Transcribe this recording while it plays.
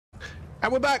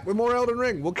And we're back with more Elden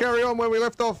Ring. We'll carry on where we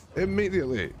left off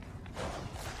immediately.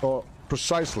 Or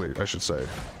precisely, I should say.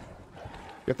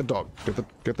 Get the dog. Get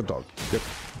the dog.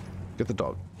 Get the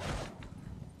dog.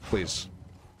 Please.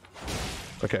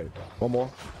 Okay, one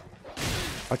more.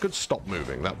 I could stop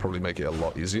moving. That'd probably make it a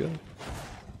lot easier.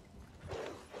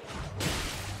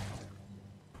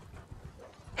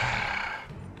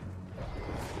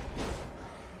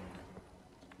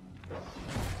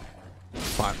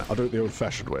 Fine, I'll do it the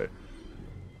old-fashioned way.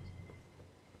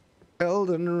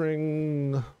 Elden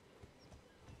Ring.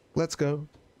 Let's go.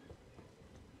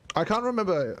 I can't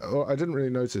remember, or I didn't really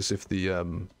notice if the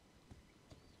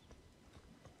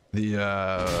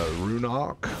rune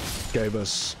arc gave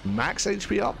us max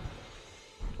HP up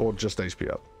or just HP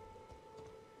up.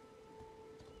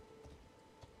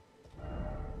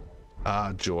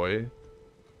 Ah, joy.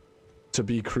 To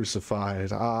be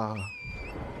crucified. Ah.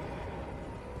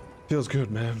 Feels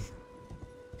good, man.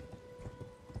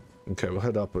 Okay, we'll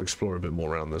head up and explore a bit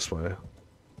more around this way.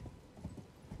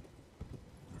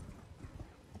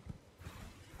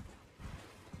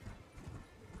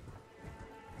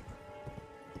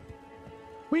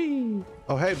 Whee!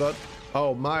 Oh, hey, bud.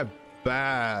 Oh, my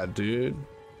bad, dude.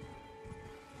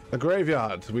 A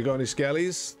graveyard. We got any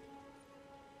skellies?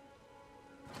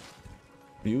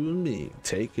 You and me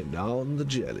taking on the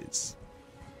jellies.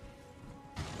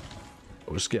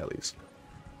 Or skellies.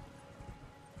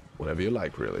 Whatever you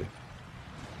like, really.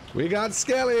 We got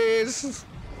skellies!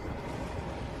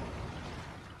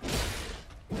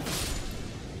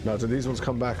 Now, do these ones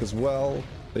come back as well?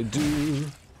 They do.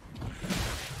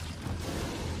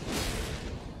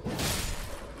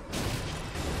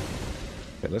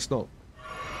 Okay, let's not...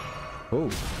 Oh.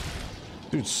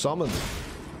 Dude, summon.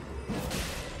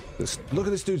 Look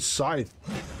at this dude's scythe.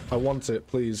 I want it,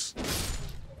 please.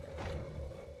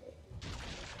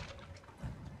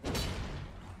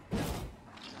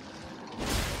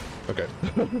 Okay.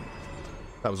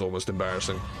 That was almost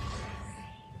embarrassing.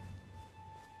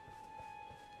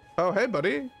 Oh, hey,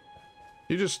 buddy.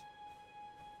 You just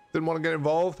didn't want to get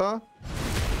involved, huh?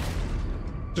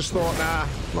 Just thought, nah,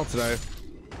 not today.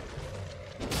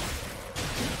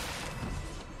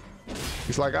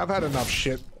 He's like, I've had enough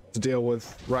shit to deal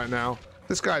with right now.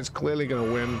 This guy's clearly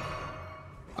gonna win.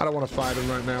 I don't want to fight him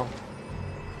right now.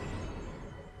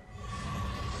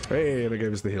 Hey, they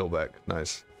gave us the heal back.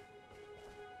 Nice.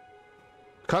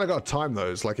 Kind of got to time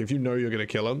those. Like, if you know you're gonna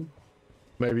kill him,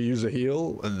 maybe use a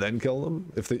heal and then kill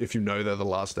them. If you know they're the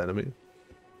last enemy.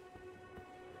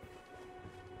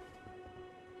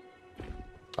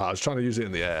 I was trying to use it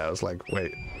in the air. I was like,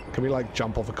 wait, can we like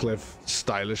jump off a cliff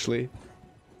stylishly?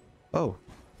 Oh.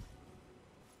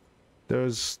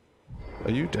 There's...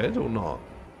 Are you dead or not?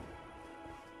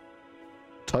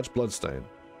 Touch bloodstain.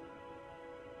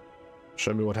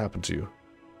 Show me what happened to you.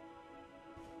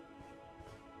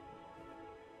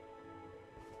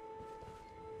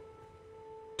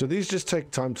 Do these just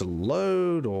take time to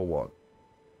load or what?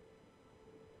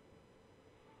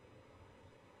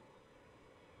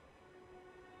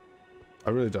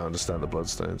 I really don't understand the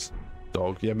bloodstains.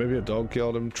 Dog. Yeah, maybe a dog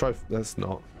killed him. That's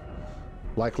not.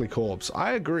 Likely corpse.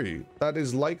 I agree. That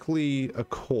is likely a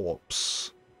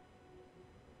corpse.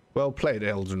 Well played,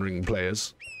 Elden Ring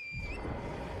players.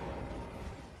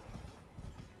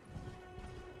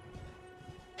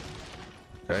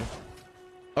 Okay.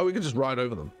 Oh, we can just ride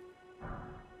over them.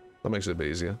 That makes it a bit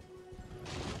easier.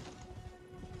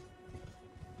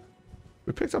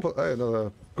 We picked up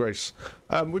another grace.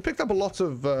 We picked up a lot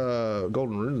of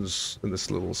golden runes in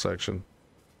this little section.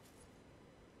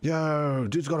 Yo,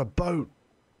 dude's got a boat.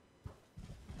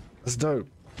 That's dope.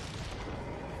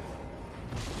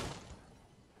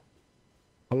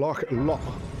 A lot.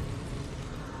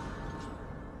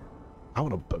 I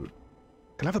want a boat.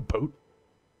 Can I have a boat?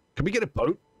 Can we get a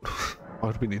boat?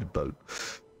 Why do we need a boat?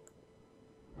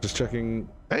 Just checking.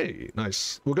 Hey,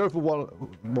 nice. We'll go for one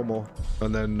more,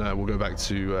 and then we'll go back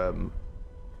to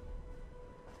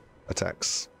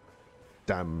attacks.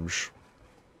 Damage.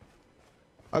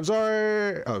 I'm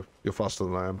sorry. Oh, you're faster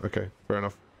than I am. Okay, fair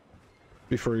enough.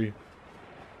 Be free.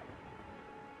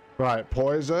 Right,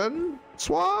 poison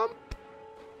swamp.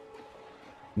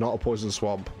 Not a poison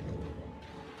swamp.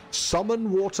 Summon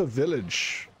water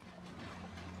village.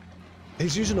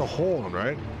 He's using a horn,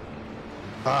 right?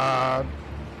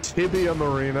 Tibia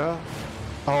marina.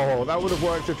 Oh, that would have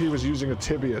worked if he was using a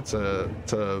tibia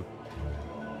to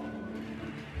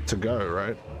go,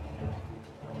 right?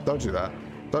 Don't do that.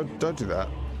 Don't do that.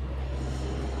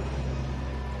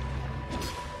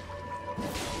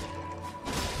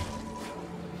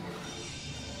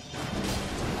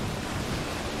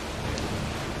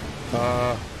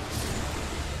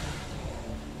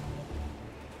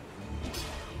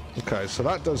 Okay, so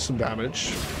that does some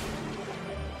damage.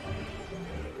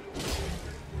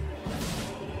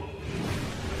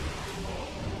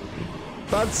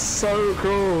 That's so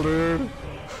cool, dude.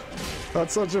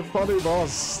 That's such a funny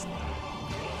boss.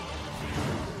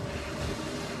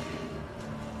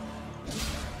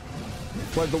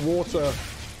 Like the water.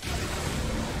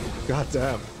 God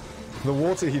damn. The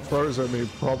water he throws at me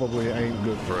probably ain't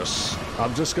good for us.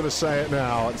 I'm just gonna say it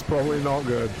now. It's probably not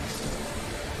good.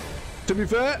 To be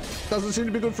fair, doesn't seem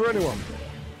to be good for anyone.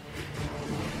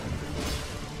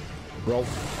 Roll.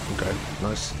 Okay,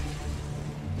 nice.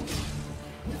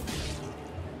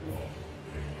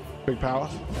 Big power.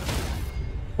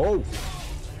 Oh!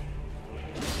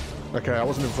 Okay, I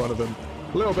wasn't in front of him.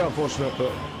 A little bit unfortunate,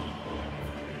 but...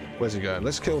 Where's he going?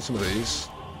 Let's kill some of these.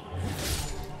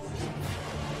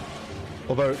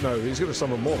 Although, no, he's going to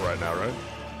summon more right now, right?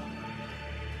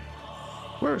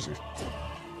 Where is he?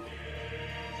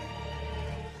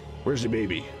 Where's the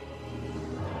baby?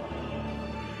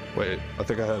 Wait, I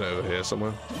think I heard it over here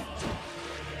somewhere.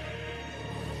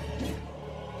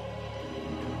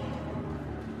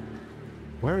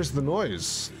 Where is the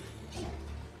noise?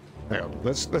 Hang on,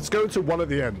 let's go to one of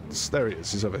the ends. There he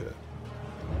is, he's over here.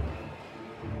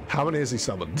 How many has he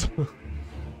summoned?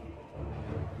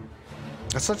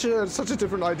 That's such a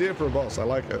different idea for a boss. I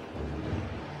like it.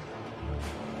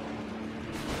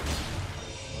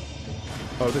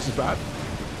 Oh, this is bad.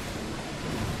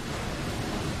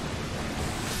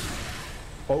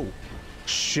 Oh,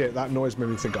 shit! That noise made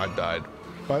me think I died.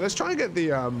 All right, let's try and get the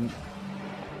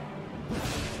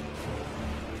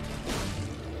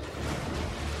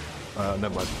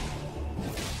never mind.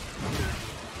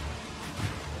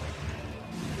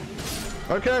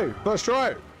 Okay, first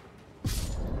try.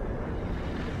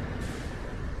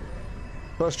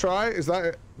 First try, is that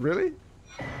it? Really?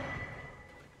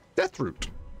 Deathroot.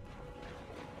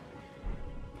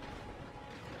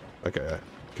 Okay,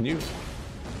 can you?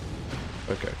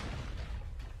 Okay.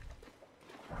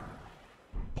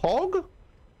 Pog?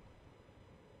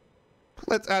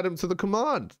 Let's add him to the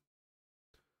command.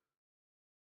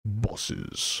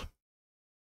 Bosses.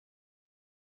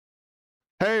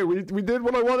 Hey, we did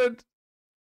what I wanted.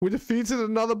 We defeated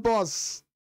another boss.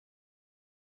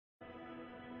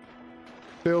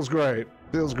 Feels great.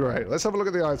 Feels great. Let's have a look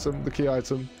at the item, the key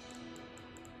item.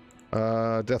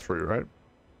 Deathroot, right?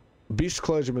 Beast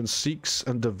clergyman seeks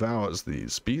and devours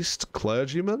these. Beast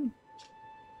clergyman?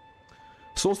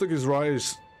 Source that gives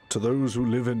rise to those who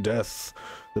live in death.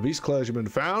 The beast clergyman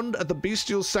found at the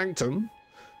bestial sanctum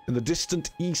in the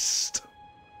distant east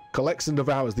collects and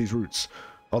devours these roots.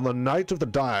 On the night of the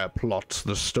dire plot,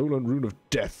 the stolen rune of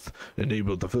death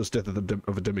enabled the first death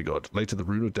of a demigod. Later, the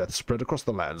rune of death spread across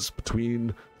the lands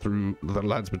through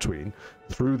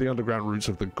the underground roots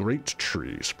of the great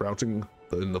tree, sprouting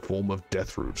in the form of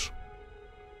deathroot.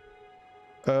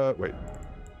 Wait.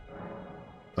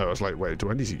 I was like, wait,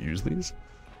 do I need to use these?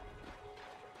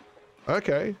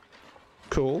 Okay.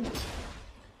 Cool.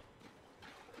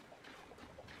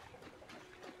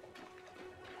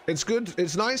 It's good.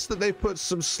 It's nice that they've put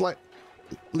some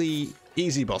slightly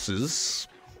easy bosses.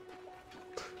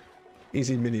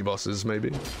 Easy mini bosses,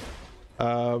 maybe.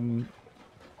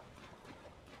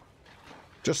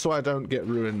 Just so I don't get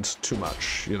ruined too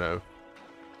much, you know.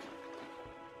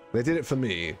 They did it for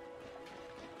me.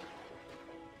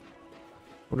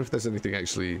 Wonder if there's anything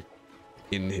actually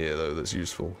in here, though, that's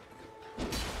useful.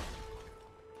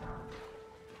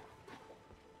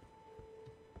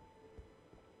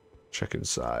 Check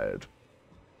inside.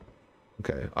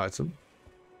 Okay, item.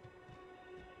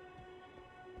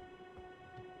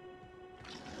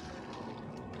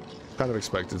 Kind of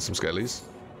expected some skellies.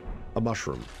 A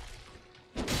mushroom.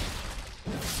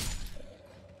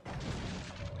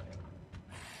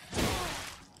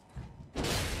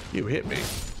 You hit me.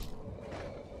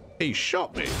 He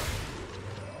shot me.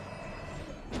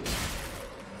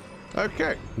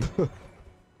 Okay.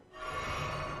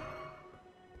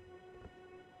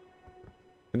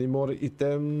 Any more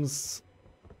items?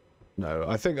 No,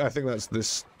 I think that's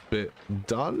this bit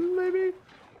done, maybe?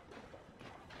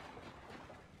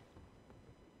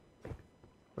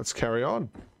 Let's carry on.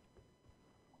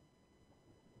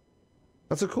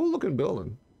 That's a cool looking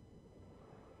building.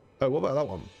 Oh, what about that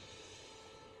one?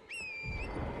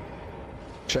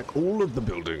 Check all of the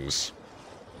buildings.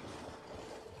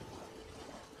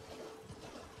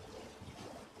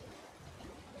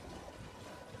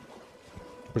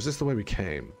 Or is this the way we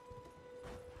came?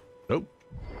 Nope.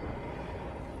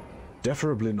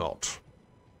 Definitely not.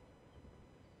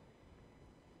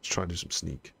 Let's try and do some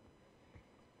sneak.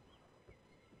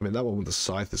 I mean, that one with the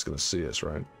scythe is going to see us,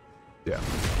 right? Yeah.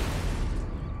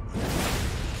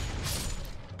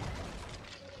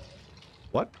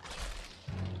 What?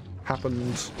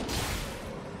 Happened...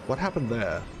 What happened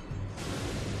there?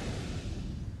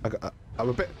 I'm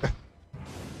a bit...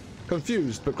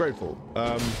 confused, but grateful.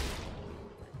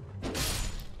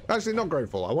 Actually, not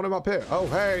grateful. I want him up here. Oh,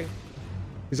 hey!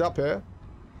 He's up here,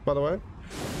 by the way.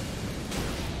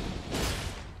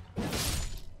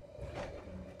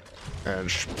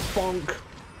 And spunk.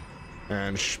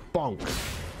 And spunk.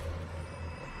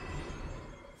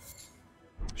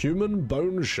 Human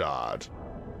bone shard.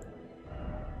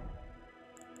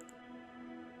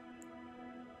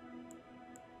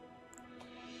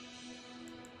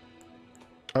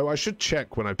 Oh, I should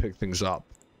check when I pick things up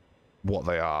what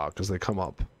they are, because they come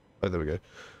up. Oh, there we go.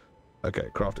 Okay,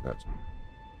 crafting that.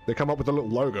 They come up with a little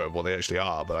logo of what they actually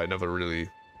are, but I never really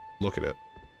look at it.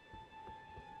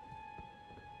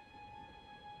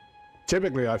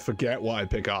 Typically, I forget what I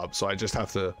pick up, so I just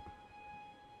have to...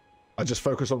 I just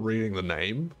focus on reading the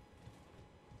name.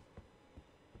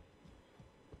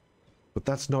 But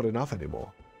that's not enough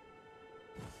anymore.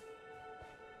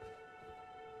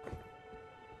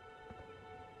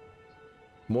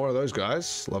 More of those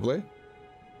guys. Lovely.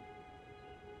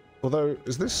 Although,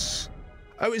 is this...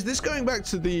 Oh, is this going back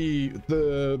to the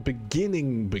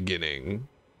beginning?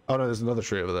 Oh no, there's another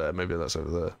tree over there. Maybe that's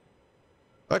over there.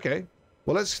 Okay.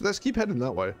 Well, let's keep heading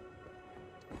that way.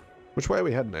 Which way are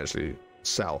we heading, actually?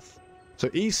 South. So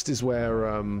east is where,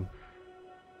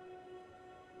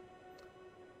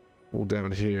 all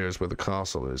down here is where the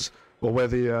castle is. Or where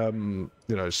the,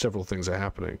 you know, several things are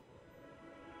happening.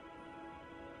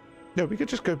 Yeah, we could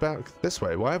just go back this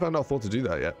way. Why have I not thought to do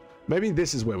that yet? Maybe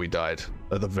this is where we died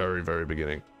at the very, very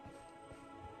beginning.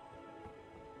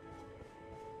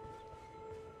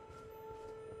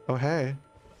 Oh, hey.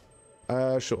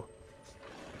 Sure.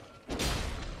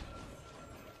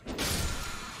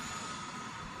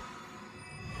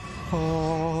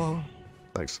 Oh.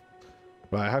 Thanks.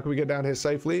 Right, how can we get down here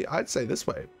safely? I'd say this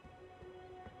way.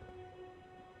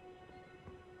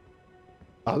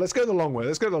 Let's go the long way.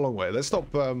 Let's go the long way. Let's stop,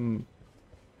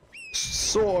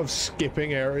 sort of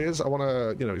skipping areas. I want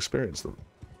to, you know, experience them.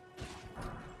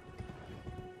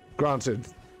 Granted,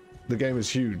 the game is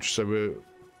huge, so we're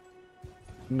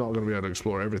not going to be able to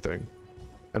explore everything.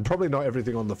 And probably not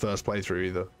everything on the first playthrough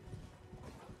either.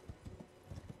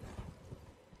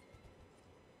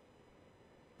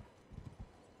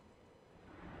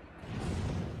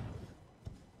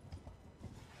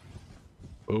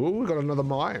 Oh, we got another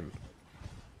mine.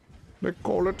 They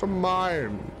call it a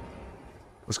mine.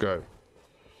 Let's go.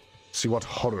 See what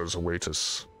horrors await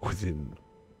us within.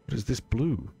 What is this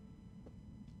blue?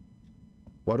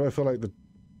 Why do I feel like the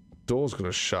door's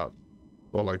gonna shut?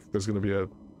 Or like there's gonna be a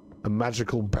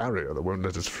magical barrier that won't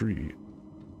let us free?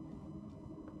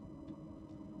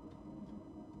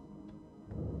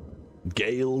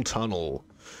 Gale Tunnel.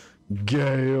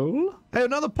 Gale? Hey,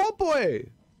 another pop boy!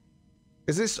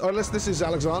 Is this, unless this is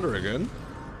Alexander again?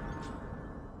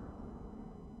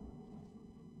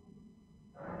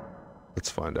 Let's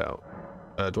find out.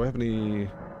 Do I have any...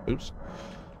 Oops.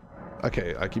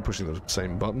 Okay, I keep pushing the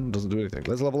same button. Doesn't do anything.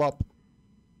 Let's level up.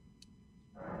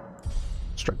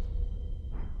 Strength.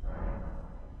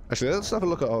 Actually, let's have a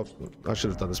look at our... I should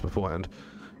have done this beforehand.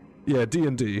 Yeah, D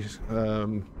and D.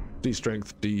 D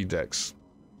strength, D dex.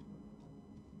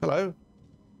 Hello.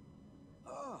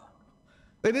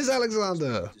 It is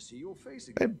Alexander. To see your face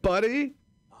Hey, again. buddy.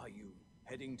 Are you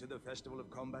heading to the Festival of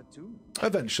Combat too?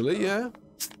 Eventually, yeah.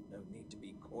 No need to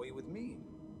be coy with me.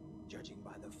 Judging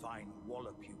by the fine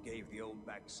wallop you gave the old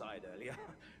backside earlier,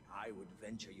 I would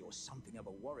venture you're something of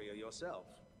a warrior yourself.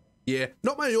 Yeah.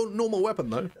 Not my normal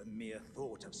weapon, though. The mere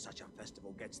thought of such a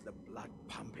festival gets the blood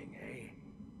pumping, eh?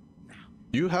 Now,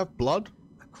 You have blood?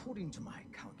 according to my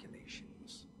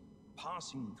calculations,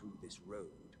 passing through this road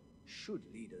should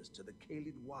lead us to the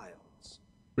Kaled Wilds.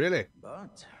 Really?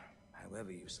 But,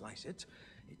 however you slice it,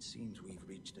 it seems we've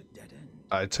reached a dead end.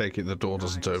 I take it the door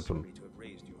doesn't I'm open. sorry to have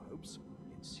raised your hopes.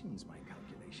 It seems my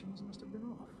calculations must have been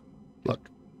off. Look.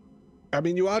 I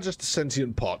mean, you are just a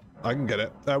sentient pot. I can get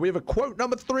it. We have a quote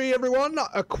number 3, everyone.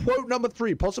 A quote number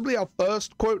 3. Possibly our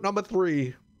first quote number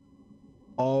 3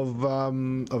 of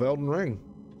Elden Ring.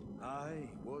 I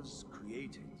was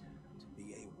created to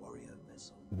be a warrior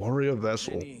vessel. Warrior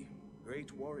vessel. Many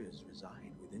great warriors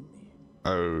reside within me.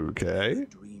 Okay.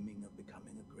 Dreaming of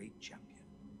becoming a great champion.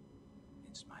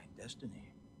 It's my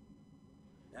destiny.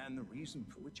 And the reason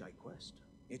for which I quest.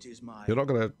 It is my... You're not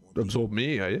going to absorb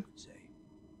me, are you? Say,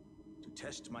 to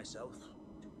test myself,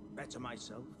 to better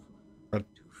myself, I'd-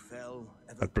 to fell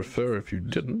ever I'd prefer if you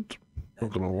didn't.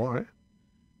 Not gonna lie.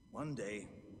 One day,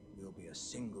 we'll be a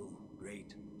single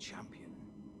great champion.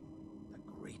 The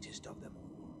greatest of them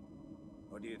all.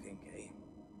 What do you think, eh?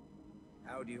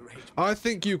 How do you rate? I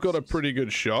think you've got a pretty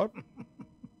good shot.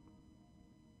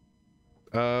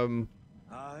 Unless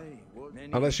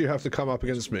you have to come up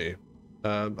against me.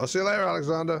 I'll see you later,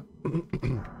 Alexander.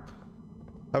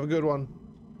 Have a good one.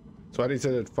 So I need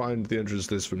to find the entrance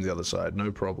list from the other side.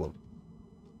 No problem.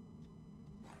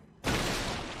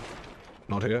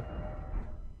 Not here.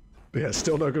 But yeah,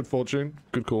 still no good fortune.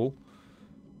 Good call.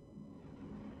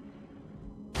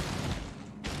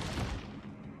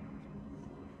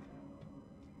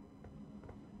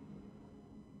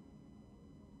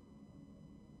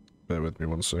 Bear with me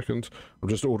 1 second. I'm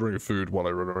just ordering food while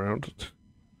I run around.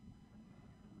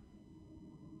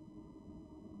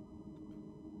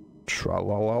 Tra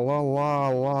la la la la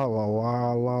la la la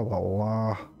la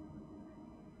la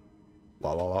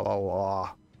la la la la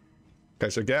la. Okay,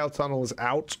 so Gale Tunnel is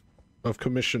out of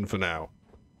commission for now.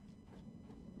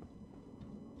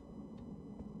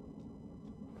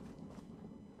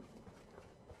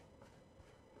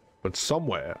 But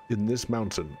somewhere in this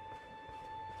mountain,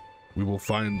 we will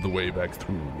find the way back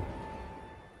through.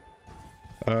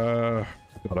 God,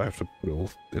 I have to put it all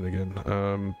in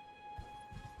again.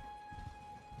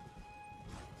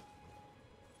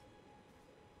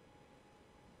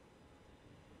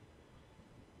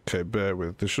 Okay, bear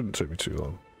with. This shouldn't take me too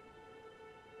long.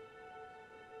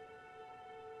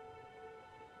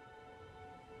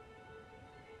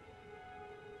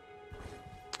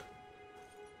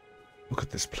 Look at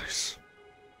this place.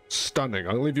 Stunning.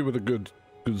 I'll leave you with a good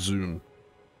zoom.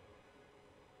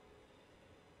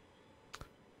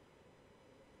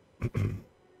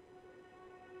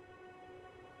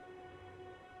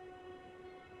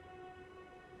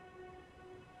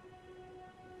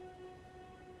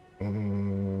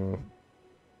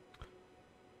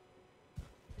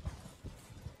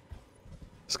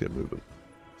 Let's get moving.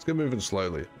 Let's get moving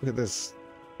slowly. Look at this.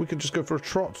 We could just go for a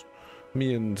trot.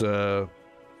 Me and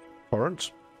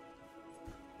Torrent.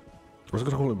 I was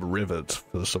gonna call him Rivet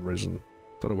for some reason.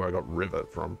 Don't know where I got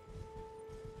Rivet from.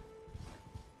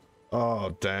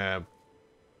 Oh, damn.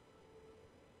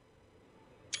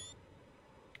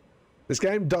 This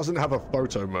game doesn't have a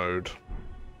photo mode.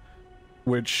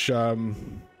 Which, kinda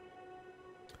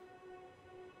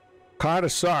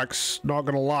sucks, not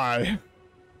gonna lie.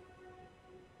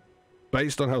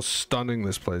 Based on how stunning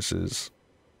this place is.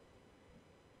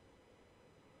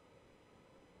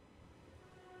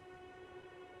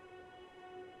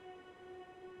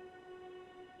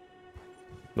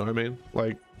 Know what I mean?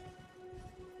 Like...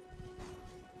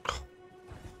 I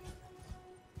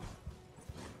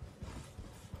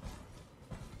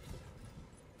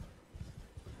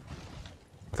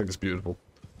think it's beautiful.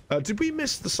 Did we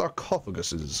miss the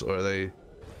sarcophaguses, or are they...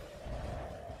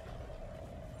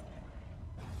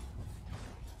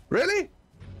 Really?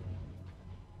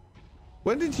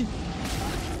 When did you...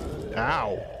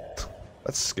 Ow.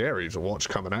 That's scary to watch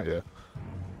coming at you.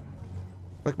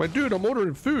 Like, my dude, I'm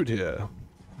ordering food here.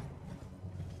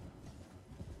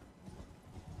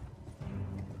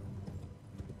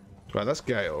 Right, that's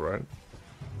Gale, right?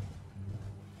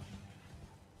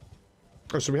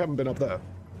 Oh, so we haven't been up there.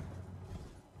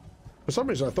 For some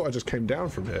reason, I thought I just came down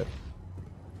from here.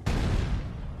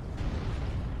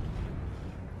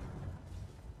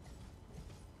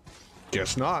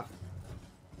 Guess not.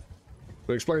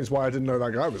 That explains why I didn't know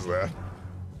that guy was there.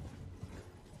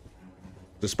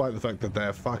 Despite the fact that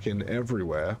they're fucking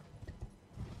everywhere.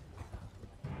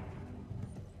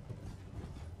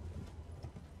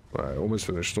 Alright, almost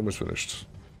finished, almost finished.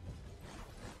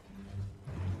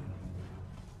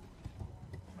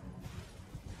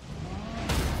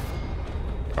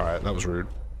 Alright, that was rude.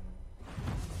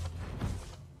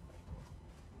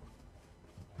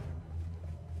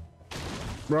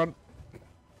 Run.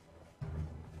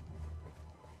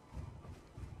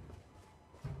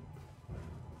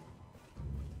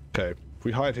 Okay, if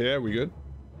we hide here, we good?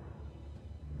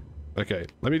 Okay,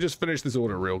 let me just finish this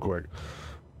order real quick.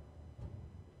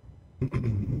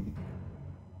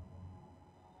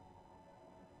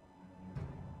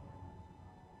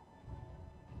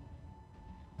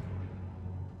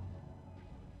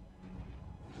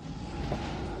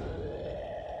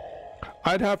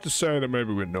 I'd have to say that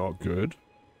maybe we're not good.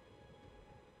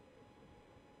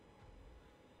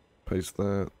 Paste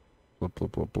that. Blah, blah,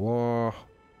 blah, blah.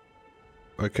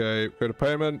 Okay, go to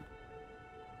payment.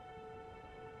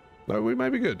 No, we may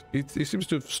be good. He seems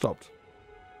to have stopped.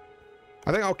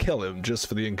 I think I'll kill him just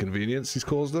for the inconvenience he's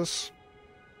caused us.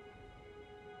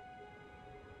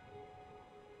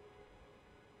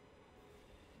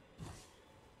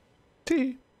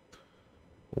 T.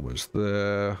 Almost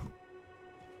there.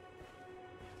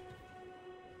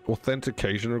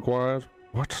 Authentication required?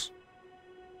 What?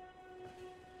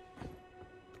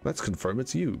 Let's confirm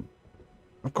it's you.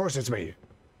 Of course it's me.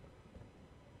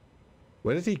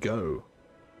 Where did he go?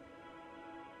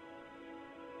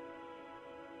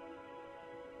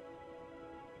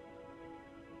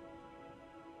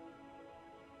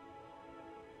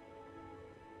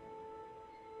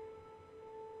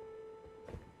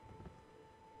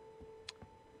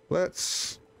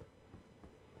 Let's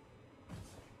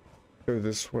go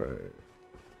this way.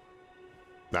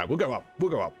 Nah, we'll go up. We'll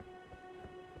go up.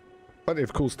 Plenty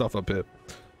of cool stuff up here.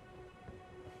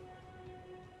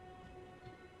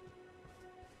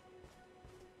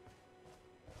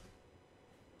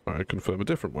 Alright, confirm a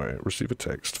different way. Receive a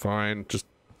text. Fine. Just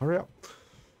hurry up.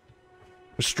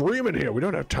 We're streaming here. We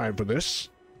don't have time for this.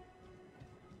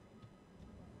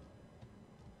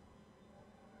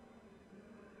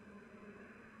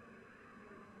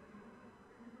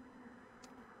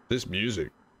 This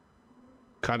music.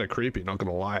 Kind of creepy, not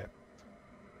gonna lie.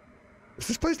 Is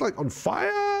this place like on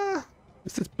fire?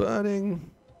 Is this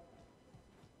burning?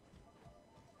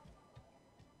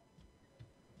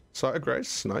 Site of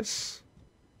Grace, nice.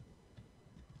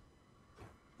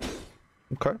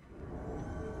 Okay.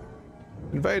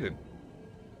 Invaded.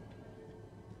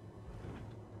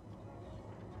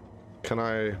 Can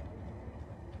I...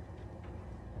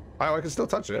 Oh, I can still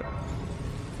touch it.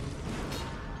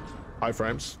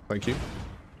 Iframes, thank you.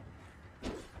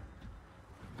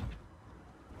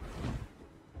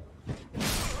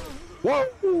 Whoa!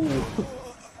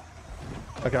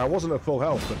 Okay, I wasn't at full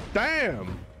health, but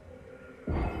damn!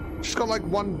 She's got like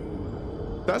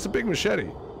one... That's a big machete.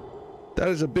 That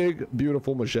is a big,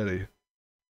 beautiful machete.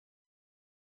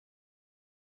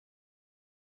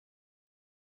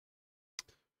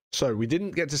 So, we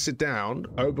didn't get to sit down.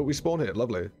 Oh, but we spawned here.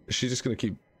 Lovely. Is she just going to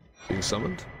keep being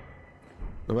summoned?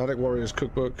 Nomadic Warriors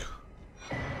Cookbook.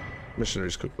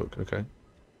 Missionaries Cookbook. Okay.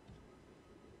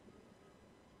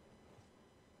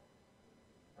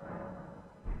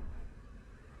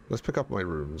 Let's pick up my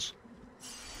runes.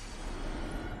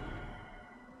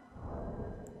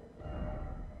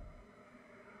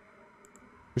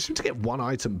 We seem to get one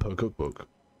item per cookbook.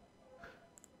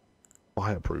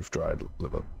 Fireproof dried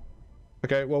liver.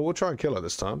 Okay, well, we'll try and kill her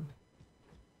this time.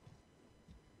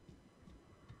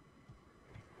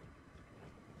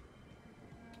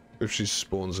 If she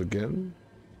spawns again.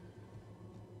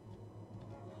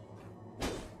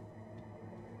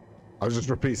 I was just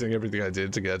repeating everything I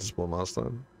did to get her to spawn last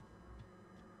time.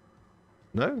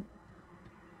 No?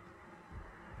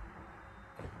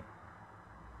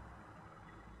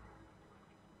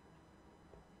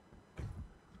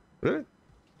 Really?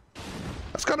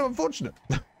 That's kind of unfortunate.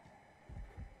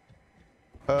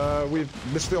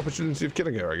 We've missed the opportunity of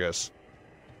killing her, I guess.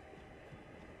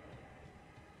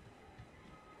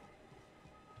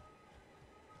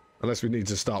 Unless we need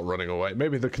to start running away.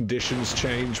 Maybe the conditions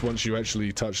change once you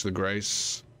actually touch the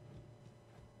grace.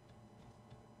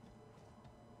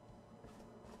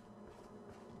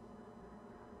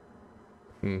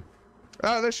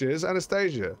 Oh, there she is.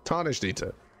 Anastasia. Tarnished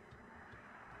Eater.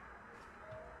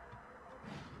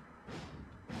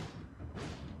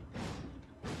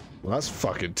 Well, that's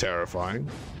fucking terrifying.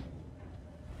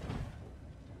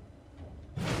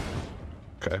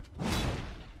 Okay.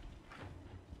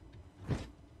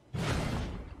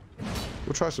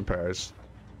 We'll try some parries.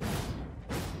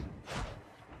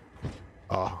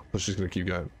 Ah, but she's gonna keep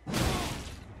going.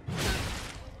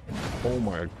 Oh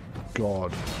my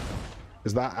god.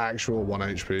 Is that actual 1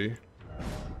 HP?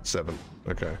 7.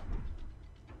 Okay.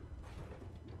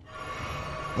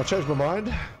 I changed my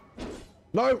mind.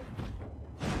 No!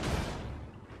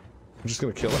 I'm just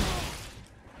gonna kill her.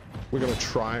 We're gonna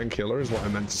try and kill her is what I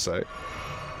meant to say.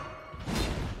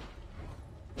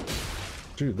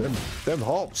 Dude, them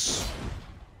hops.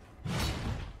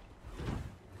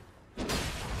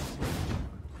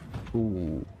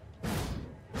 Ooh.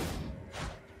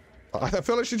 I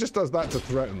feel like she just does that to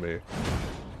threaten me.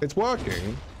 It's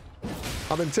working.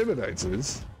 I'm intimidated.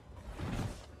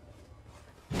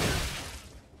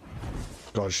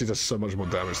 God, she does so much more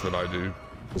damage than I do,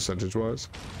 percentage-wise.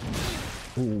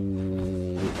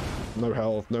 Ooh. No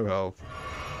health, no health.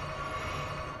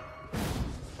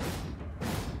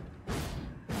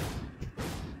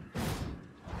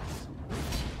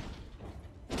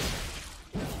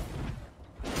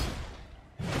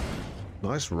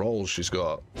 Nice rolls she's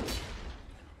got.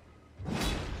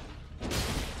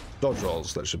 Dodge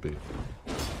rolls, that should be.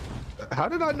 How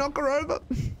did I knock her over?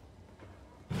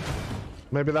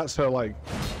 Maybe that's her, like,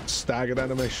 staggered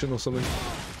animation or something.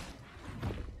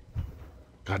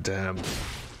 God damn.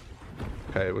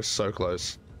 Okay, we're so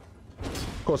close.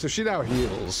 Of course, if she now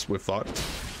heals, we're fucked.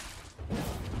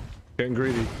 Getting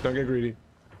greedy. Don't get greedy.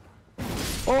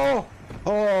 Oh!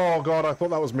 Oh god, I thought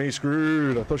that was me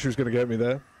screwed. I thought she was gonna get me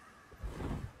there.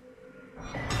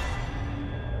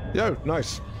 Yo,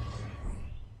 nice.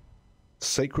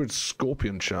 Sacred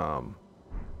Scorpion Charm.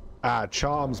 Ah,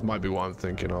 charms might be what I'm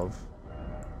thinking of.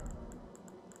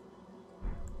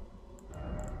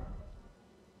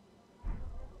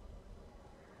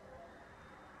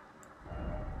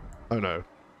 Oh no.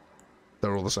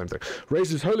 They're all the same thing.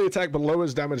 Raises holy attack but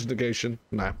lowers damage negation.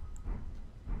 Nah.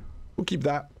 We'll keep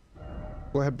that.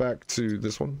 We'll head back to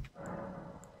this one.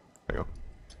 Hang on.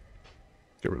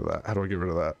 Get rid of that. How do I get rid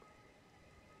of that?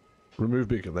 Remove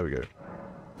beacon. There we go.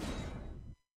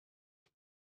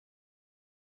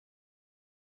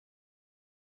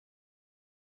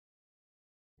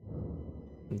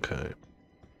 Okay.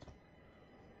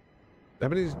 How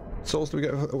many souls do we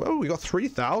get? Oh, we got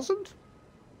 3,000?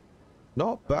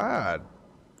 Not bad.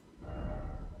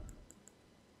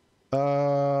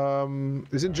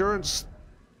 Is endurance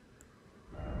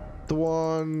the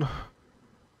one?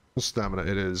 Stamina,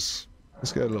 it is.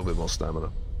 Let's get a little bit more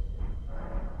stamina.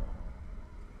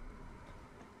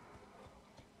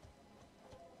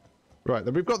 Right,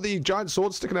 then we've got the giant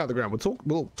sword sticking out of the ground.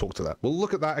 We'll talk to that. We'll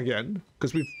look at that again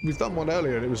because we've done one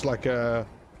earlier and it was like a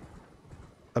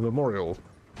memorial,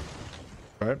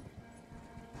 right?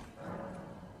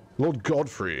 Lord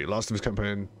Godfrey, last of his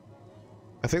campaign.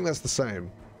 I think that's the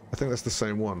same. I think that's the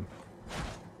same one.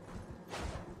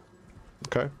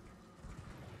 Okay.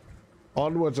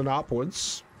 Onwards and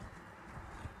upwards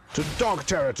to dog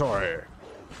territory.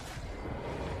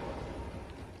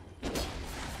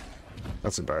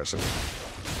 That's embarrassing.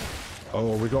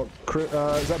 Oh, we got...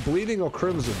 is that bleeding or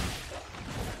crimson?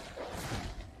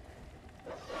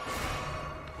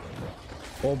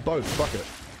 Or both, fuck it.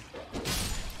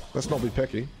 Let's not be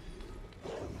picky.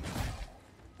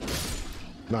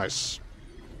 Nice.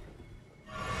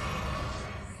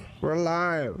 We're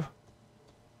alive.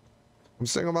 I'm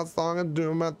singing my song and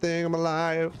doing my thing, I'm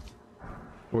alive.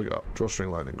 What we got? Drawstring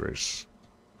lightning grease.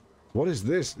 What is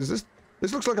this? Is this...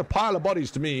 This looks like a pile of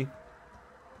bodies to me.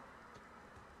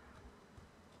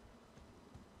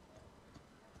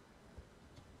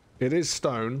 It is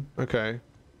stone. Okay.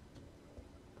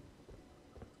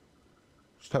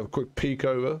 Just have a quick peek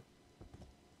over.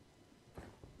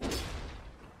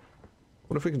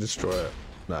 What if we can destroy it?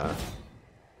 Nah.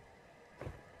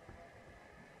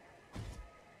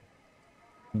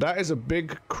 That is a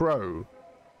big crow.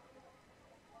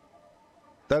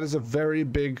 That is a very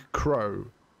big crow.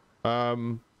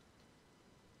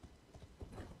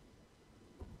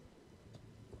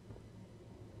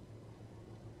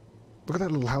 Look at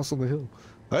that little house on the hill.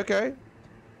 Okay.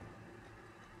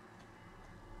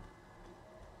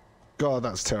 God,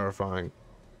 that's terrifying.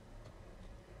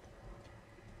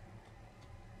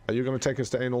 Are you going to take us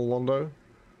to Anal Londo?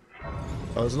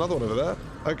 Oh, there's another one over there.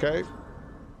 Okay.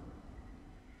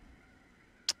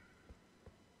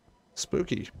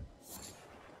 Spooky.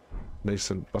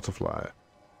 Nascent butterfly.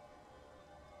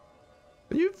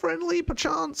 Are you friendly,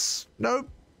 perchance? Nope.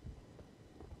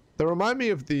 They remind me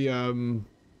of the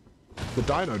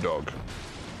dino dog.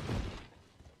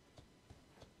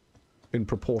 In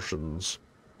proportions.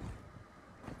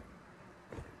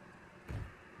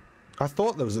 I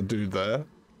thought there was a dude there.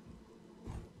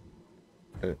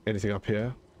 Anything up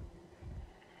here?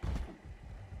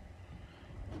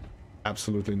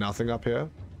 Absolutely nothing up here.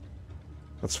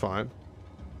 That's fine.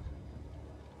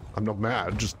 I'm not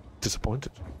mad, just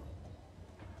disappointed.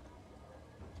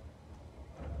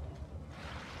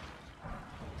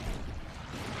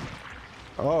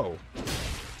 Oh.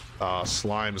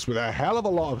 Slimes with a hell of a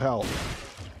lot of health.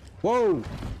 Whoa!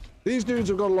 These dudes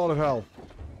have got a lot of health.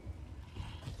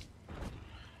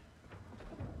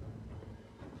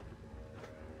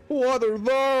 What are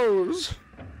those?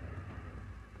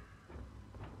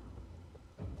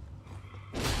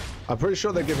 I'm pretty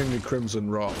sure they're giving me Crimson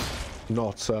Rot,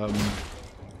 not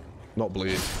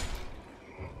bleed.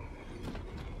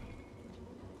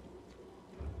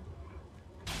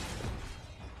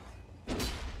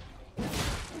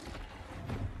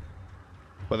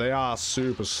 But they are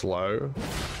super slow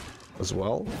as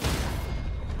well.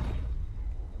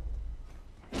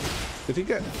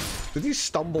 Did he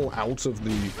stumble out of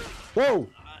the... Whoa!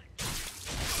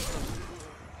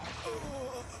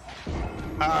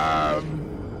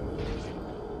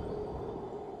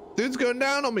 Dude's going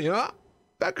down on me, huh?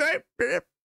 Okay.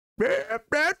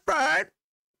 That's fine.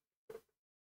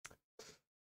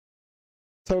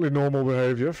 Totally normal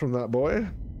behavior from that boy.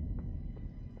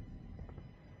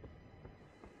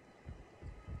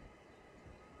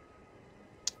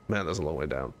 Man, there's a long way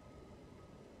down.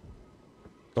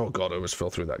 Oh god, I almost fell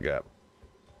through that gap.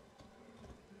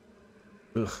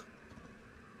 Ugh.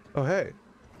 Oh, hey.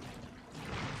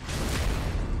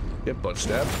 Get butt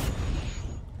stabbed.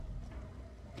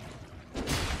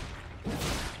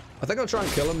 I think I'll try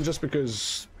and kill him just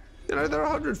because, you know, there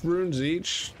are 100 runes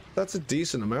each. That's a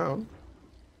decent amount.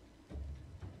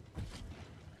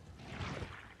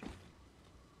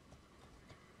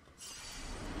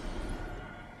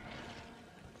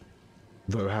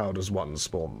 Though how does one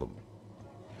spawn them?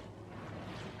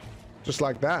 Just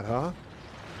like that, huh?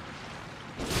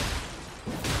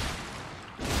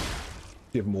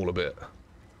 Give them all a bit.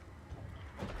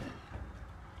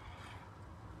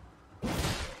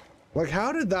 Like,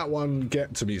 how did that one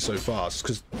get to me so fast?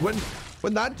 Because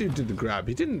when that dude did the grab,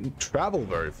 he didn't travel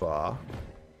very far.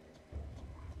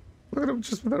 Look at them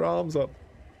just with their arms up.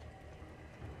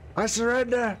 I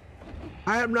surrender.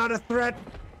 I am not a threat.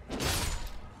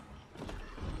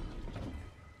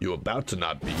 You're about to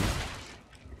not be.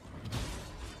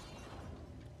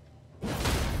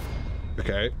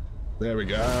 Okay, there we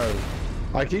go.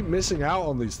 I keep missing out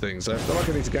on these things. I feel like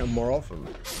I need to get them more often.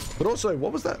 But also,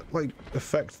 what was that, like,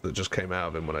 effect that just came out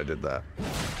of him when I did that?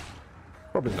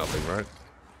 Probably nothing, right?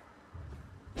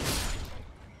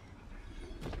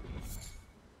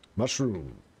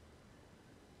 Mushroom.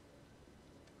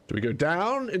 Do we go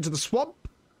down into the swamp?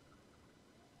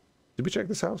 Did we check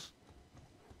this house?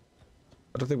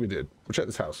 I don't think we did. We'll check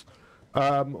this house.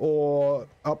 Or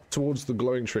up towards the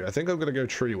glowing tree. I think I'm going to go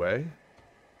tree way.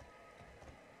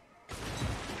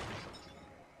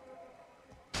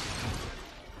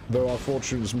 Though our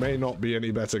fortunes may not be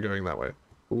any better going that way.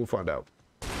 But we'll find out.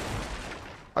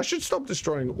 I should stop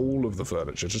destroying all of the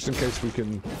furniture, just in case we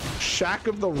can... Shack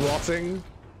of the Rotting.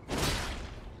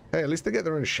 Hey, at least they get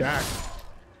their own shack.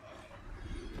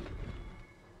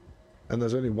 And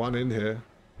there's only one in here.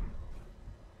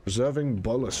 Preserving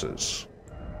boluses.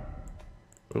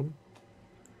 Oh.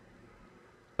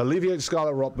 Alleviates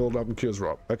scarlet rot buildup and cures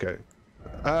rot. Okay.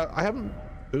 I haven't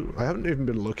even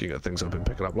been looking at things I've been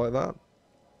picking up like that.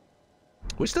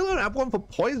 We still don't have one for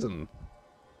poison.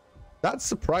 That's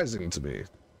surprising to me.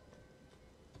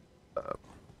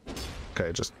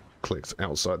 Okay, just clicked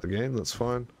outside the game. That's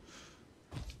fine.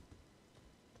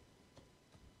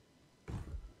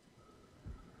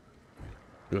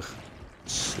 Ugh.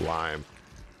 Slime.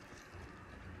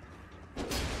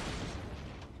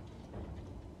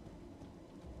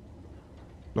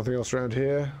 Nothing else around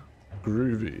here?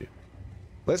 Groovy.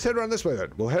 Let's head around this way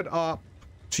then. We'll head up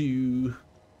to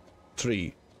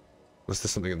 3. Unless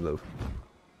there's something in the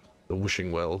wishing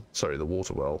well. Sorry, the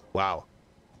water well. Wow.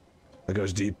 That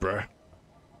goes deep, bruh.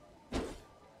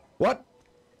 What?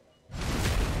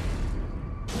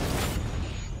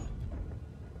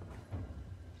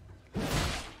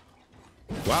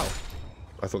 Wow.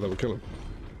 I thought that would kill him.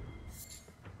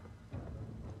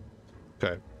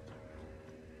 Okay.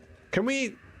 Can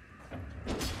we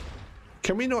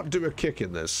not do a kick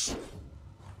in this?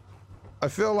 I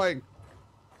feel like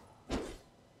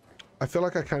I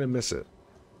kind of miss it.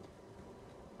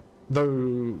 Though,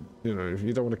 you know,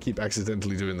 you don't want to keep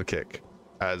accidentally doing the kick,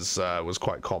 as was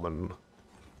quite common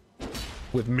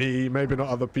with me, maybe not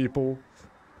other people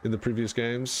in the previous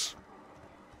games.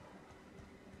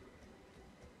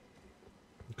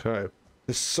 Okay.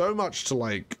 There's so much to,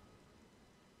 like...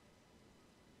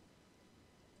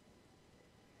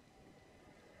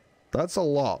 That's a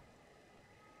lot.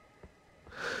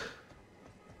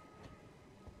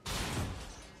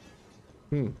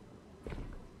 You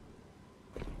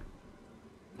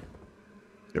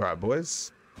alright,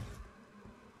 boys?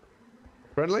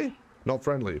 Friendly? Not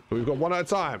friendly. But we've got one at a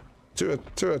time. Two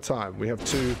at a time. We have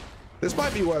 2. This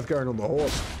might be worth going on the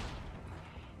horse.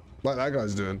 Like that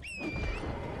guy's doing.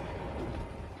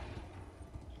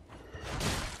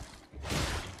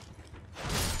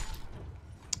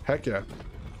 Heck yeah.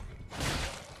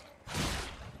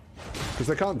 Because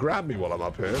they can't grab me while I'm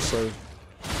up here, so...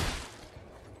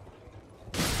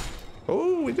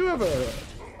 Oh, we do have a...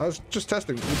 I was just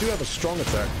testing. We do have a strong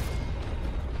attack.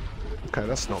 Okay,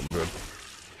 that's not good.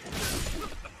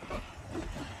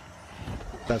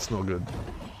 That's not good.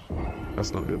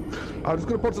 That's not good. I'm just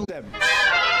gonna put to them.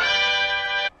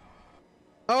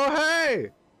 Oh,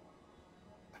 hey!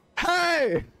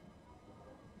 Hey!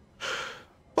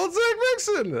 What's up,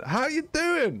 Vixen? How you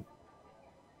doing?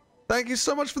 Thank you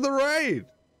so much for the raid.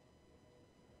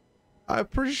 I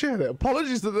appreciate it.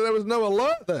 Apologies that there was no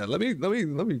alert there. Let me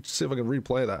see if I can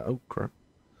replay that. Oh crap.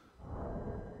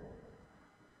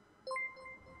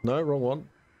 No, wrong one.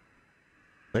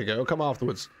 There you go. I'll come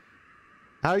afterwards.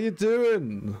 How you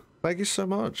doing? Thank you so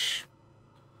much.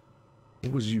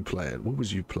 What was you playing? What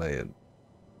was you playing?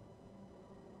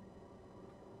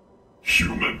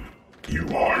 Human, you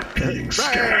are being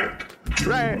scanned.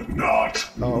 Right. Not.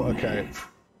 Oh, okay.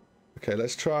 Okay,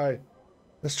 let's try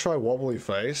wobbly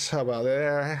face. How about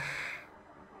there?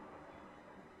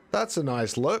 That's a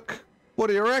nice look. What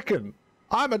do you reckon?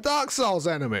 I'm a Dark Souls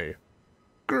enemy.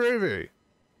 Groovy.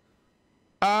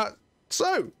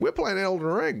 So we're playing Elden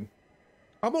Ring.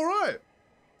 I'm all right.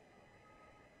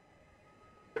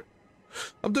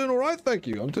 I'm doing all right, thank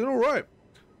you. I'm doing all right.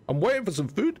 I'm waiting for some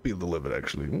food to be delivered,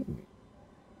 actually.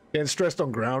 Getting stressed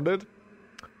on Grounded.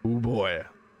 Oh boy.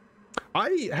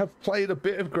 I have played a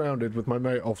bit of Grounded with my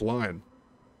mate offline.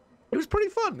 It was pretty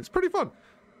fun. It's pretty fun.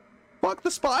 Fuck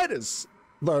the spiders,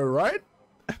 though, right?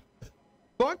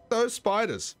 Fuck those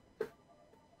spiders.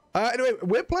 Anyway,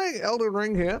 we're playing Elden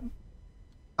Ring here.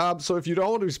 So if you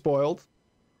don't want to be spoiled,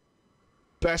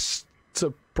 best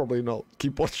to probably not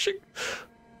keep watching.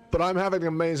 But I'm having an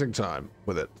amazing time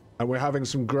with it. And we're having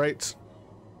some great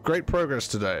progress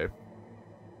today.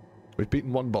 We've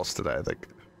beaten one boss today, I think.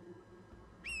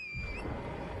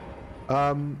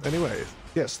 Anyway,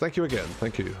 yes, thank you again.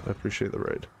 Thank you. I appreciate the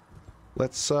raid.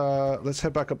 Let's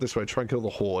head back up this way, try and kill the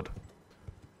horde.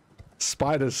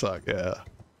 Spiders suck, yeah.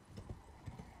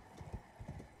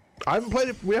 We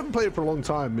haven't played it for a long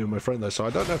time, me and my friend, though, so I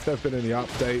don't know if there have been any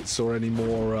updates or any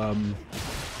more,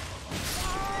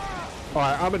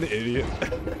 Alright, I'm an idiot.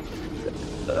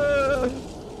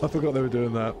 I forgot they were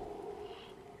doing that.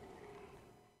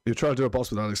 You tried to do a boss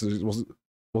with Alex and it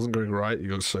wasn't going right, you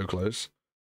got so close.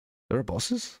 There are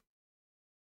bosses?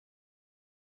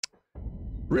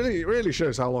 Really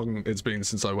shows how long it's been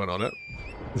since I went on it.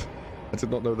 I did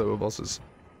not know there were bosses.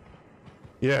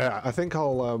 Yeah, I think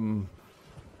I'll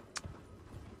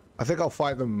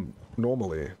fight them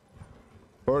normally.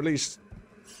 Or at least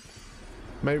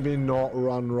maybe not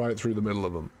run right through the middle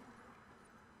of them.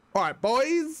 Alright,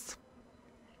 boys!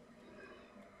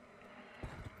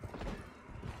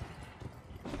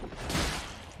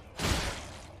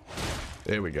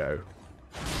 Here we go.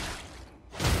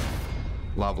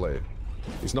 Lovely.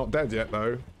 He's not dead yet,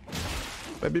 though.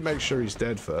 Maybe make sure he's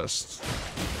dead first.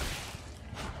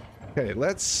 Okay,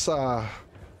 let's,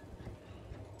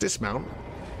 dismount.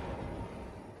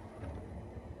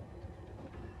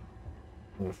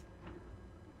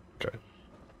 Okay.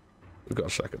 We've got a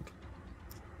second.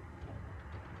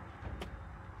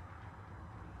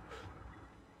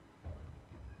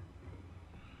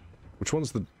 Which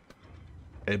one's the...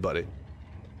 Hey, buddy.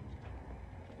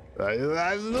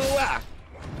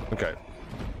 Okay.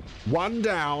 1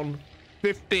 down,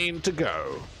 15 to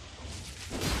go.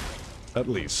 At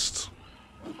least.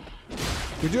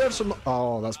 We do have some...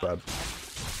 Oh, that's bad.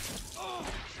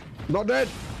 Not dead.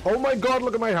 Oh my god,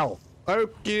 look at my health.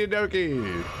 Okie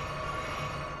dokie.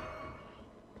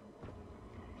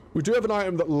 We do have an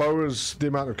item that lowers the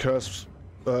amount of curse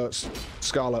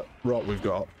scarlet rot we've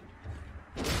got.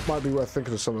 Might be worth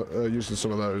thinking of some using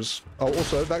some of those. Oh,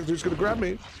 also, that dude's gonna grab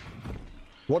me.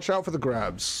 Watch out for the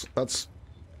grabs. That's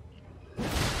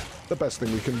the best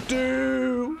thing we can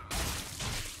do.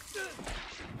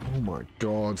 Oh my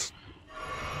god.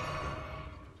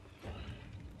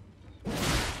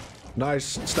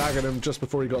 Nice, staggered him just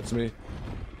before he got to me.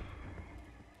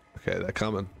 Okay, they're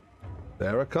coming.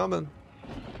 They're coming.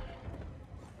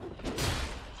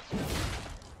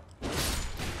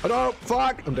 Oh no,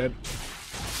 fuck! I'm dead.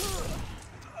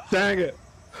 Dang it.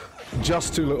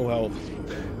 Just too little health.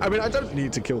 I mean, I don't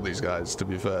need to kill these guys, to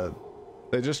be fair.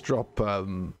 They just drop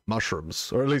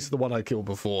mushrooms. Or at least the one I killed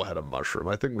before had a mushroom.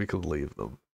 I think we could leave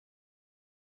them.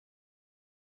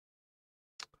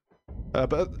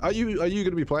 But are you going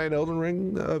to be playing Elden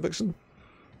Ring, Vixen?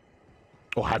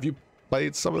 Or have you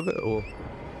played some of it, or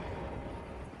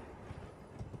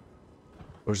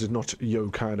is it not your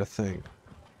kind of thing?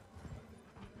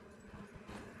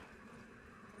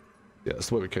 Yeah, that's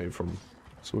the way we came from.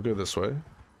 So we'll go this way.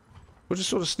 We'll just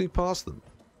sort of sneak past them.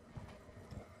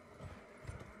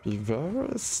 Be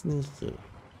very sneaky.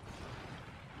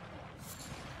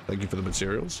 Thank you for the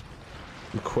materials.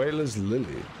 Miquela's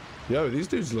Lily. Yo, these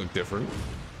dudes look different.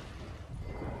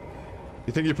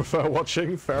 You think you prefer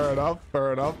watching? Fair enough,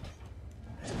 fair enough.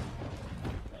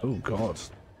 Oh god.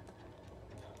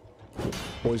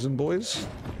 Poison boys?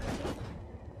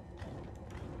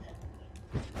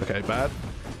 Okay, bad.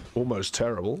 Almost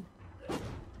terrible.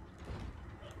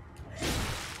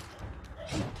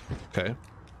 Okay.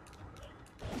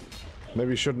 Maybe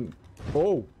we shouldn't...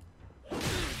 Oh!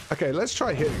 Okay, let's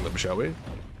try hitting them, shall we?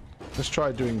 Let's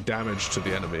try doing damage to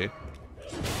the enemy.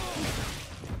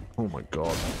 Oh my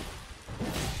god.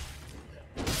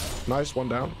 Nice, one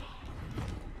down.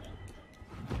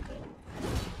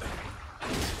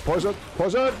 Poison!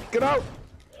 Poison! Get out!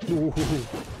 Ooh.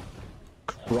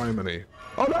 Criminy.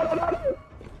 Oh no, no, no, no!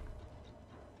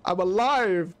 I'm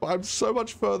alive, but I'm so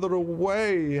much further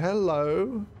away.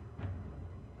 Hello.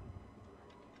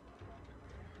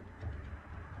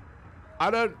 I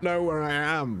don't know where I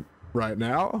am right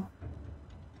now.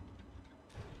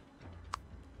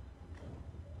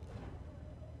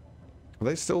 Are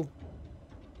they still...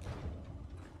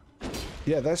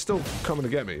 Yeah, they're still coming to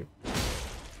get me.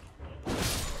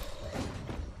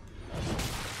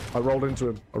 I rolled into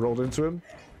him. I rolled into him.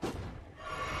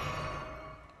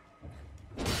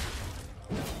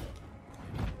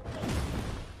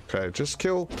 Okay, just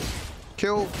kill.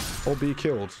 Kill or be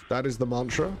killed. That is the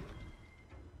mantra.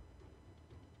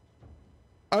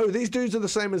 Oh, these dudes are the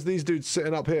same as these dudes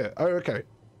sitting up here. Oh, okay.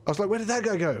 I was like, where did that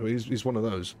guy go? He's one of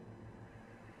those.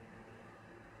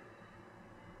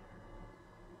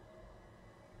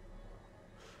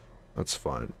 That's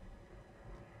fine.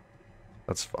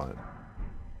 That's fine.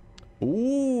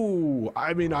 Ooh,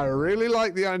 I mean, I really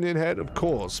like the onion head, of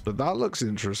course, but that looks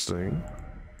interesting.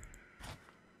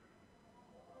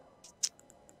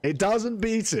 It doesn't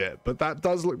beat it, but that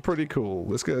does look pretty cool.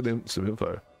 Let's get some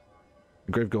info.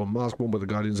 Grave Golem mask worn by the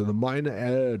guardians of the minor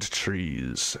Erd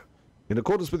trees. In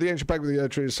accordance with the ancient pact with the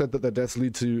Erd trees, said that their deaths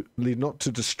lead not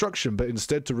to destruction, but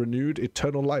instead to renewed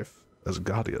eternal life as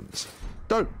guardians.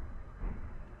 Dope.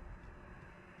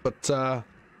 But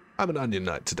I'm an onion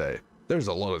knight today. There's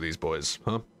a lot of these boys,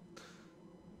 huh?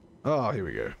 Oh, here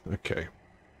we go. Okay.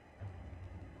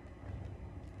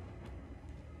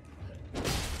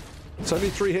 It's only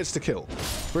 3 hits to kill.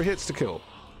 3 hits to kill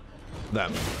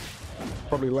them.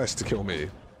 Probably less to kill me.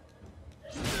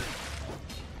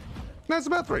 No, it's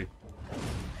about 3.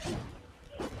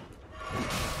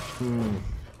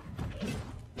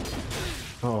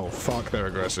 Oh, fuck, they're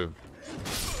aggressive.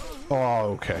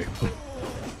 Oh, okay.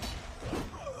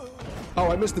 Oh,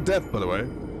 I missed the death, by the way.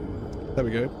 There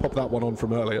we go. Pop that one on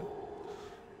from earlier.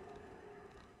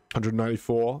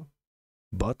 194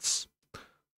 butts.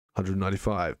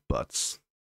 195 butts.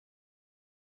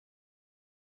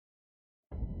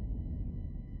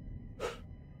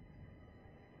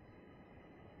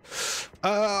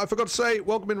 I forgot to say,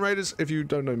 welcome in Raiders. If you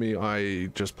don't know me, I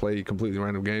just play completely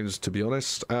random games, to be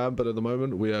honest. But at the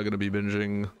moment, we are going to be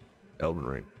binging Elden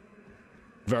Ring.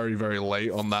 Very, very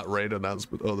late on that raid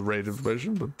announcement, or the raid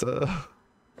information, but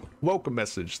welcome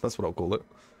message, that's what I'll call it.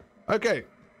 Okay.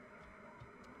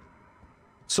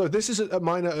 So this is a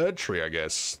minor Erd tree, I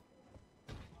guess.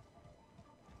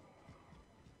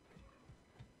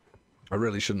 I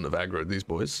really shouldn't have aggroed these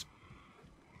boys.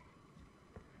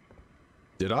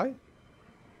 Did I?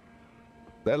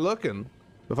 They're looking.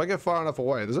 If I get far enough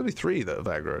away, there's only 3 that have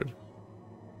aggroed.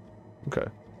 Okay.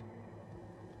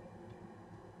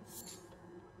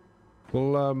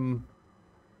 Well, we'll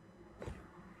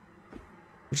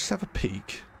just have a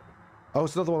peek. Oh,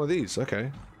 it's another one of these. Okay.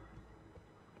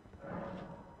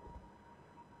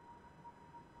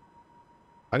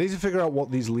 I need to figure out what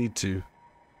these lead to,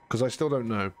 because I still don't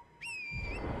know.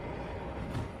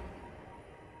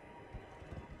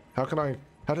 How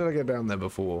did I get down there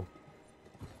before?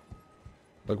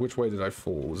 Like, which way did I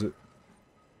fall? Was it...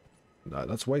 No,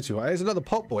 that's way too high. There's another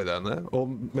pot boy down there. Or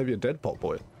maybe a dead pot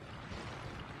boy.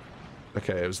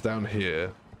 Okay, it was down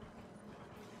here.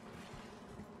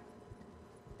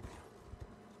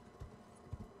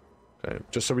 Okay,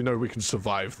 just so we know we can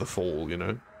survive the fall, you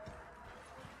know?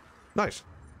 Nice.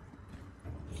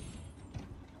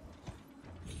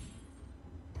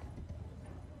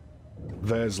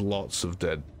 There's lots of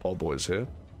dead pot boys here.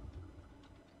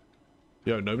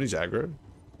 Yo, nobody's aggro.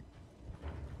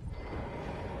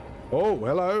 Oh,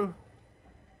 hello.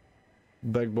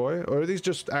 Big boy. Or are these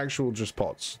just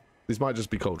pots? These might just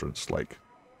be cauldrons, like...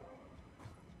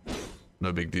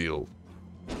 No big deal.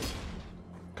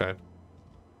 Okay.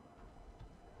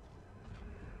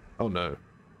 Oh no.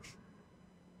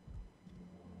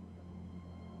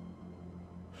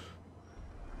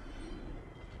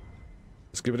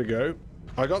 Let's give it a go.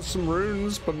 I got some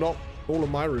runes, but not all of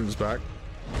my runes back.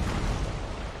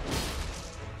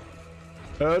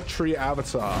 Erd tree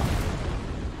avatar.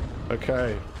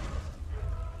 Okay.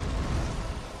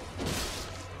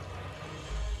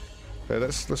 Okay,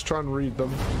 let's try and read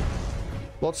them.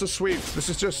 Lots of sweets. This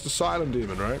is just Asylum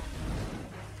Demon, right?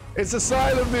 It's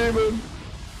Asylum Demon!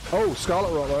 Oh,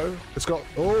 Scarlet Rot though. It's got...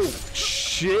 Oh,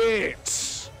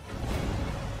 shit!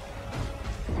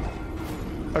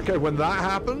 Okay, when that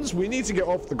happens, we need to get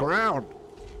off the ground.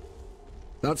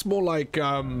 That's more like,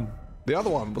 the other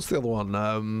one. What's the other one?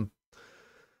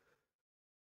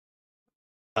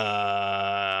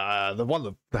 The one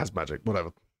that has magic.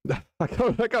 Whatever. I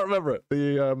can't remember it.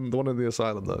 The one in the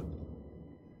asylum though.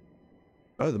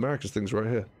 Oh, the Maracas thing's right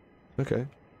here. Okay.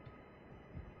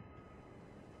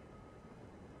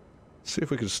 See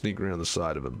if we can sneak around the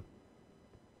side of him.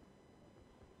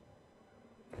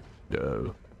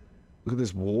 No. Look at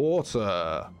this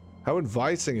water. How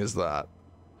inviting is that?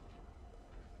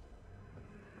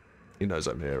 He knows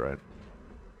I'm here, right?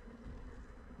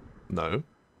 No.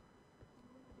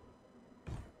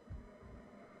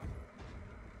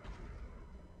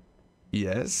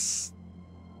 Yes.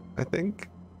 I think.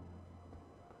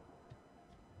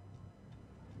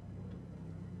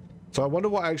 So I wonder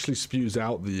what actually spews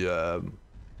out the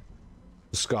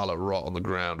scarlet rot on the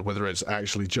ground, whether it's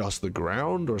actually just the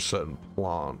ground or a certain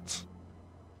plant.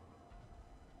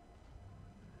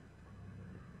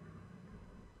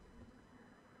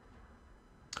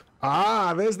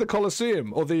 Ah, there's the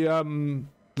Colosseum, or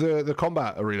the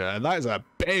combat arena, and that is a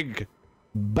big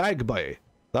bay.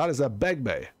 That is a big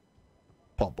bay.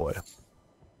 Pot boy.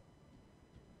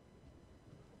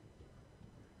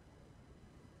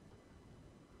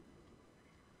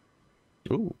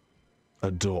 Ooh.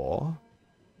 A door.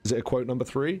 Is it a quote number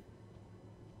 3?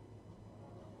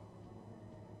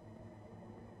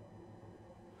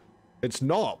 It's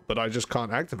not, but I just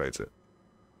can't activate it.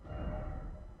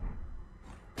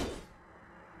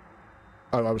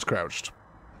 Oh, I was crouched.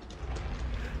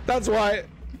 That's why.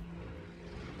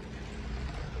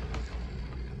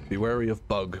 Be wary of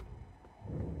bug.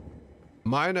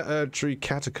 Minor Erd Tree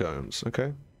Catacombs.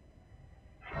 Okay.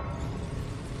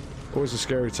 Always a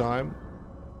scary time.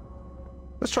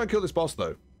 Let's try and kill this boss,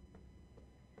 though.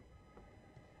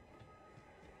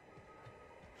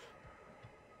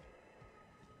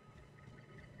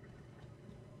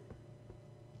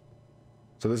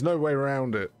 So there's no way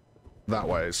around it that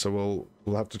way, so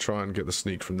we'll have to try and get the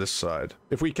sneak from this side.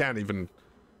 If we can even...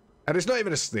 And it's not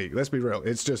even a sneak, let's be real.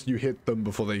 It's just you hit them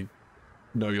before they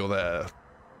know you're there.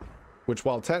 Which,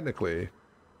 while technically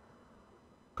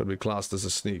could be classed as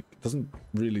a sneak, doesn't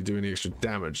really do any extra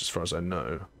damage as far as I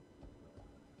know.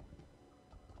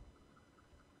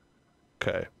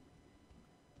 Okay.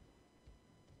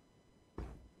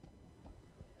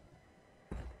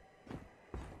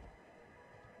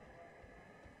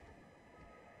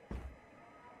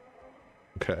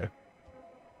 Okay.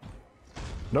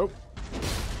 Nope.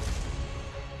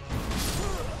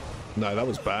 No, that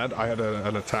was bad. I had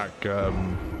an attack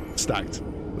stacked.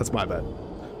 That's my bad.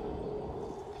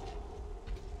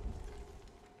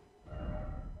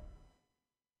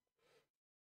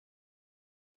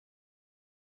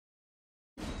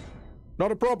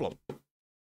 Not a problem.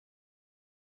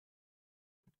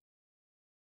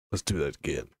 Let's do that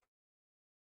again.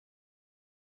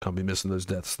 Can't be missing those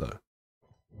deaths, though.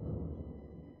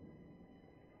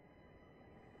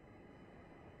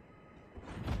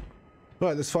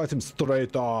 Right, let's fight him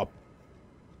straight up.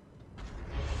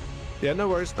 Yeah, no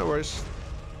worries, no worries.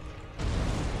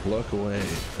 Lurk away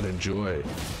and enjoy.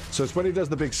 So it's when he does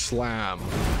the big slam.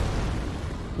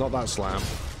 Not that slam.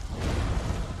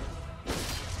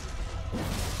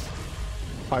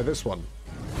 Hi, this one.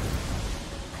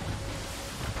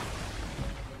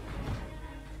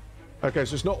 Okay,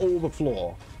 so it's not all the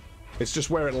floor. It's just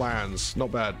where it lands.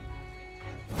 Not bad.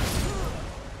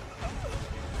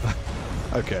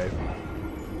 Okay.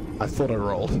 I thought I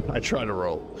rolled. I tried to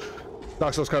roll.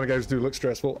 Dark Souls kind of games do look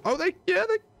stressful. Oh, they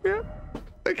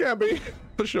can be,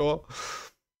 for sure.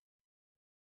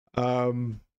 Yeah,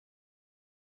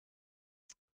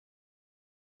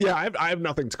 I have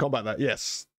nothing to combat that.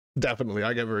 Yes, definitely.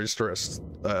 I get very stressed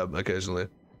occasionally.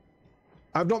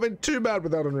 I've not been too bad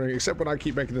with Elden Ring, except when I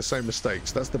keep making the same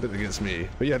mistakes. That's the bit that gets me.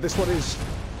 But yeah, this one is...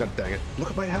 God dang it. Look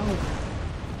at my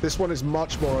health. This one is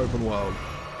much more open world.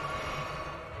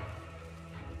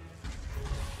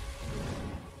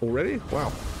 Already?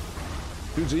 Wow.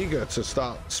 Dude's eager to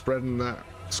start spreading that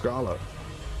scarlet.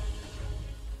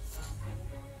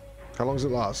 How long does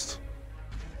it last?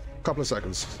 A couple of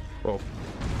seconds. Oh.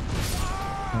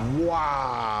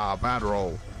 Wow. Bad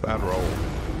roll. Bad roll.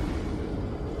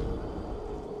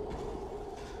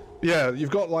 Yeah,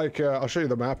 you've got like, I'll show you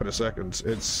the map in a second.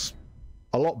 It's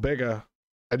a lot bigger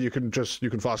and you can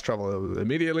fast travel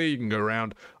immediately. You can go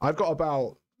around. I've got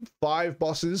about 5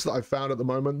 bosses that I've found at the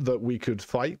moment that we could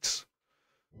fight,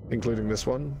 including this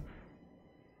one.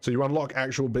 So you unlock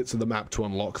actual bits of the map to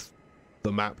unlock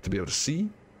the map to be able to see.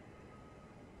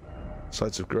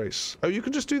 Sites of Grace. Oh, you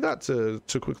can just do that to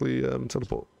quickly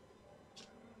teleport.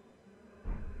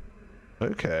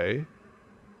 Okay.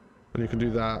 And you can do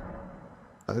that.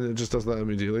 And it just does that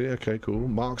immediately. Okay, cool.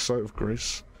 Mark Site of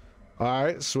Grace.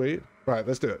 Alright, sweet. Right,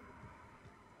 let's do it.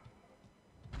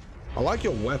 I like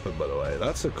your weapon, by the way.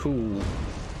 That's a cool...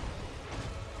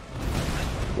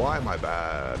 Why am I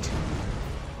bad?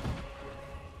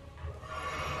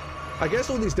 I guess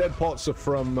all these dead pots are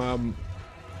from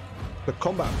the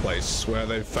combat place where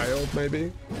they failed,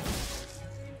 maybe?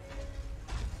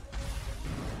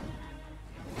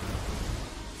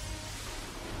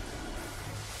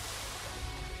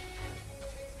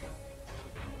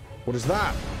 What is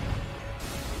that?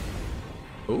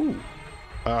 Ooh.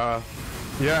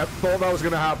 Yeah, thought that was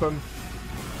gonna happen.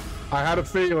 I had a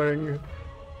feeling.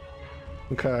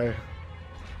 Okay.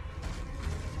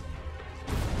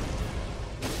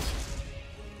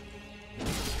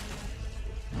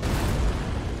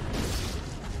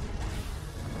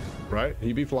 Right,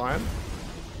 he be flying.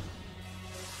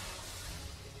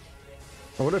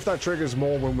 I wonder if that triggers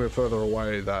more when we're further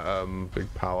away, that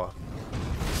big power.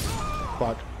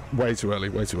 Fuck. Way too early,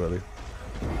 way too early.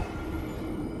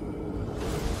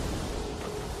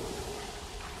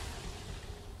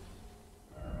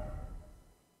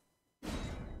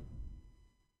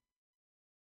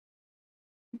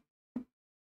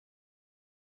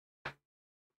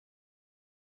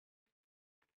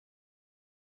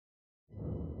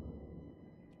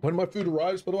 When my food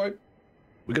arrives, by the way,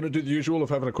 we're going to do the usual of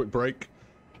having a quick break.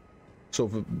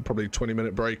 Sort of a, probably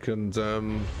 20-minute break, and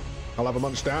I'll have a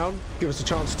munch down. Give us a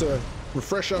chance to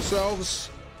refresh ourselves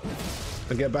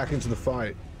and get back into the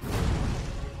fight.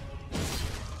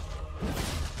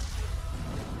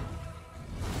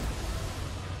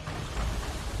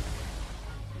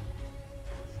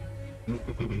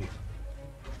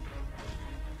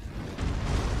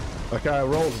 Okay, I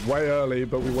rolled way early,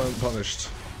 but we weren't punished.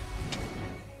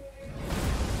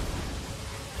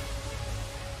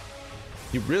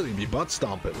 You really be butt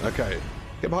stomping. Okay,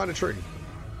 get behind a tree.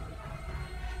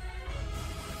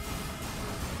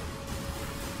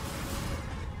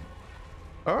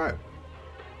 All right.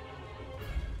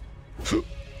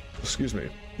 Excuse me.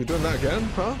 You're doing that again,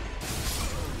 huh?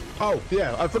 Oh,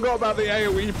 yeah, I forgot about the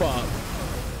AoE part.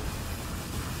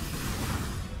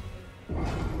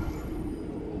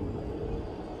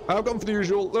 I've gone for the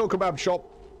usual little kebab shop.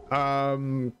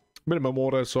 Minimum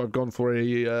order, so I've gone for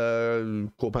a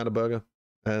quarter pounder burger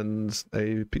and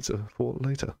a pizza for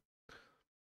later.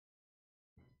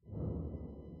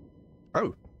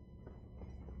 Oh.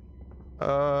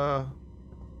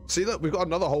 See that we've got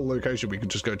another whole location we could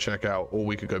just go check out, or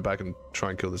we could go back and try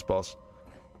and kill this boss.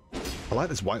 I like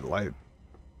this white light.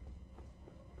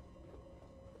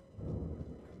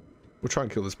 We'll try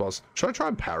and kill this boss. Should I try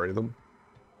and parry them?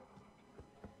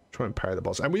 Try and parry the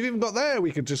boss. And we've even got there.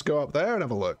 We could just go up there and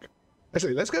have a look.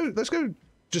 Actually, let's go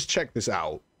just check this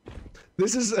out.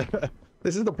 This is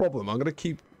this is the problem. I'm gonna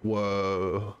keep.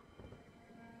 Whoa.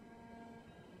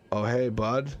 Oh hey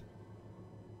bud.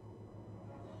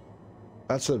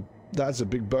 That's a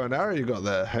big burn arrow you got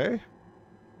there, hey?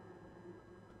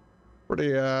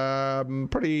 Pretty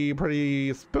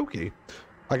spooky.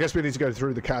 I guess we need to go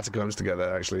through the catacombs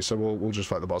together actually, so we'll just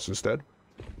fight the boss instead.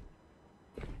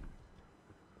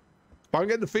 But I'm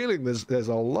getting the feeling there's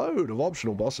a load of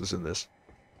optional bosses in this.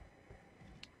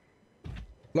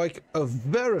 Like, a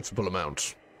veritable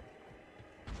amount.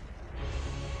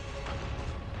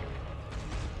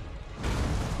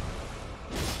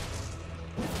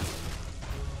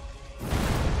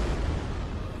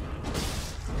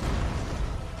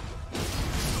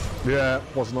 Yeah,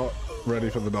 was not ready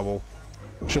for the double.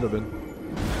 Should have been.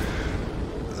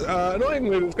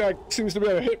 Annoyingly, this guy seems to be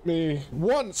able to hit me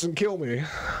once and kill me.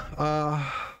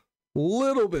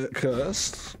 Little bit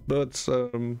cursed, but it's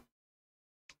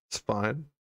fine.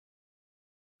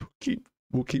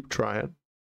 We'll keep trying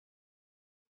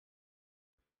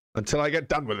until I get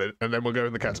done with it, and then we'll go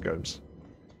in the catacombs.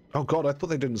 Oh god, I thought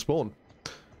they didn't spawn,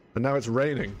 and now it's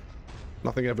raining.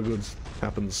 Nothing ever good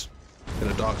happens in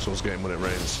a Dark Souls game when it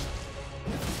rains.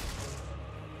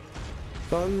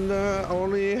 Thunder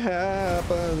only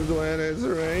happens when it's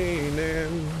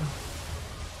raining.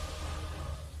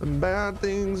 And bad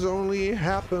things only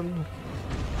happen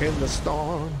in the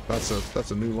storm.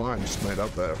 That's a new line just made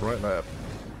up there, right there.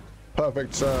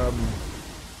 Perfect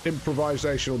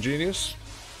improvisational genius.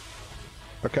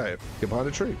 Okay, get behind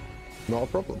a tree. Not a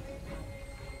problem.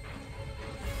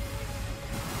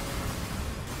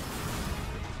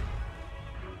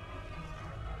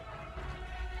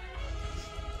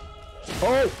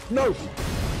 Oh, no!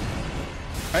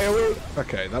 AoE!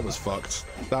 Okay, that was fucked.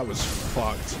 That was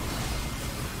fucked.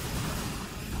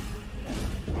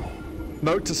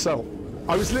 Note to self.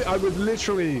 I was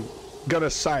literally gonna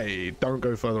say, don't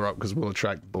go further up because we'll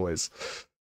attract boys.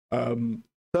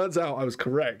 Turns out I was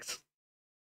correct.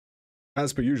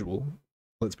 As per usual.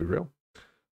 Let's be real.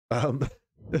 But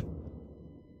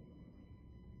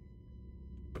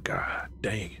god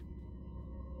dang.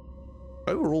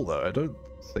 Overall though, I don't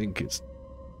think it's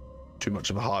too much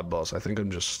of a hard boss. I think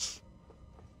I'm just...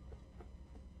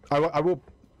 I will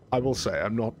I will say,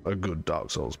 I'm not a good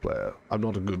Dark Souls player. I'm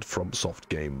not a good Fromsoft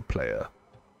game player.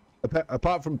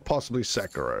 Apart from possibly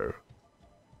Sekiro.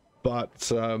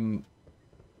 But,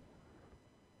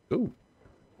 ooh.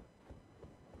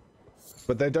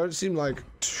 But they don't seem like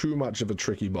too much of a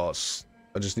tricky boss.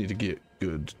 I just need to get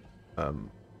good,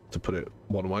 to put it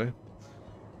one way.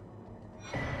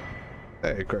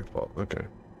 Hey, cracked pot, okay.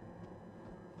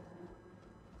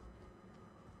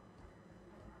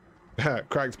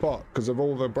 Cracked pot, because of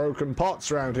all the broken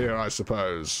pots around here, I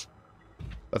suppose.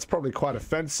 That's probably quite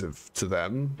offensive to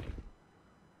them.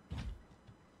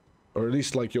 Or at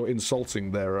least, like, you're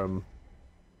insulting their, or,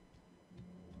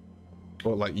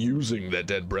 like, using their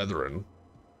dead brethren.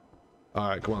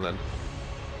 Alright, come on then.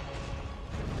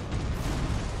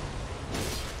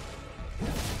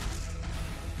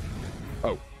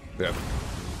 Oh, yeah.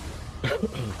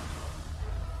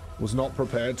 Was not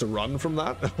prepared to run from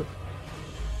that.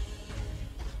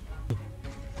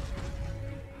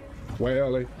 Way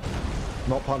early.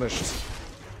 Not punished.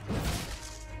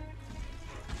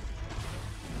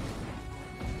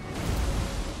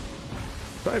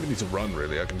 Don't even need to run,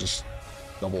 really. I can just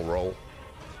double roll.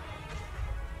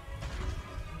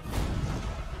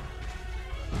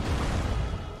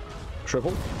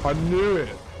 Triple? I knew it!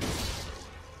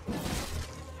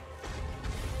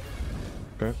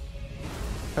 Okay.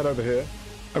 Head over here.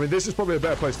 I mean, this is probably a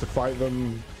better place to fight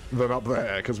than up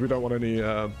there, because we don't want any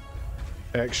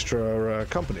extra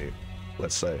company,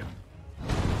 let's say.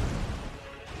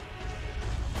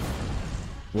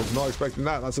 Was not expecting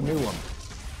that. That's a new one.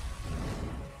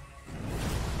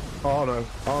 Oh no,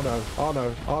 oh no, oh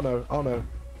no, oh no, oh no.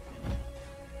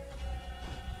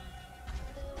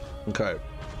 Okay.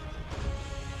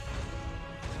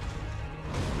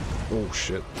 Oh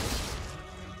shit.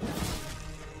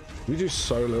 We do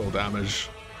so little damage.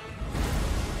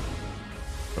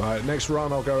 Alright, next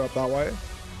run I'll go up that way.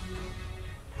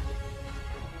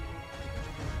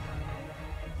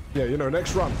 Yeah, you know,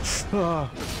 next run. I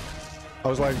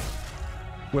was like,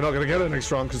 we're not gonna get it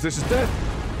next run because this is death.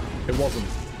 It wasn't.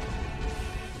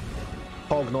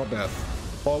 Pog, not death.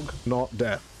 Pog, not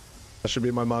death. That should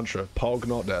be my mantra. Pog,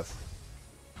 not death.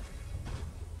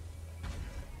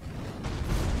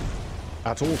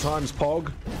 At all times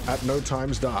pog, at no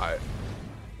times die.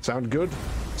 Sound good?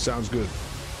 Sounds good.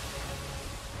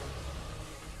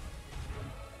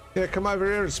 Here, come over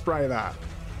here and spray that.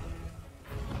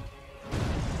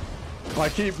 I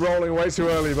keep rolling way too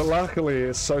early, but luckily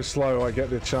it's so slow I get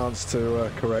the chance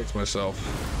to correct myself.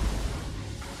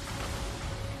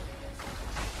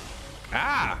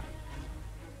 Ah!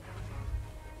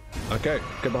 Okay,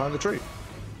 get behind the tree.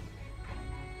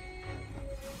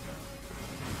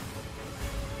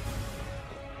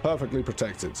 Perfectly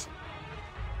protected.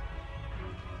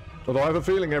 Although I have a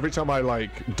feeling every time I,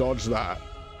 like, dodge that,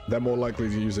 they're more likely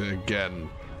to use it again.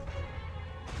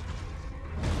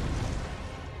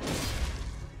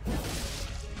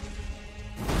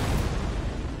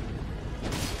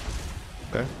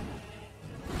 Okay.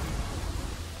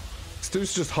 This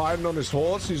dude's just hiding on his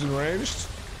horse using ranged.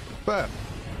 Fair.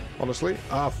 Honestly.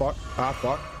 Ah, fuck. Ah,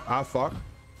 fuck. Ah, fuck.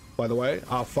 By the way,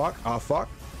 ah, fuck. Ah, fuck.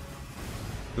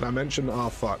 Did I mention ah,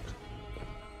 fuck?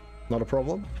 Not a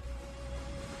problem?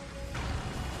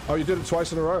 Oh, you did it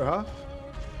twice in a row, huh?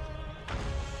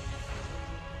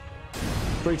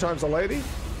 3 times a lady?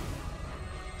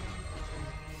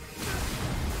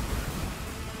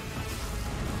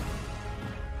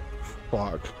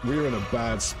 Fuck. We're in a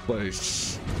bad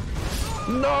place.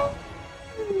 No!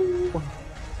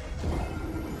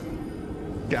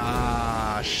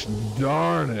 Gosh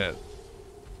darn it.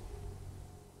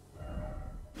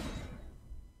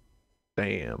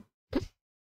 Damn.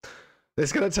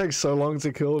 It's gonna take so long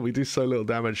to kill. We do so little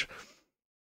damage.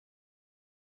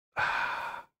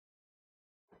 How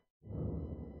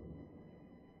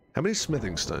many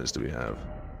smithing stones do we have?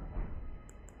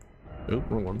 Oh,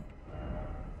 wrong one.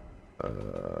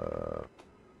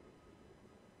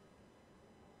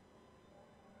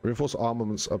 Reinforce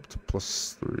armaments up to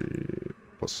 +3,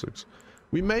 +6.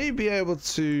 We may be able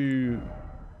to...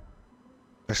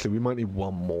 Actually, we might need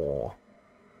one more.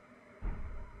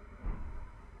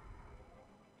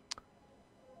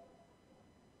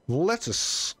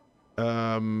 Lettuce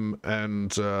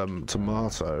and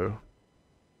tomato.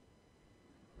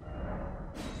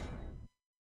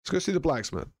 Let's go see the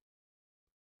blacksmith.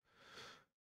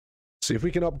 See if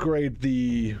we can upgrade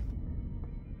the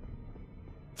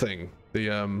thing.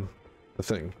 The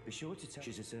thing. Be sure to tell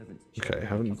she's a servant. Okay,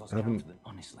 haven't.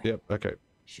 Honestly. Yep. Okay.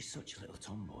 She's such a little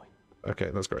tomboy. Okay,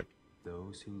 that's great.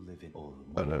 Those who live in all.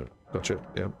 Oh no, gotcha.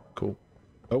 Yeah, cool.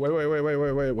 Oh wait.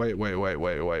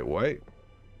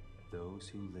 Those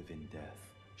who live in death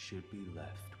should be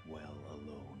left well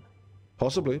alone.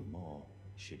 Possibly. More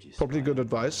should you Probably spy good a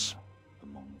advice. mariner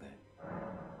among them.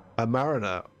 A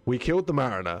mariner. We killed the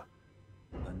mariner.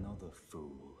 Another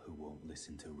fool who won't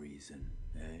listen to reason,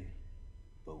 eh?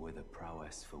 But with a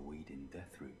prowess for weeding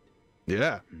Deathroot.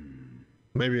 Yeah.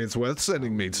 Maybe it's worth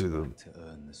sending me to them. To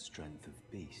earn the strength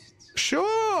of beasts.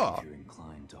 Sure! If you're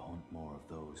inclined to hunt more of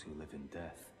those who live in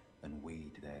death and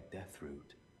weed their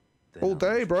Deathroot, then All I'll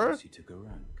day, bro. introduce you to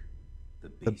Garank,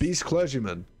 The beast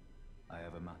clergyman. I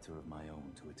have a matter of my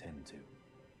own to attend to,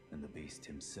 and the beast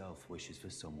himself wishes for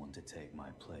someone to take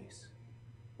my place.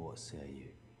 What say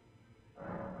you?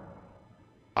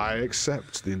 I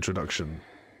accept the introduction.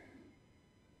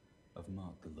 I've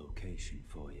marked the location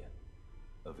for you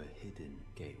of a hidden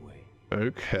gateway.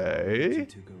 Okay.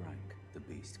 To Garank, the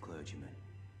beast clergyman.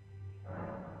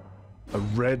 A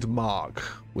red mark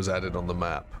was added on the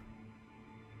map.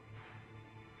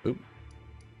 Oop.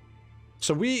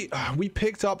 So we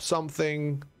picked up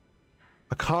something.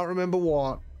 I can't remember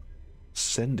what.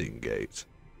 Sending gate.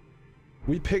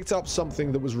 We picked up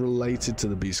something that was related to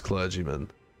the beast clergyman.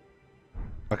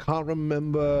 I can't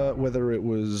remember whether it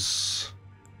was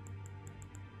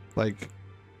like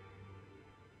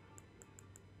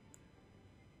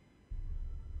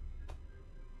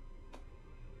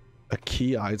a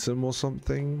key item or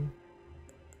something.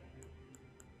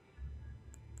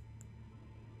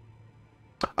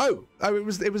 Oh, it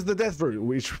was the death root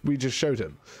which we just showed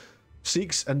him.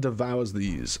 Seeks and devours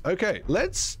these. Okay,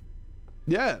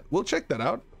 yeah, we'll check that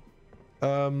out.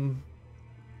 And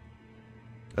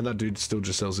that dude still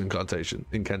just sells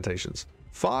incantations.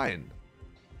 Fine.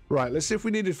 Right, let's see if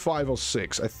we needed 5 or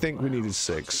 6. I think we needed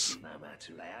 6.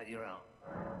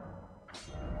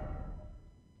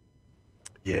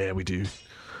 Yeah, we do.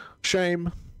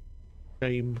 Shame.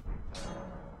 Shame.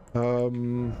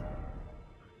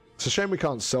 It's a shame we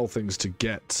can't sell things to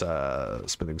get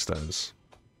spinning stones.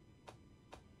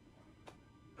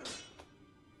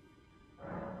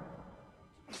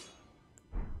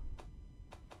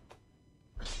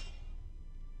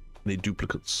 Need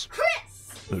duplicates.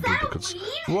 Chris, No duplicates.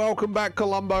 Welcome back,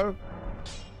 Columbo.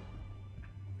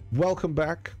 Welcome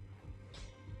back.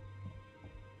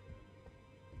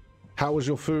 How was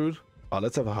your food? Oh,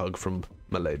 let's have a hug from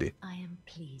my lady. I am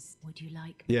pleased. Would you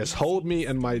like? Yes, hold me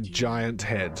and my giant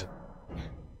head.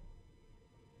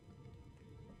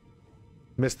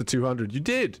 Missed the 200. You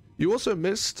did. You also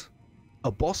missed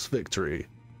a boss victory.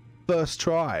 First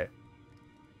try.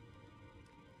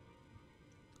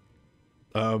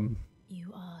 You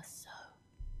are so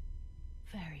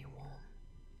very warm.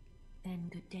 Then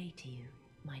good day to you,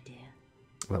 my dear.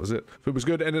 That was it. Food was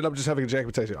good. Ended up just having a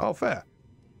jacket potato. Oh, fair.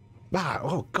 Ah,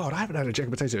 oh god, I haven't had a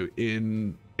jacket potato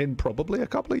in probably a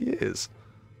couple of years,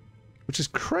 which is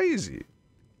crazy.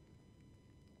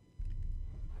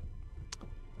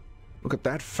 Look at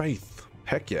that faith.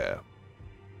 Heck yeah.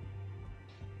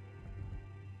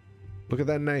 Look at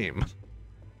that name.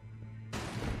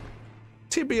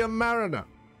 Tibia Mariner.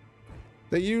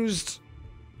 They used...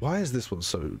 Why is this one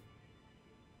so...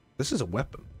 This is a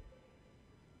weapon.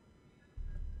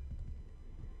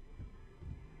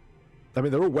 I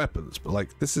mean, they're all weapons, but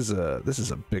like, this is a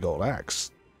big old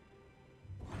axe.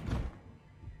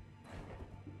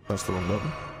 That's the wrong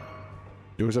button.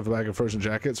 You always have a bag of frozen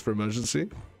jackets for emergency.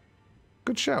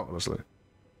 Good shout, honestly.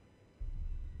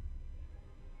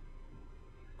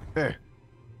 It's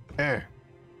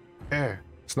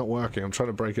not working. I'm trying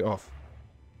to break it off.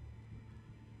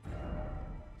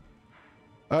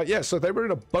 Yeah, so they were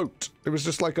in a boat. It was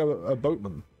just like a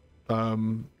boatman.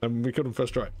 And we killed him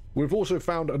first try. We've also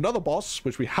found another boss,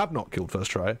 which we have not killed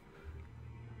first try.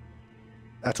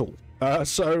 At all.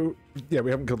 So, yeah, we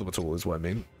haven't killed them at all, is what I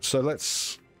mean. So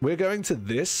we're going to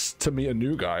this to meet a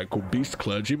new guy called Beast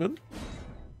Clergyman.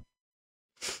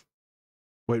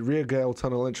 Wait, rear Gale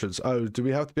Tunnel entrance. Oh, do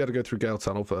we have to be able to go through Gale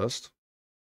Tunnel first?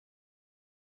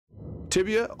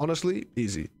 Tibia, honestly,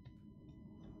 easy.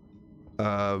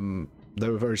 They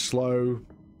were very slow.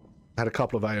 Had a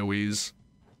couple of AoEs.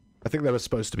 I think they were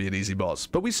supposed to be an easy boss,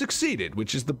 but we succeeded,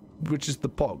 which is the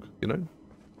pog, you know.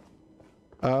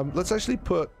 Let's actually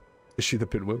put issue the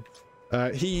pinwheel.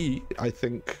 He, I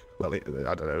think, well, I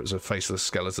don't know. It was a faceless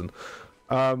skeleton.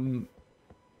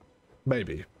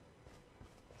 Maybe.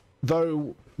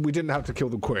 Though we didn't have to kill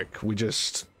them quick. We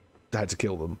just had to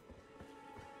kill them.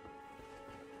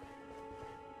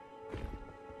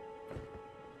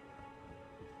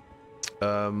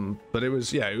 But it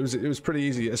was, yeah, it was pretty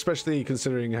easy, especially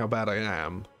considering how bad I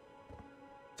am,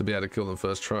 to be able to kill them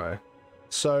first try.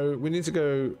 So we need to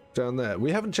go down there.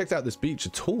 We haven't checked out this beach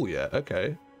at all yet.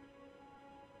 Okay.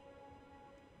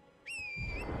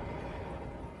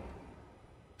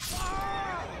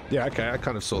 Yeah, okay, I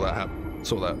kind of saw that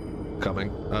coming.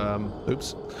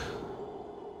 Oops.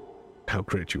 How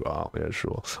great you are. Yeah,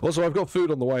 sure. Also, I've got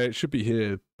food on the way. It should be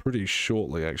here pretty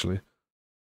shortly, actually.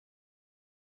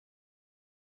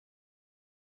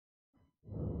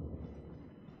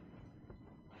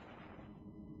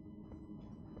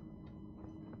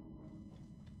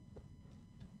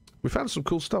 We found some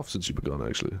cool stuff since you've been gone,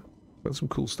 actually. Found some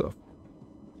cool stuff.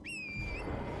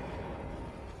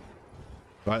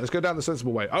 Right, let's go down the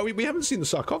sensible way. Oh, we haven't seen the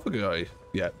sarcophagi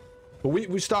yet. But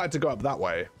we started to go up that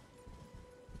way.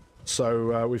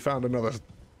 So we found another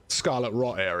Scarlet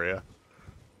Rot area.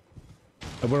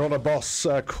 And we're on a boss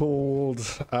called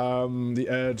the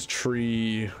Erd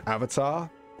Tree Avatar.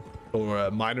 Or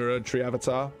Minor Erd Tree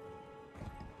Avatar.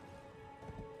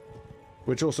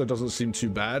 Which also doesn't seem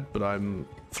too bad, but I'm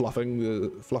fluffing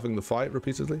the fight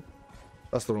repeatedly.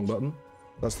 That's the wrong button.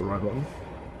 That's the right button.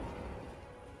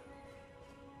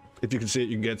 If you can see it,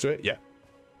 you can get to it. Yeah.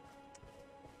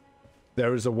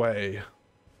 There is a way.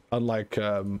 Unlike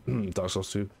Dark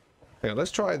Souls 2. Hang on,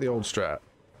 let's try the old strat.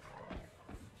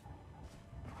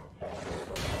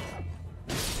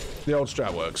 The old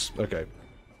strat works. Okay.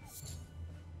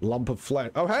 Lump of flame.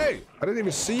 Oh, hey! I didn't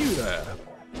even see you there.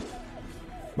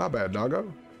 My bad,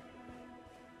 doggo.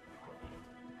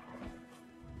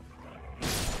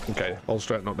 Okay, old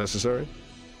strat not necessary.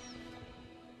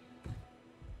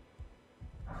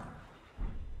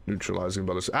 Neutralizing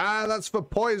bonus. Ah, that's for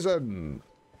poison!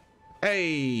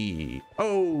 Hey!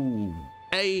 Oh!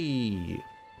 Hey!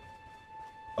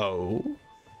 Oh?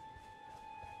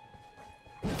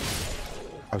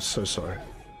 I'm so sorry.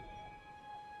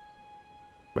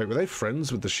 Wait, were they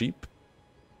friends with the sheep?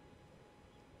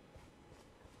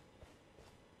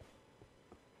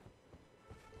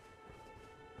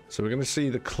 So we're going to see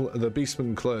the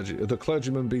beastman clergy, the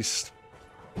clergyman beast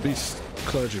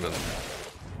clergyman.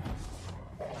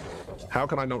 How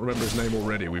can I not remember his name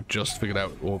already? We've just figured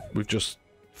out, or we've just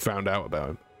found out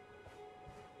about him.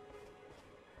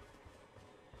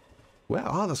 Where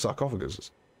are the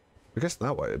sarcophaguses? I guess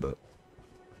that way, but...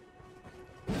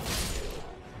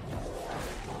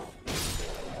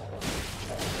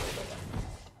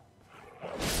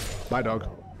 Bye, dog.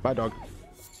 Bye, dog.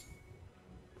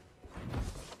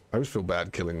 I always feel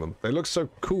bad killing them. They look so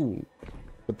cool,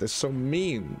 but they're so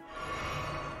mean.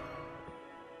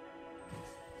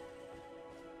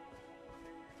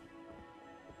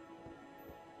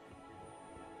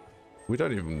 We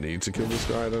don't even need to kill this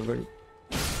guy, I don't think.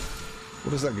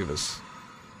 What does that give us?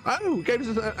 Oh,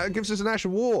 it gives us an Ash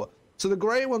of War. So the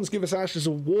grey ones give us Ashes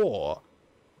of War.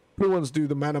 Blue ones do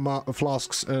the Mana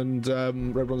Flasks, and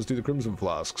red ones do the Crimson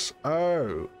Flasks.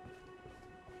 Oh.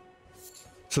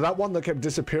 So that one that kept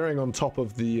disappearing on top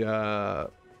of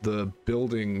the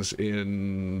buildings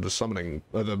in the summoning,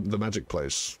 the magic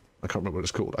place. I can't remember what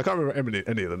it's called. I can't remember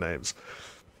any of the names.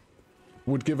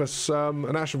 Would give us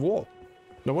an Ash of War.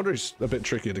 No wonder he's a bit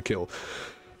trickier to kill.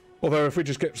 Although if we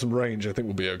just get some range, I think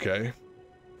we'll be okay.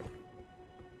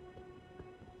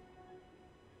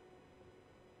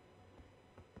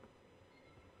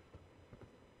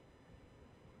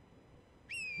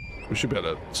 We should be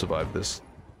able to survive this.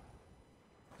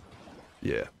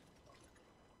 Yeah.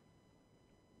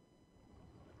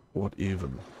 What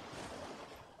even?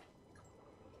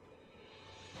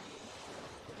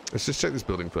 Let's just check this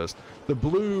building first. The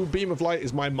blue beam of light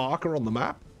is my marker on the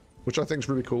map, which I think is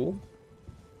really cool.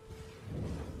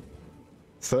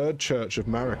 Third Church of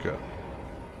Marika.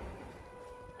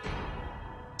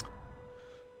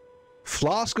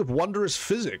 Flask of Wondrous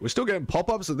Physic. We're still getting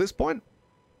pop-ups at this point?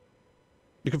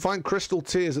 You can find crystal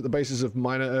tears at the bases of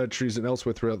minor Erd trees and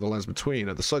elsewhere throughout the lands between.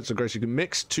 At the sites of grace, you can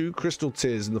mix 2 crystal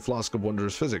tears in the Flask of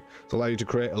Wondrous Physic to allow you to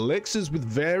create elixirs with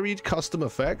varied custom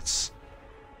effects.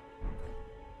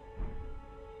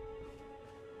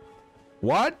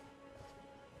 What?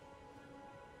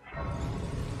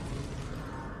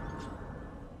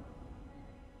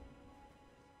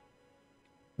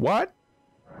 What?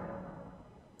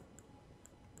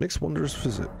 Mix Wondrous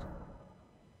Physic.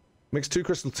 Mix 2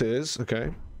 crystal tears,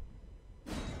 okay.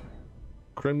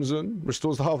 Crimson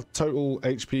restores the half total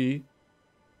HP.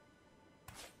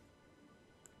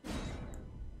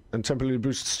 And temporarily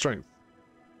boosts strength.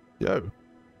 Yo.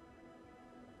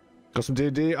 Got some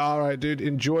D&D? Alright, dude.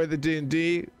 Enjoy the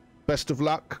D&D. Best of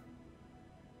luck.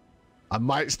 I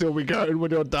might still be going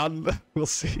when you're done. We'll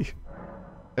see.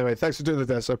 Anyway, thanks for doing the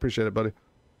test. I appreciate it, buddy.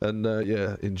 And,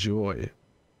 yeah, enjoy.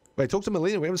 Wait, talk to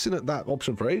Melina. We haven't seen that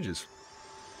option for ages.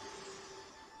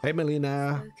 Hey,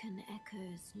 Melina. Broken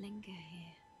echoes linger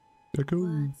here. Echo.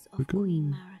 Words of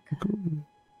Queen Marika,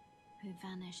 who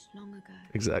vanished long ago.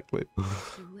 Exactly.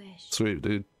 If you wish, Sweet,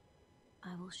 dude.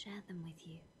 I will share them with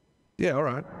you. Yeah,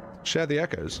 alright. Share the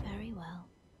echoes. Very well.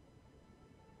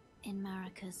 In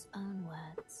Marika's own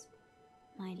words,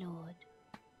 my lord,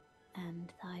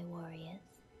 and thy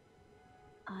warriors,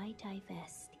 I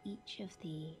divest each of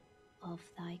thee of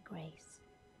thy grace.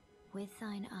 With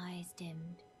thine eyes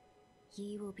dimmed,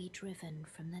 ye will be driven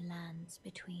from the lands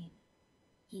between.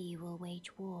 Ye will wage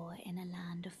war in a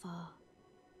land afar,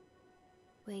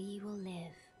 where ye will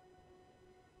live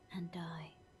and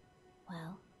die.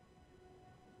 Well,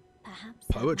 perhaps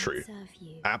Poetry. serve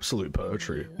you. Absolute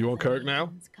poetry. You want Coke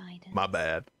now? My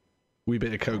bad. Wee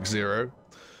bit of Coke Zero.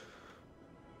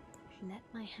 Let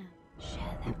my hand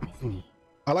share them with me.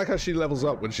 I like how she levels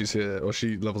up when she's here, or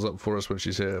she levels up for us when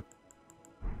she's here.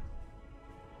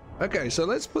 Okay, so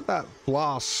let's put that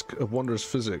flask of wondrous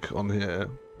physic on here.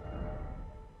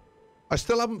 I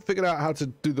still haven't figured out how to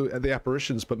do the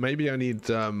apparitions, but maybe I need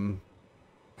I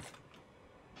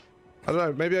don't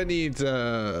know, maybe I need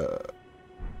certain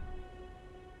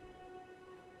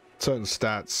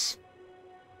stats.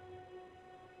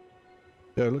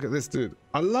 Yeah, look at this dude.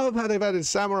 I love how they've added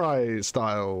samurai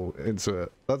style into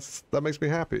it. That makes me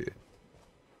happy.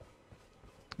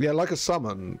 Yeah, like a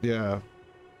summon, yeah.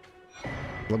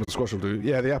 Lemon squash will do.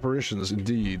 Yeah, the apparitions,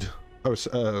 indeed. Oh,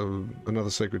 another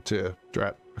sacred tear.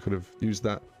 Drat. I could have used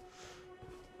that.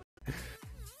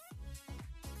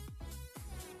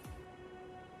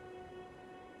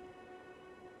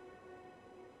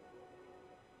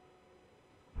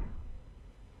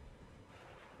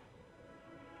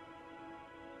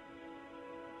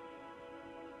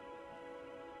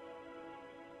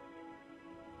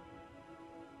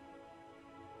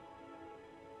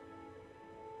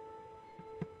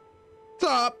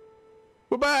 What's up?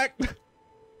 We're back.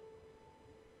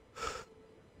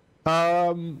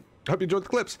 Hope you enjoyed the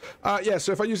clips. Yeah,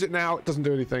 so if I use it now, it doesn't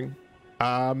do anything.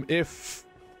 If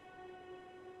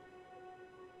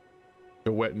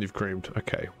you're wet and you've creamed,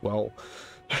 okay, well,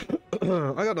 I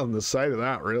got nothing to say to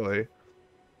that, really.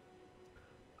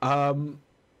 But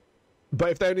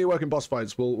if they only work in boss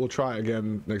fights, we'll try it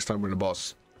again next time we're in a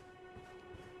boss.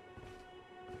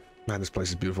 Man, this place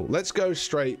is beautiful. Let's go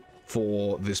straight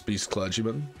for this beast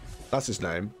clergyman. That's his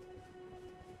name.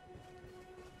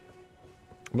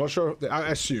 I'm not sure. I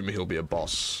assume he'll be a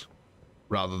boss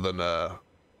rather than an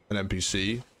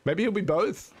NPC. Maybe he'll be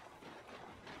both.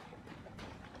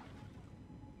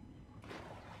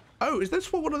 Oh, is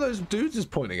this what one of those dudes is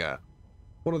pointing at?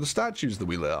 One of the statues that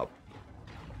we lit up.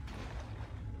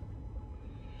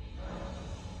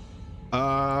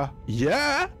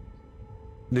 Yeah.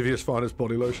 Nivea's finest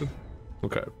body lotion.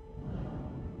 Okay.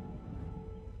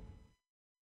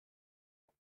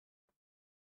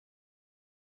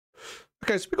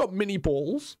 Okay, so we got mini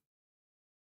balls.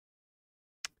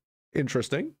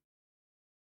 Interesting.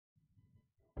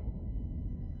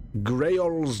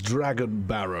 Greyol's Dragon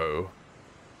Barrow.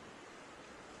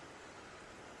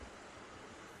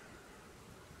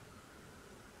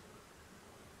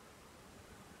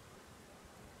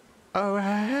 Oh,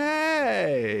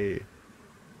 hey!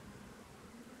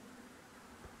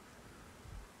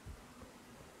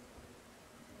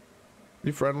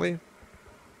 You friendly?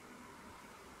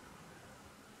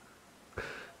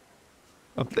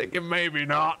 I'm thinking maybe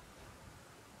not.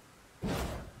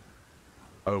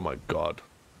 Oh my god.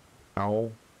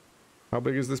 Ow. How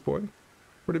big is this boy?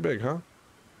 Pretty big, huh?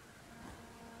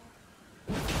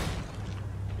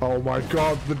 Oh my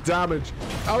god, the damage.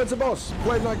 Oh, it's a boss.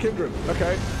 Blade Knight Kindred.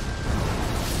 Okay.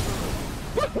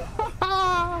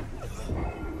 Oh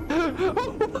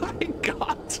my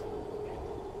god.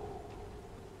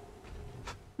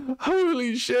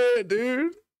 Holy shit,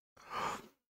 dude.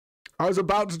 I was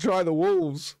about to try the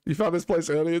wolves. You found this place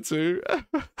earlier too.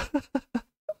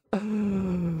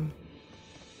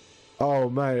 Oh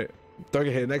mate, don't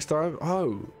get hit next time.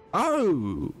 Oh,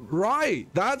 right.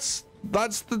 That's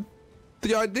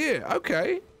the idea.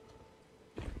 Okay,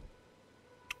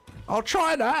 I'll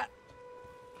try that.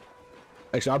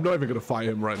 Actually, I'm not even gonna fight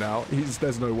him right now.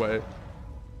 There's no way.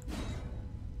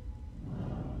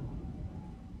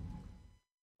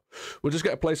 We'll just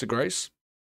get a place of grace.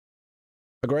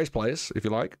 A grace place, if you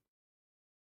like.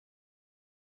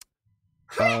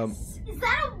 Chris, is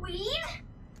that a weed?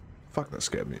 Fuck, that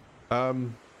scared me.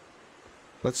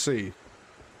 Let's see.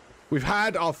 We've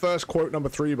had our first quote number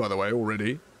 3, by the way,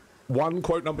 already. One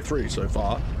quote number 3 so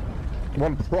far.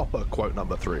 One proper quote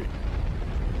number 3.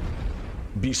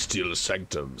 Bestial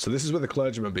Sanctum. So this is where the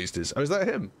clergyman beast is. Oh, is that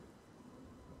him?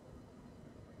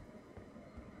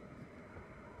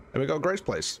 And we got a grace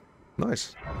place.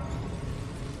 Nice.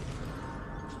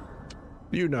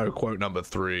 You know quote number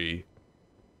 3.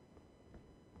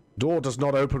 Door does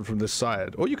not open from this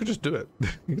side. Or you could just do it.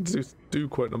 You can do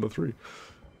quote number 3.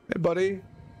 Hey, buddy.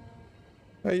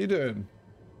 How you doing?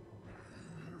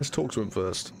 Let's talk to him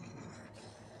first.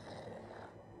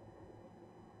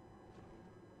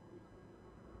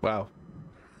 Wow.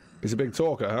 He's a big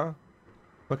talker, huh?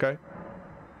 Okay.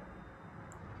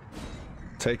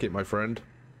 Take it, my friend.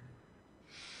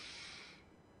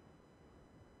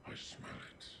 I smell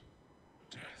it.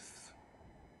 Death.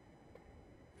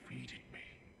 Feeding me.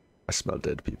 I smell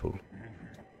dead people.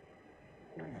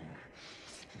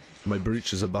 My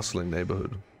breach is a bustling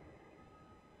neighborhood.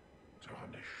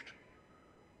 Tarnished.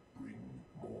 Bring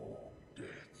more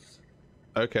deaths.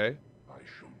 Okay. I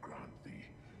shall grant thee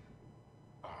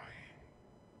eye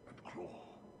and claw.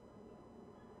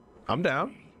 I'm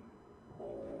down.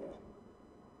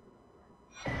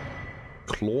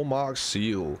 Claw mark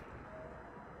seal.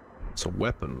 It's a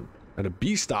weapon. And a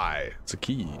beast eye. It's a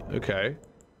key. Okay.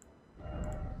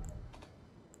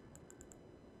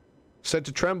 Said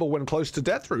to tremble when close to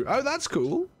death root. Oh, that's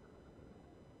cool.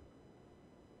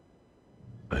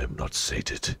 I am not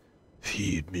sated.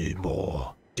 Feed me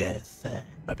more death.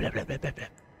 Blah, blah, blah, blah, blah,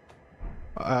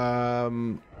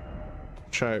 blah.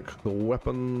 Check the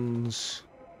weapons.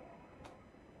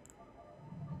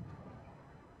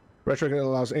 Rhetoric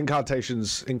allows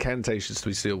incantations to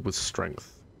be sealed with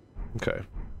strength. Okay.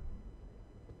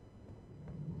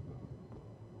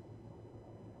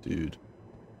 Dude.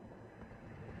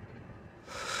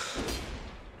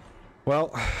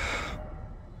 Well.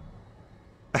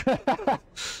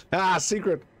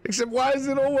 Secret. Except why is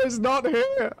it always not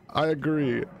here? I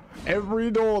agree.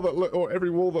 Every door that or every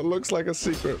wall that looks like a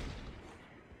secret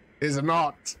is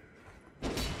not.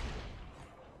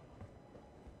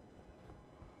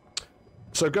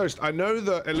 So, Ghost, I know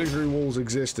that illusory walls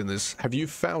exist in this. Have you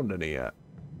found any yet?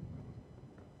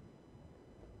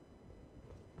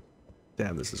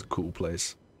 Damn, this is a cool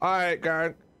place. Alright,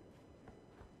 Garen.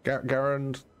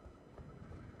 Garen.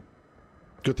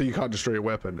 Good thing you can't destroy your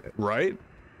weapon, right?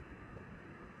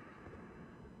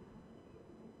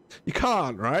 You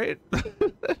can't, right?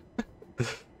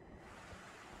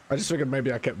 I just figured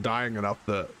maybe I kept dying enough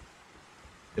that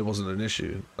it wasn't an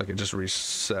issue. Like, it just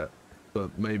reset.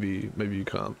 But maybe you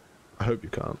can't. I hope you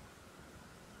can't.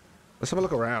 Let's have a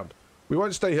look around. We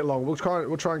won't stay here long. We'll try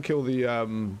and kill the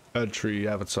Erdtree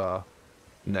avatar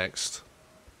next.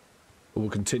 We'll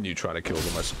continue trying to kill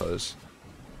them, I suppose.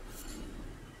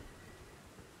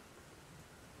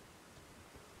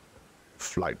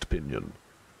 Flight pinion.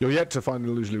 You're yet to find an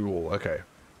illusory wall. Okay.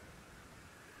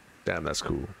 Damn, that's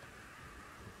cool.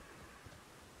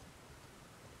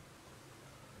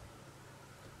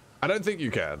 I don't think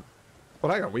you can.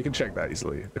 Well, hang on, we can check that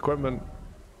easily. Equipment.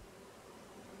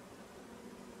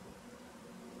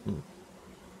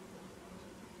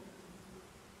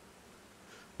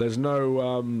 There's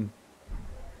no,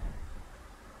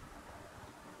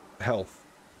 health.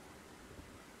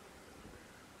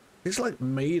 It's like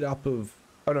made up of...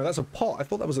 Oh no, that's a pot. I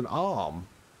thought that was an arm.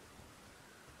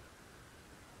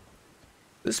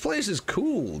 This place is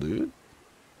cool, dude.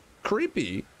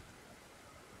 Creepy.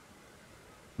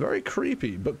 Very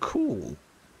creepy, but cool.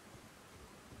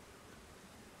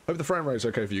 Hope the frame rate's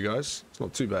okay for you guys. It's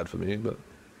not too bad for me, but...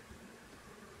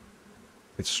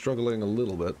 it's struggling a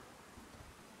little bit.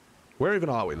 Where even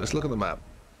are we? Let's look at the map.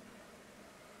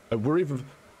 We're even...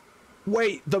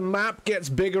 Wait, the map gets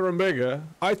bigger and bigger?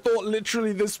 I thought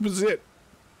literally this was it.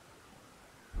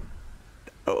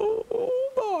 Oh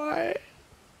boy.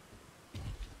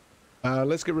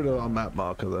 Let's get rid of our map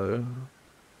marker though.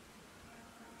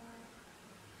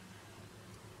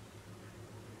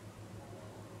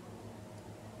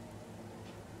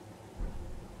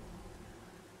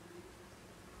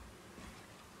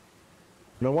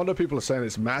 No wonder people are saying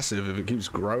it's massive if it keeps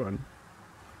growing.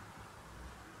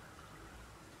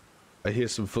 I hear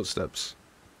some footsteps.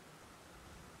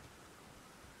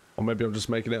 Or maybe I'm just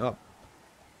making it up.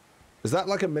 Is that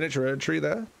like a miniature Erdtree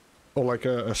there? Or like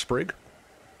a sprig?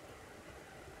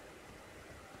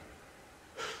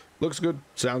 Looks good.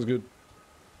 Sounds good.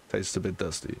 Tastes a bit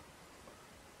dusty.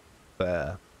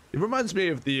 There. It reminds me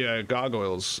of the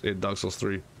gargoyles in Dark Souls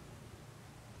 3.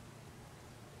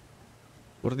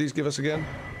 What do these give us again?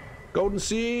 Golden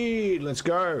seed! Let's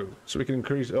go! So we can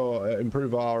increase or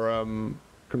improve our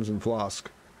Crimson Flask.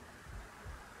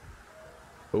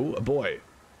 Oh, a boy.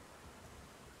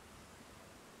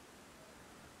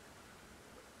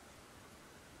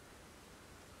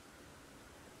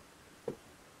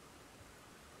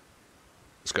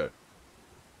 Let's go.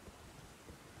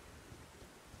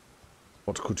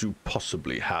 What could you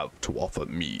possibly have to offer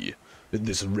me in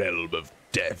this realm of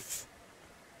death?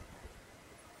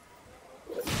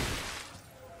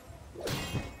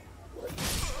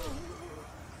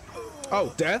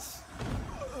 Oh, death?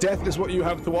 Death is what you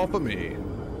have to offer me.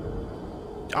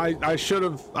 I should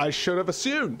have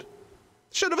assumed.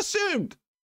 Should have assumed.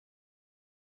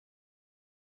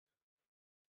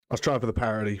 I was trying for the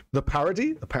parody. The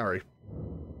parody? The parry.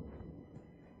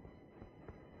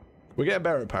 We're getting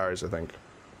better at parries, I think.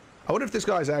 I wonder if this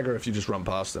guy's aggro if you just run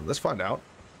past him. Let's find out.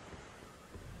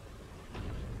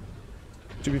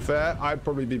 To be fair, I'd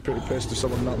probably be pretty pissed if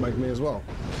someone nutmegged me as well.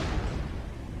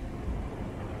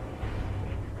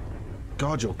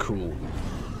 God, you're cool.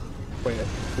 Wait,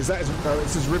 is that his... Oh,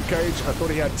 it's his ribcage. I thought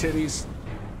he had titties.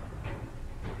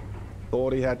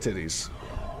 Thought he had titties.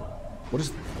 What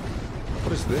is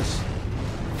this?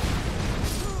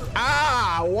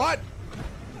 Ah, what?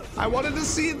 I wanted to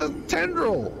see the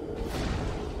tendril.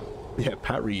 Yeah,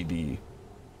 parry D.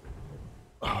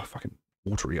 Oh, fucking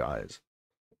watery eyes.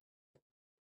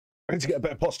 I need to get a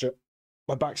better posture.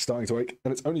 My back's starting to ache,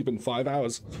 and it's only been 5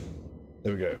 hours.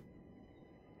 There we go.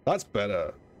 That's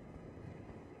better.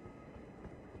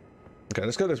 Okay,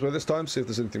 let's go this way this time, see if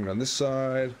there's anything around this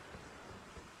side.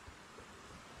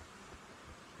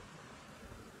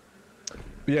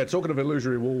 But yeah, talking of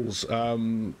illusory walls,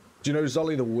 do you know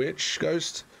Zully the Witch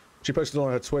Ghost? She posted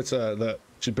on her Twitter that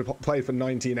she'd played for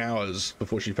 19 hours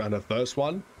before she found her first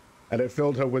one. And it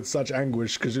filled her with such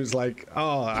anguish because she was like,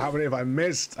 oh, how many have I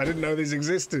missed? I didn't know these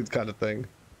existed, kind of thing.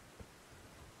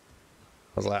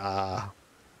 I was like, ah.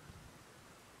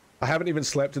 I haven't even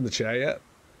slept in the chair yet.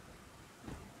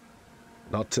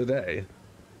 Not today.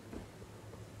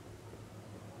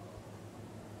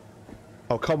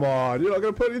 Oh, come on. You're not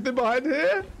going to put anything behind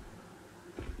here?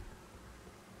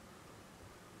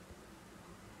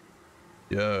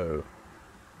 Yo.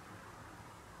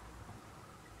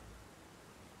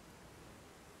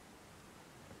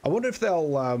 I wonder if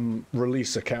they'll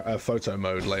release a photo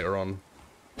mode later on.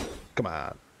 Come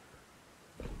on.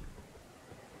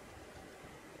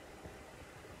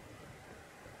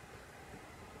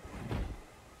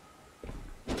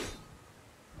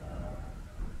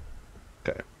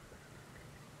 Okay.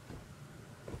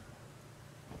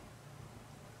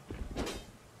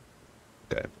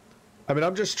 Okay. I mean,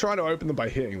 I'm just trying to open them by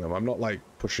hitting them. I'm not like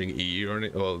pushing E or any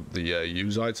or the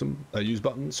use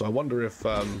button. So I wonder if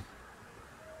I'm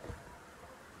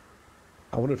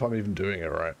even doing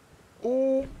it right.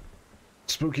 Oh,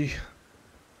 spooky.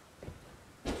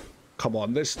 Come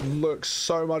on, this looks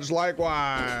so much like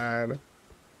one.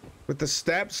 With the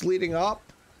steps leading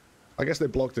up. I guess they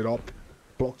blocked it up.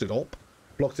 Blocked it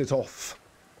off.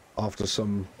 After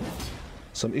some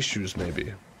issues,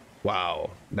 maybe.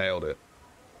 Wow, nailed it.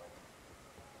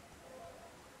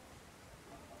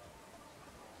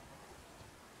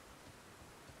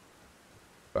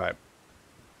 Right.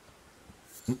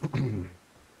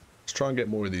 Let's try and get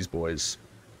more of these boys.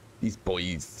 These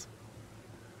boys.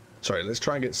 Sorry, let's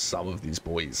try and get some of these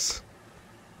boys.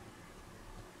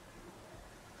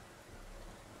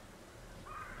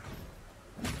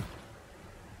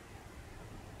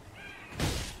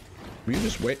 Will you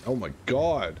just wait? Oh my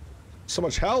god. So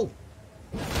much health.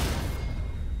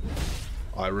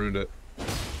 I ruined it.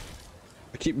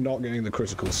 I keep not getting the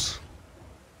criticals.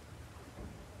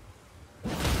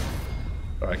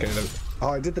 Alright, okay. Oh,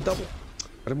 I did the double.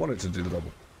 I didn't want it to do the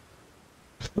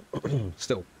double.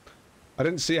 Still. I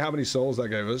didn't see how many souls that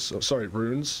gave us. Oh, sorry,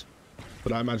 runes.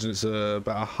 But I imagine it's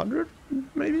about 100,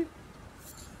 maybe?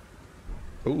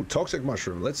 Ooh, toxic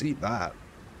mushroom. Let's eat that.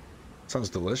 Sounds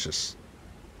delicious.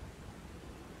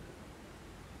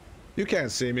 You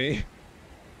can't see me.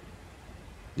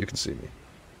 You can see me.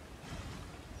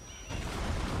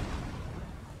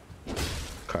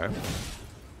 Okay.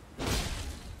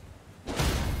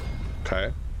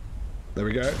 Okay. There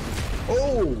we go.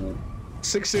 Oh!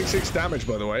 666 damage,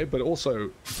 by the way, but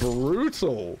also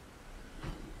brutal.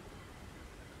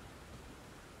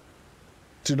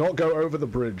 Do not go over the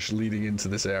bridge leading into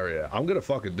this area. I'm gonna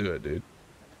fucking do it, dude.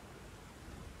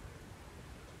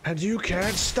 And you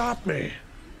can't stop me.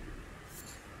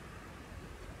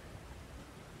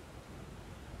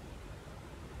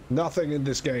 Nothing in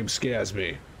this game scares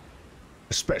me.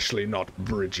 Especially not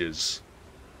bridges.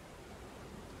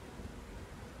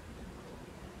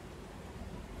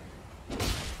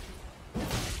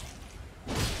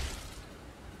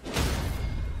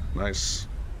 Nice.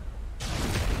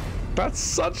 That's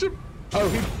such a...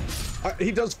 Oh,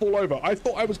 he does fall over. I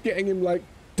thought I was getting him, like,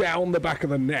 down the back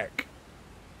of the neck.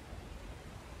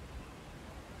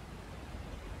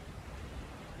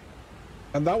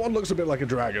 And that one looks a bit like a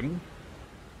dragon.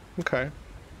 Okay.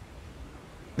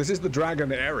 This is the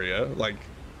dragon area, like...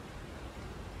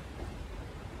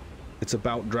 It's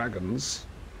about dragons.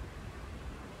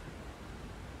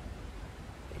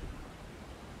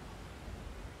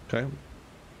 Okay.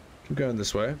 Keep going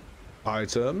this way.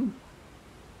 Item.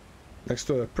 Next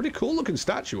to a pretty cool looking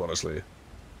statue, honestly.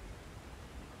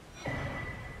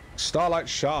 Starlight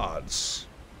shards.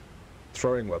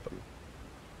 Throwing weapon.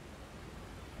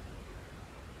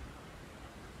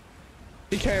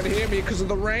 He can't hear me because of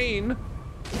the rain.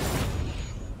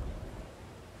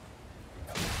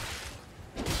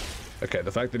 Okay,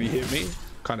 the fact that he hit me,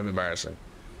 kind of embarrassing.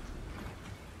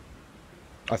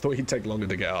 I thought he'd take longer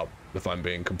to get up, if I'm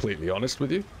being completely honest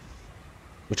with you.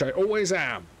 Which I always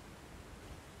am.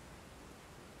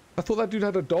 I thought that dude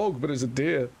had a dog, but it's a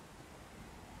deer.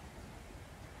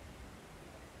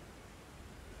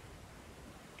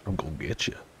 I'm gonna get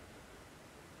you.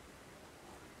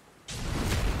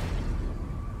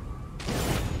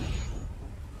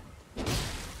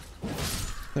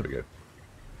 There we go.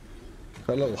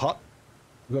 Got a little hut.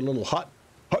 We got a little hut.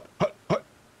 Hut, hut, hut.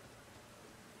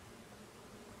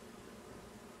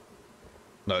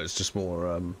 No, it's just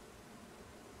more,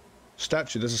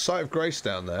 statue. There's a site of grace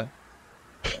down there.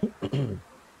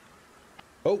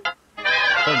 Oh.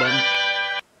 Hold on.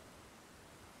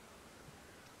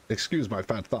 Excuse my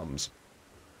fat thumbs.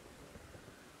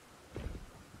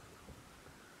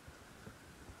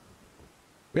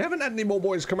 We haven't had any more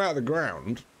boys come out of the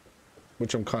ground,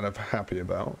 which I'm kind of happy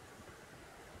about.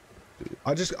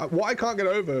 What I can't get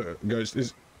over, Ghost,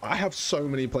 is I have so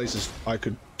many places I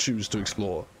could choose to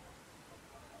explore.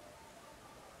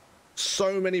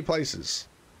 So many places.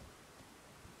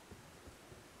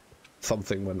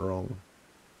 Something went wrong.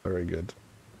 Very good.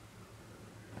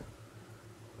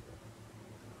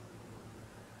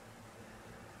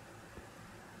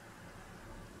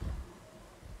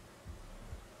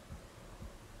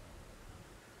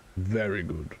 Very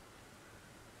good.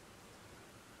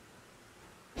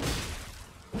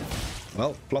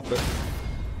 Well, flop it.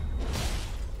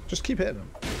 Just keep hitting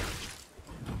them.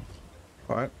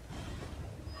 Alright.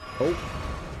 Oh.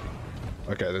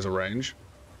 Okay, there's a range.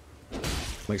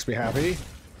 Makes me happy.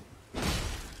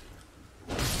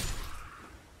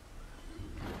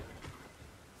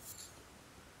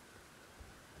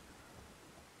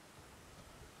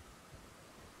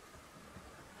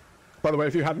 By the way,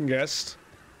 if you hadn't guessed,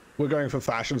 we're going for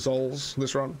Fashion Souls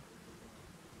this run.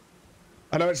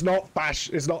 I know it's not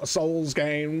a Souls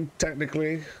game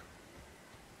technically.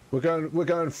 We're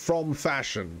going from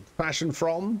fashion. Fashion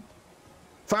from?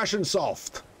 Fashion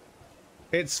soft.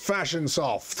 It's fashion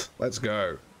soft. Let's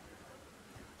go.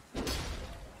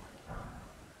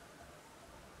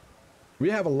 We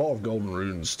have a lot of golden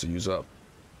runes to use up.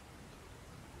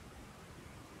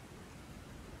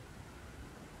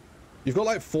 You've got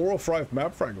like 4 or 5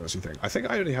 map fragments, you think? I think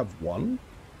I only have 1.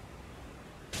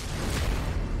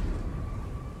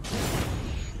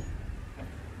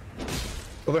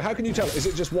 Although, how can you tell? Is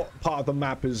it just what part of the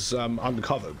map is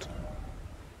uncovered?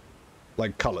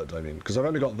 Like, coloured, I mean. Because I've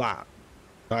only got that.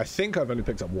 And I think I've only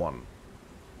picked up 1.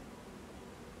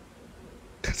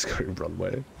 Let's go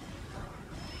runway.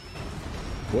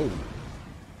 Whoa.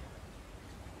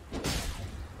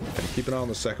 Okay, keep an eye on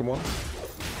the second one.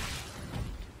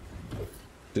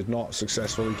 Did not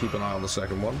successfully keep an eye on the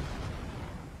second one.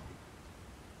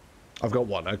 I've got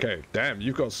 1. Okay, damn,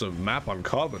 you've got some map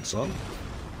uncovered, son.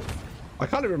 I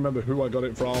can't even remember who I got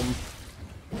it from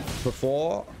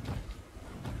before.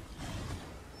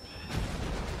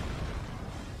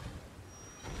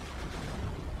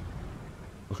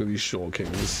 Look at these Shore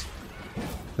Kings.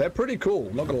 They're pretty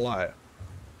cool, not gonna lie.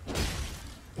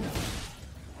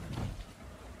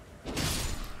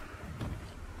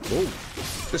 Oh,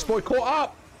 this boy caught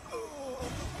up!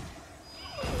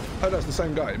 Oh, that's the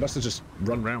same guy. He must have just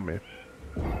run around me.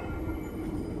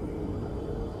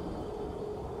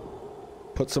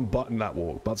 Put some butt in that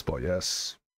walk. Butt spot,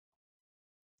 yes.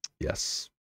 Yes.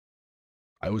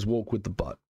 I always walk with the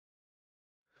butt.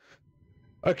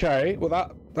 Okay, well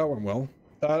that went well.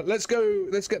 Let's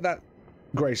get that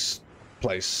Grace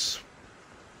place.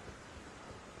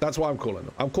 That's what I'm calling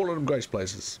them. I'm calling them Grace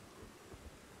places.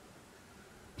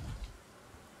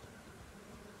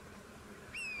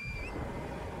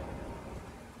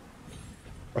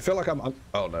 I feel like I'm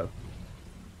oh no.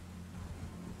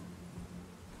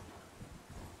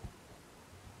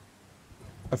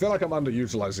 I feel like I'm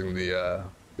underutilizing the,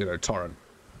 you know, torrent.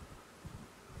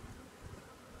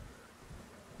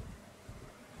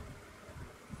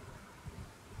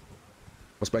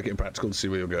 Let's make it impractical to see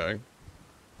where you're going.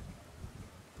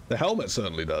 The helmet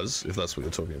certainly does, if that's what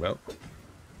you're talking about.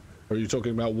 Or are you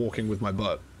talking about walking with my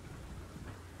butt?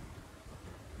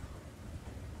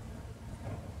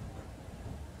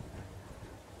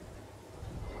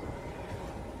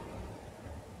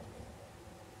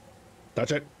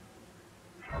 Touch it.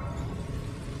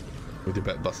 With your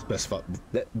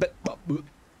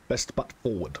best butt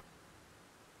forward.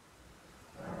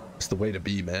 It's the way to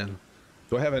be, man.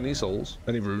 Do I have any souls?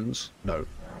 Any runes? No.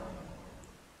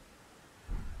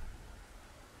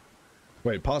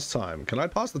 Wait, pass time. Can I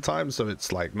pass the time so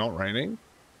it's like not raining?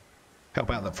 Help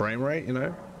out the frame rate, you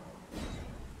know?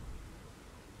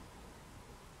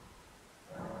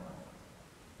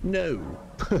 No.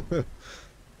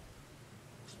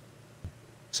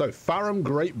 So, Farum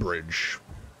Great Bridge.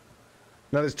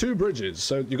 Now, there's two bridges.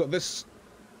 So, you got this.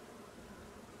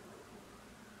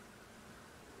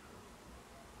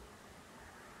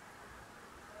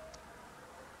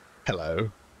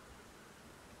 Hello.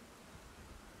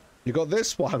 You got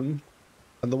this one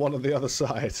and the one on the other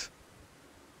side.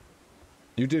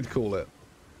 You did call it.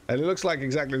 And it looks like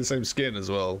exactly the same skin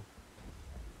as well.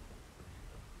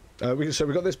 So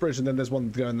we got this bridge and then there's one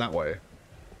going that way.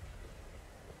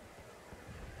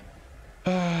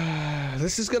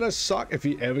 This is gonna suck if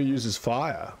he ever uses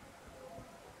fire.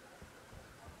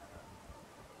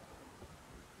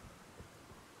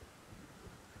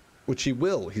 Which he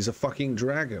will. He's a fucking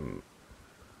dragon.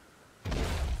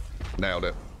 Nailed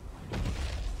it.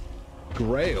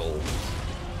 Grail.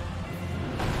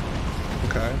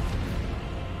 Okay.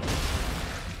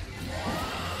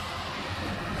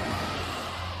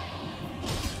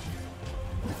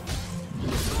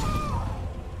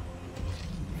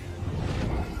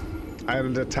 I had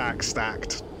an attack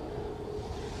stacked.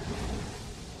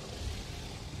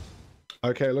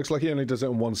 Okay, it looks like he only does it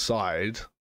on one side.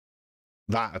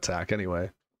 That attack, anyway.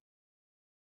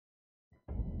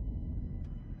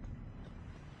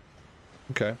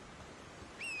 Okay.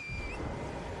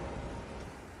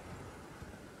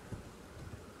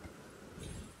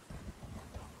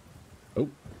 Oh.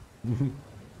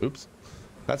 Oops.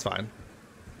 That's fine.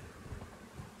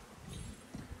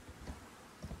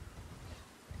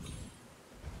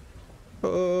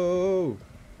 Oh,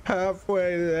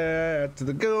 halfway there to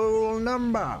the goal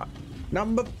number.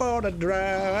 Number 4 the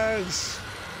drags.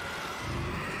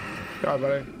 All right,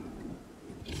 buddy.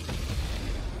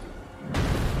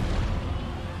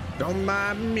 Don't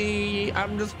mind me,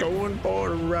 I'm just going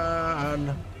for a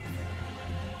run.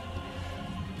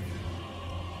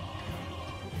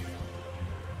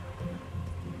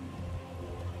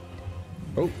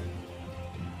 Oh.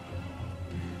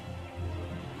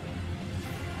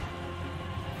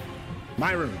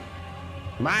 My room.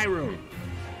 My room.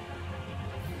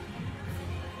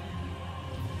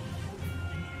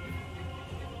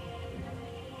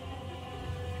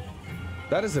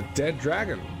 That is a dead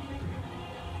dragon.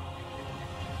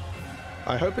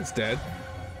 I hope it's dead.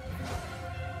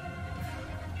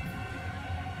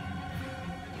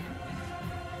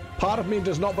 Part of me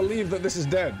does not believe that this is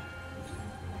dead.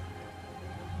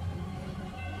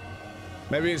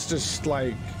 Maybe it's just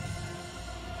like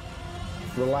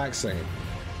relaxing.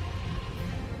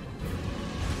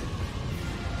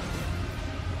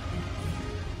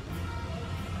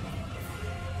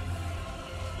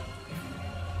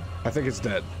 I think it's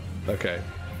dead. Okay.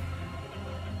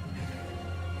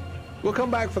 We'll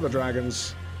come back for the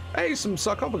dragons. Hey, some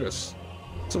sarcophagus.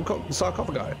 Some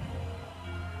sarcophagi.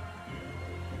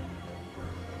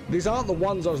 These aren't the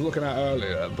ones I was looking at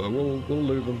earlier, but we'll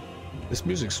loot them. This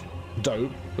music's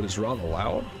dope, but it's rather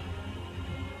loud.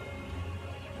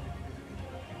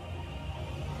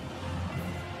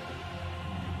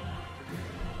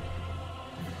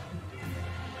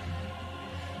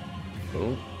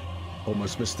 Oh,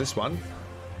 almost missed this one.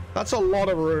 That's a lot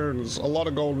of runes, a lot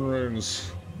of golden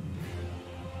runes.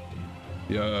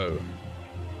 Yo.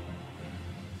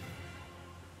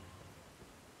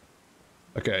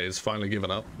 Okay, it's finally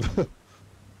given up.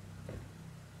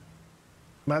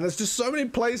 Man, there's just so many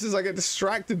places I get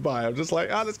distracted by. I'm just like,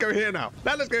 ah, let's go here now.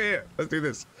 Now let's go here. Let's do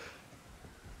this.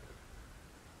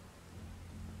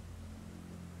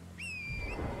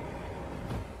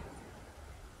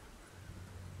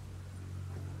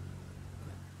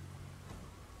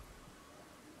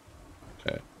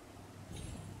 Okay.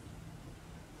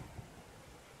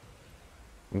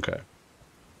 Okay.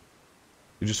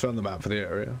 You just found the map for the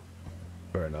area.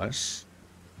 Very nice.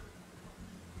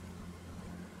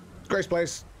 Grace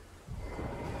Place.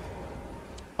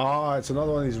 Ah, it's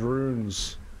another one of these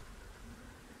runes.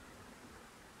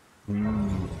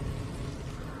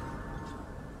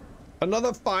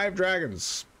 Another 5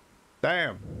 dragons.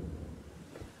 Damn.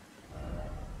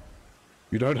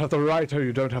 You don't have the right, oh,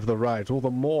 you don't have the right. All the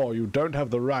more, you don't have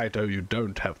the right, oh, you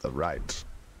don't have the right.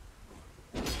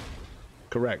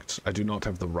 Correct. I do not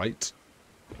have the right.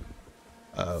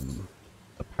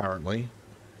 Apparently.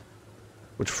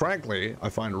 Which, frankly, I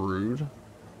find rude.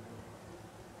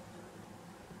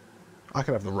 I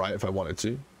could have the right if I wanted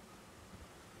to.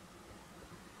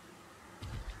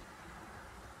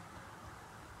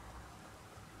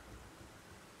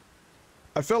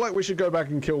 I feel like we should go back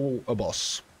and kill a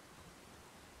boss.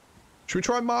 Should we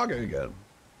try Margit again?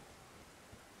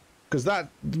 Because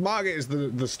Margit is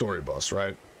the story boss,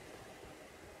 right?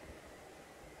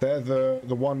 They're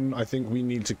the one I think we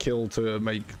need to kill to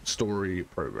make story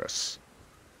progress.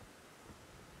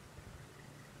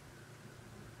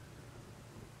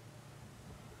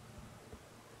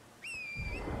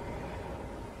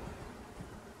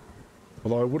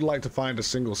 Although I would like to find a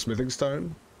single smithing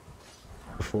stone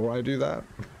before I do that.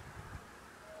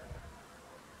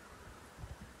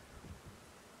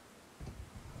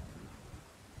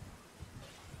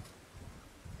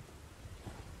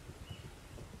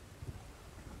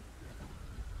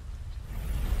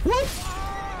 What?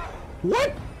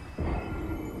 What?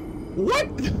 What?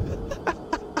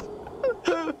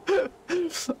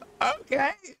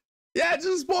 Okay. Yeah,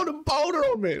 just spawned a boulder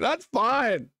on me. That's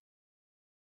fine.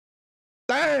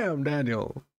 Damn,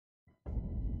 Daniel.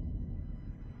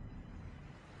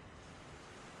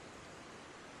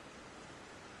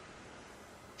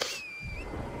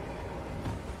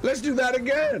 Let's do that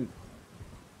again.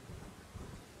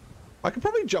 I could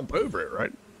probably jump over it,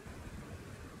 right?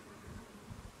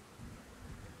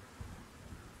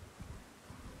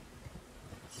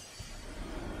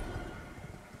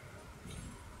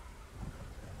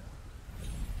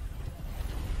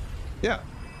 Yeah.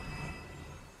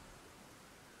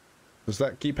 Does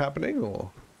that keep happening,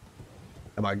 or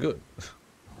am I good?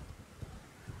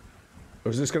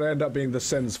 Or is this going to end up being the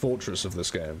Sen's Fortress of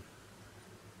this game?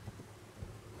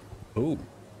 Ooh.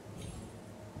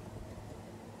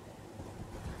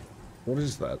 What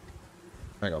is that?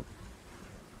 Hang on.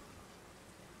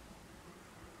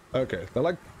 Okay, they're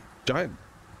like giant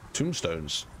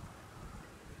tombstones.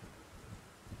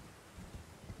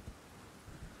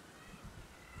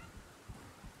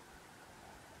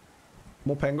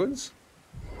 More penguins?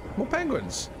 More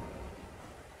penguins!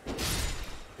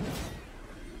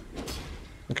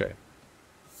 Okay.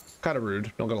 Kind of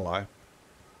rude, not gonna lie.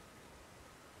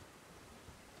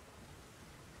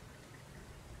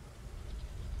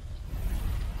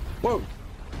 Whoa!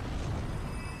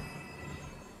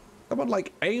 Someone,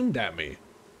 like, aimed at me.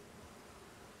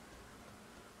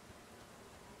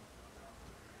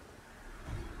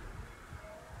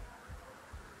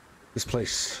 This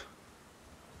place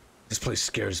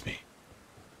scares me.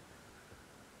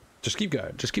 Just keep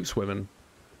going. Just keep swimming.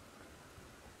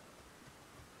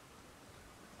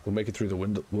 We'll make it through the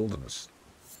wilderness.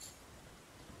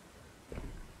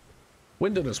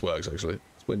 Wilderness works, actually.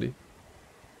 It's windy.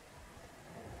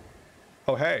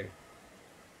 Oh, hey.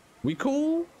 We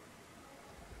cool?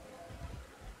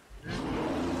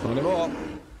 Not anymore.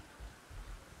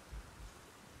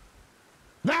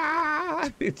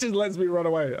 Ah! It just lets me run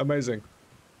away. Amazing.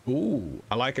 Ooh,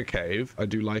 I like a cave. I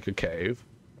do like a cave.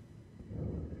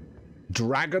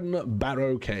 Dragon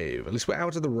Barrow Cave. At least we're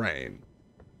out of the rain.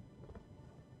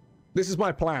 This is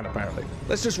my plan, apparently.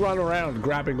 Let's just run around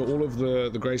grabbing all of the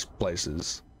grace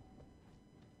places.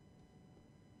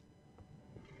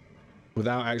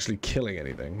 Without actually killing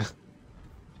anything.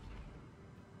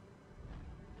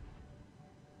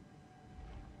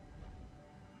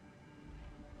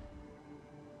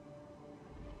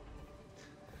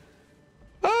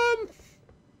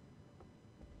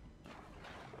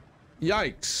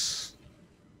 Yikes.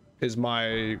 Is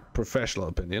my professional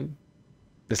opinion.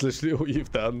 It's literally all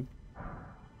you've done.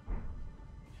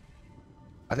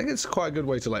 I think it's quite a good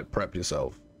way to, like, prep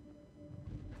yourself.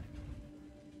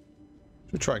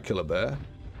 Should we try and kill a bear?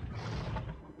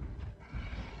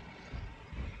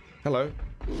 Hello.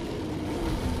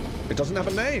 It doesn't have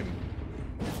a name.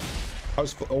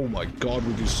 Oh my god,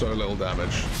 we do so little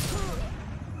damage.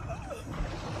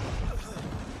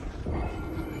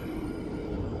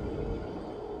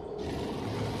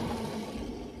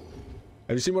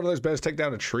 Have you seen one of those bears take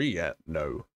down a tree yet?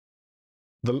 No.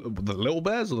 The little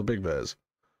bears or the big bears?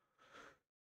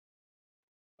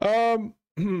 I'm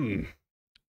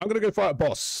gonna go fight a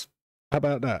boss. How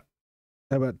about that?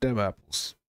 How about them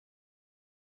apples?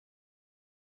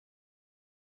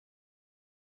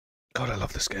 God, I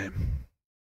love this game.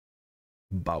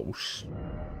 Boss.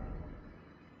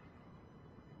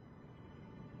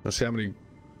 Let's see how many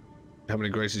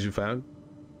graces you found.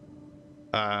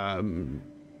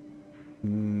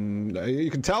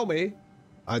 You can tell me.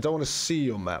 I don't want to see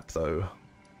your map, though.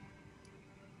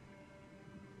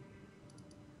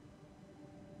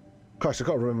 Christ, I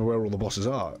can't remember where all the bosses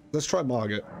are. Let's try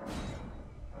Margit.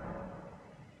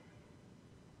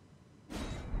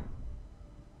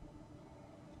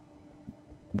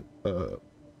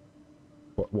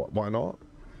 What? Why not?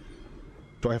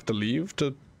 Do I have to leave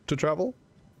to travel?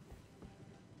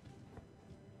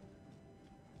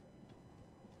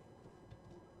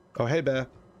 Oh, hey, bear.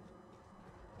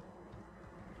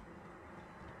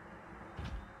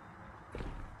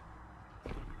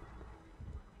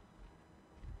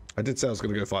 I did say I was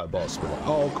going to go fight a boss, but...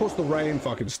 Oh, of course the rain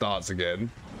fucking starts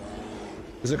again.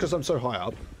 Is it because I'm so high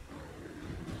up?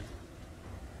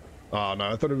 Oh,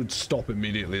 no, I thought it would stop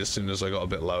immediately as soon as I got a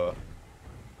bit lower.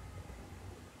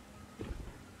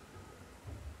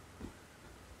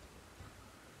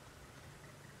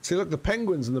 See, look, the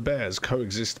penguins and the bears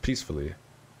coexist peacefully.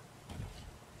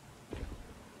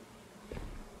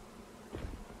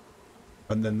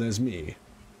 And then there's me.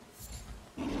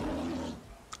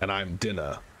 And I'm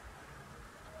dinner.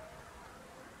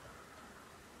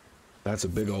 That's a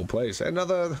big old place.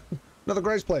 Another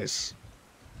Grace place.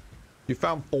 You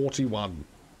found 41.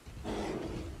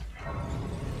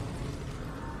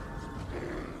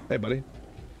 Hey, buddy.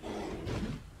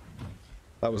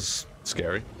 That was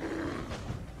scary.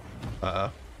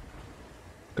 Gonna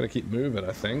keep moving,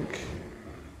 I think.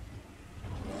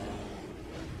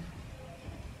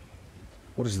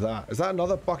 What is that? Is that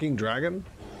another fucking dragon?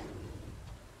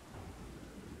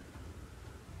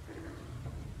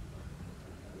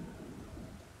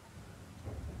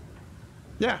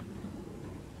 Yeah.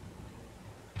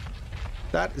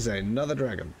 That is another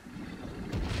dragon.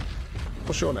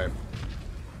 What's your name?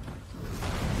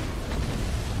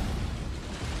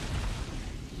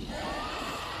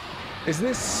 Is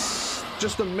this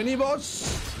just a mini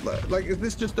boss? Like, is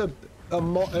this just an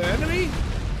enemy?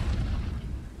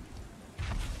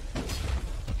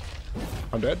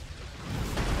 I'm dead.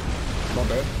 Not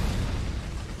dead.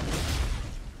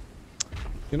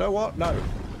 You know what? No.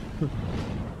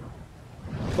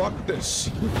 Fuck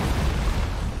this.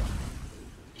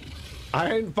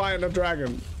 I ain't fighting a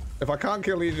dragon. If I can't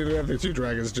kill either of the two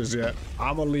dragons just yet,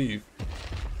 I'ma leave.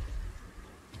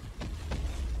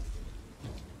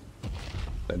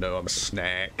 They know I'm a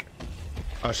snack.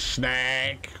 A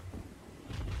snack.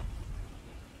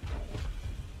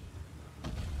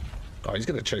 Oh, he's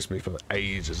gonna chase me for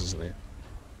ages, isn't he?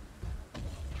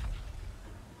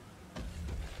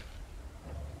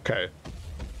 Okay.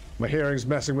 My hearing's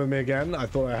messing with me again. I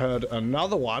thought I heard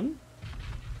another one.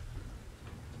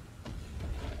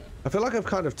 I feel like I've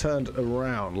kind of turned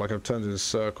around, like I've turned in a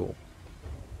circle.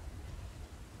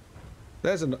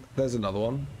 There's another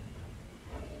one.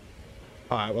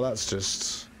 Alright, well that's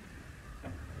just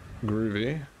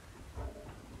groovy.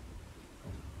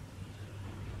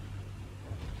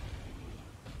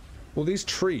 Well, these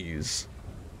trees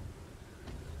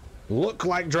look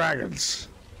like dragons.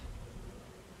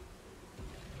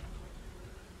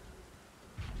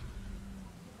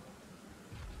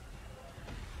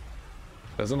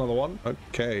 There's another one.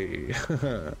 Okay.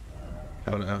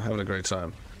 having a great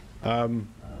time. I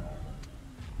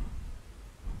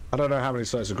don't know how many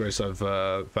sites of grace I've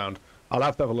found. I'll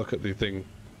have to have a look at the thing.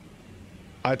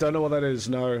 I don't know what that is,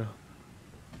 no.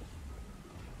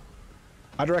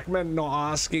 I'd recommend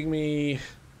not asking me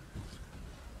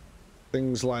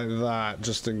things like that,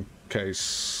 just in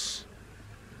case.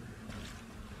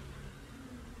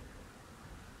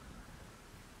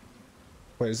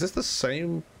 Wait, is this the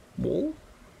same wall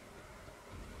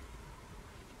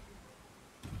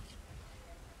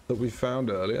that we found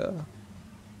earlier?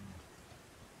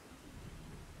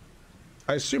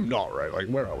 I assume not, right? Like,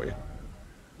 where are we?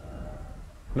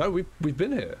 No, we've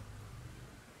been here.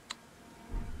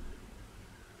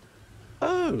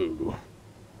 Oh.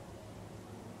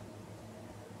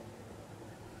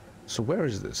 So where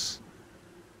is this?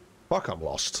 Fuck, I'm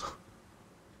lost.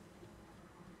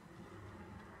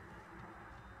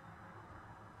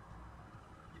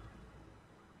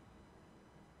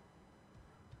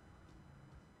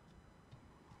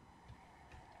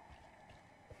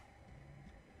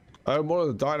 Oh, one of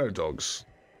the dino dogs.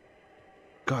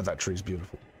 God, that tree's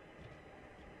beautiful.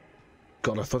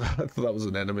 God, I thought that was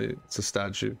an enemy. It's a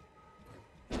statue.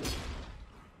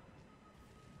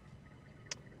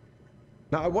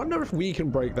 Now, I wonder if we can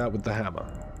break that with the hammer.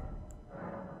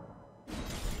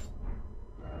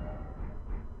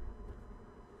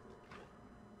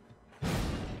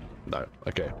 No,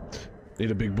 okay.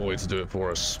 Need a big boy to do it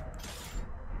for us.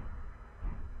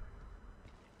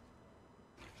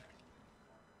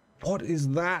 What is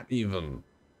that even?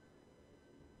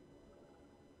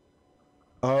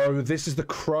 Oh, this is the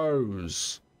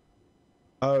crows.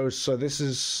 Oh, so this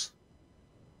is...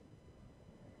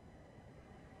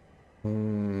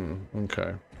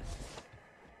 okay.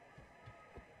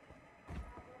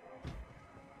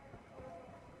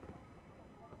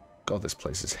 God, this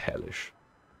place is hellish.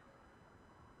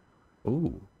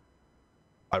 Ooh.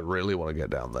 I really want to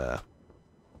get down there.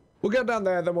 We'll get down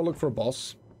there, then we'll look for a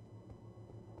boss.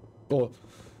 Or...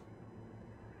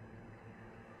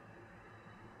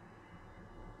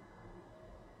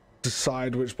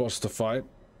 decide which boss to fight.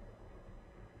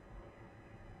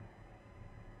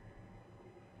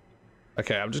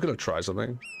 Okay, I'm just gonna try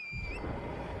something.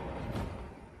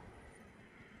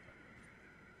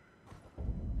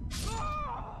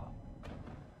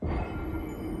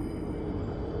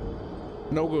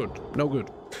 No good. No good.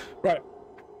 Right.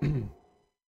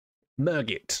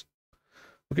 Nugget.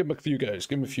 We'll give him a few goes.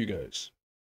 Give him a few goes.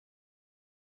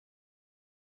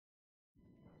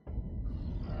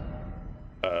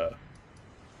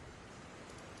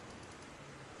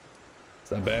 Is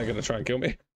that bear gonna try and kill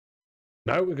me?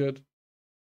 No, we're good.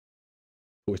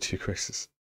 42 crisis.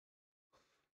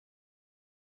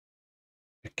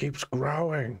 It keeps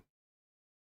growing.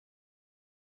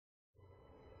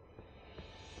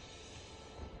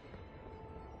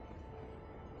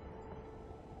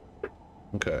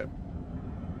 Okay.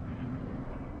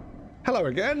 Hello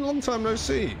again, long time no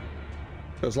see.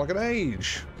 Feels like an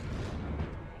age.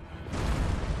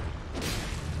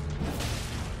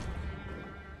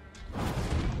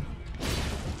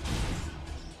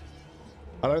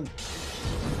 I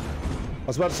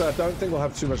was about to say, I don't think we'll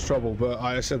have too much trouble, but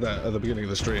I said that at the beginning of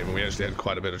the stream, and we actually had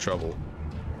quite a bit of trouble.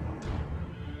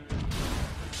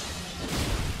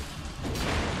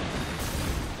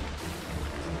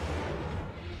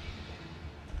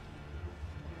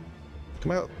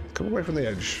 Come out, come away from the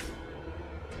edge.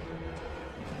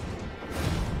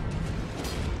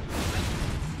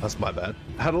 That's my bad.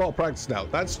 I had a lot of practice now.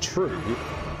 That's true.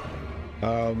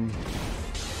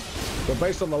 But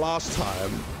based on the last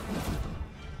time,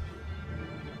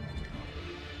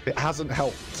 it hasn't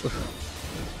helped.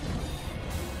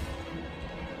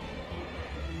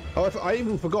 Oh, I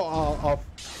even forgot our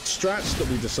strats that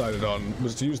we decided on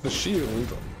was to use the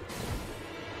shield.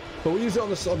 But we use it on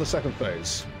the second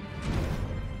phase.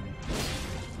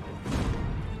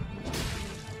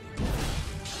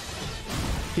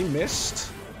 He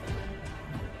missed.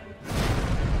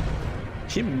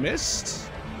 He missed?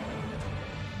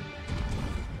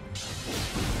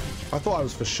 I thought I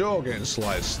was for sure getting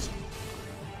sliced.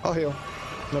 I'll heal.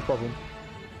 No problem.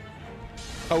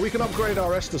 Oh, we can upgrade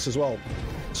our Estus as well.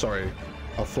 Sorry.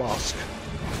 Our flask.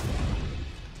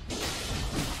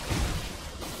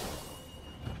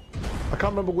 I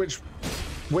can't remember which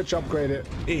upgrade it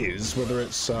is, whether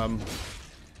it's Alright,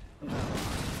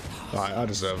 I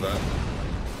deserve that.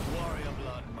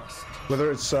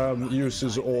 Whether it's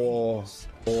uses or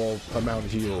amount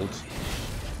healed.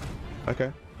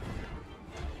 Okay.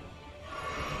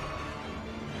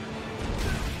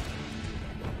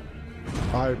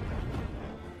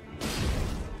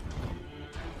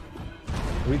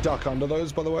 We duck under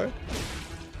those, by the way.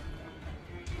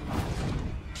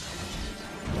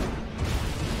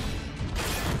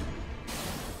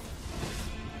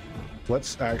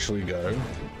 Let's actually go.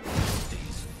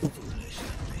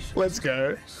 Let's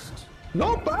go.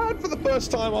 Not bad for the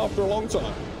first time after a long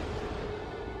time.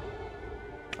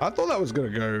 I thought that was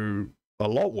going to go a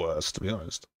lot worse, to be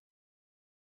honest.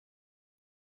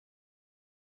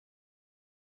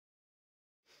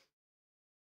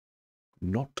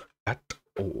 Not at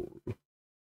all.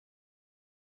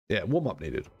 Yeah, warm up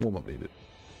needed. Warm up needed.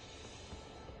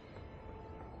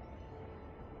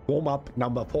 Warm up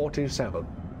number 47.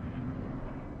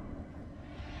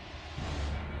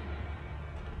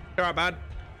 Alright, man.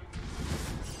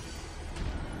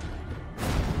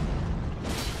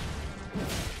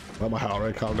 Let my heart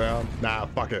rate calm down. Nah,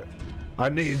 fuck it. I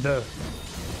need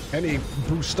any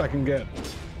boost I can get.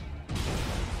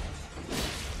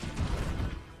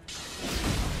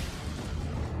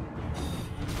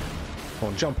 Come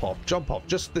on, jump off,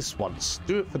 just this once.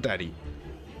 Do it for daddy.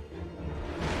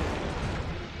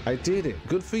 I did it.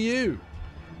 Good for you.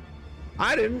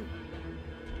 I didn't.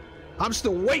 I'm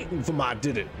still waiting for my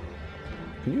did it.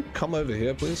 Can you come over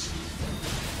here, please?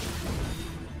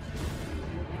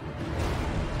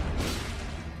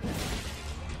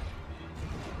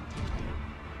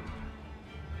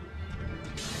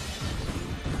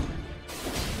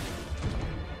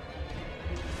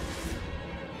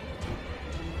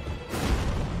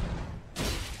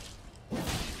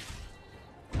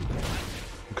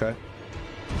 Okay.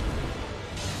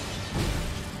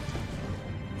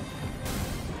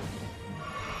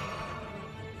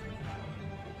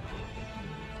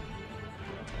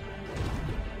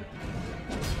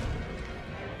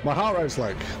 My heart rate's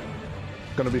like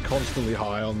going to be constantly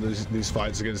high on these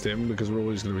fights against him because we're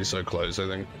always going to be so close, I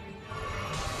think.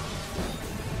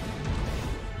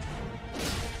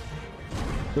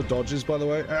 Good dodges, by the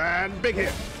way, and big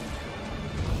hit.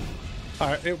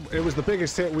 Alright, it was the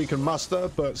biggest hit we can muster,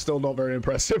 but still not very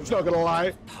impressive, not gonna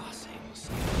lie.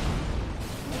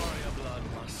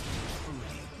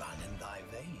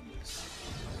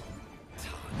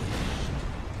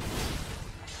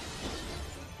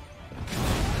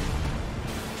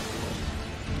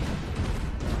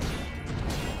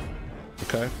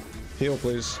 Okay. Heal,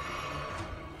 please.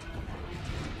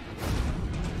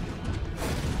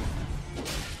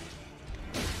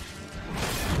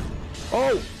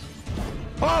 Oh!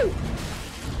 Oh!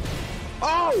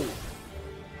 Oh!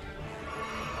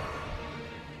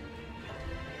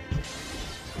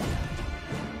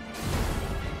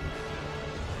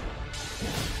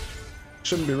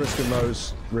 Shouldn't be risking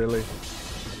those, really.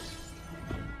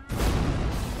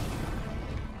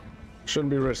 Shouldn't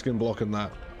be risking blocking that.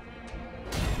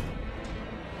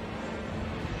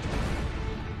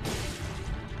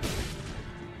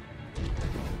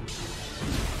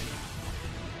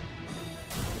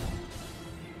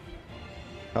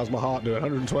 How's my heart doing?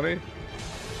 120?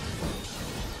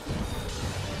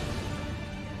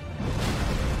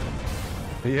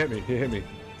 He hit me. He hit me.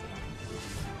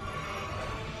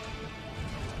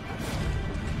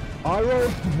 I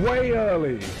rolled way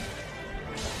early.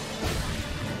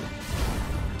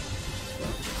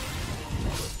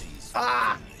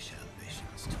 Ah!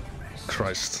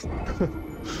 Christ.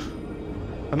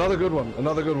 Another good one.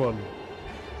 Another good one.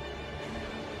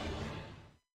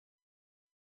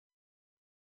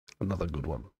 Another good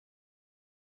one.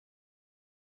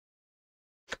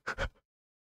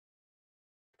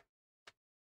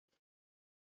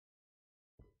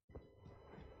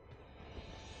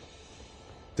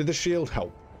 Did the shield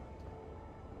help?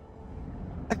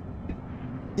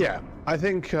 Yeah, I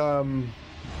think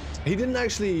he didn't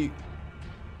actually...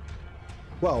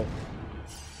 Well,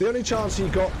 the only chance he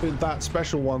got with that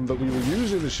special one that we were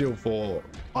using the shield for,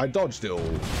 I dodged it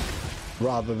all,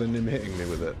 rather than him hitting me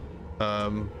with it.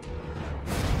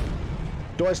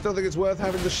 Do I still think it's worth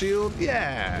having the shield?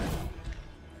 Yeah,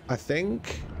 I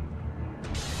think.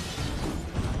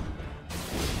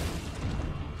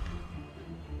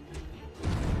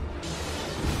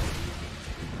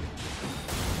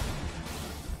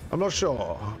 I'm not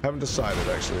sure. Haven't decided,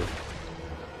 actually.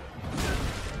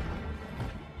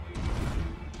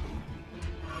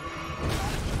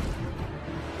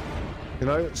 You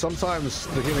know, sometimes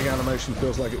the healing animation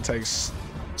feels like it takes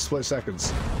split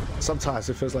seconds. Sometimes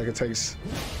it feels like it takes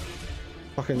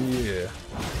fucking year.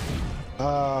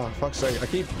 Fuck's sake. I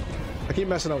keep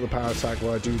messing up the power attack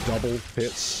where I do double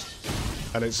hits,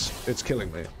 and it's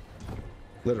killing me.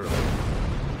 Literally.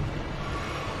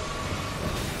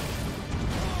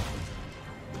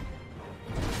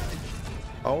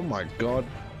 Oh my god.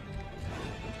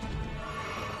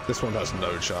 This one has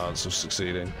no chance of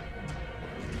succeeding.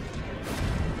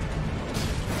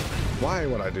 Why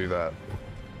would I do that?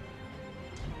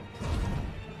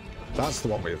 That's the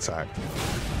one we attack.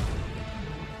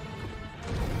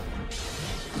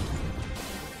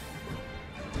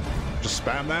 Just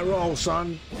spam that roll,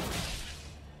 son.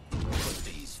 Put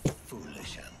these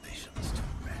foolish ambitions to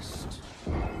rest.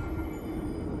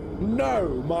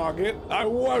 No, Margaret, I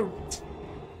won't.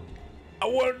 I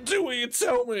won't do what you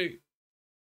tell me.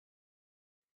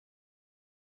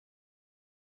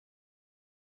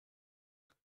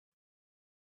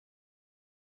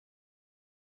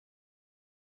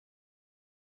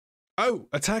 Oh,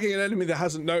 attacking an enemy that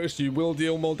hasn't noticed you will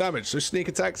deal more damage, so sneak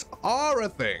attacks are a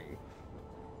thing.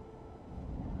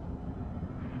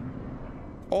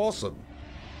 Awesome.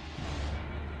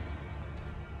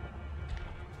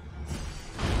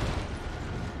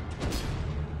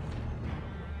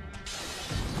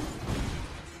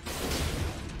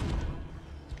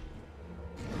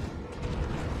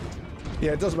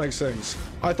 Yeah, it does make sense.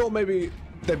 I thought maybe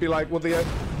they'd be like, well, the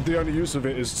only use of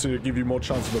it is to give you more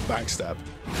chance of a backstab.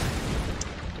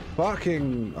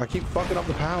 Fucking, I keep fucking up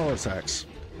the power attacks.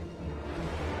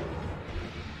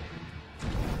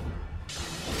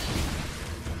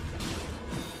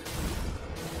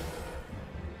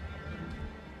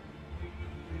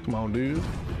 Come on, dude.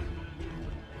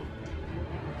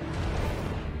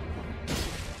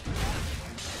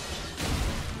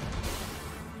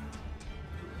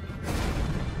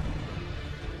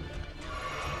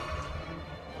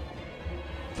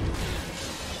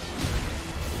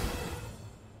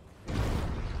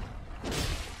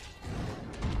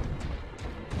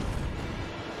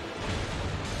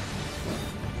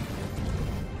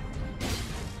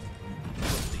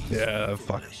 Yeah,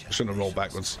 fuck. Shouldn't have rolled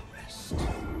backwards.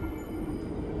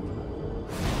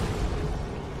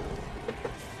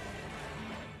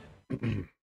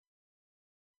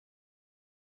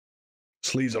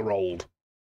 Sleeves are rolled.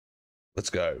 Let's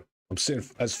go. I'm sitting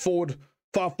as far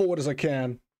forward as I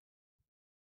can.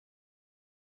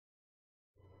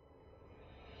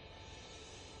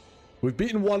 We've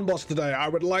beaten one boss today. I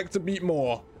would like to beat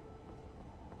more.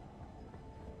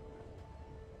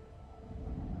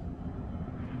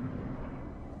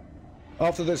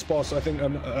 After this boss, I think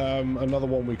another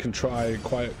one we can try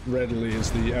quite readily is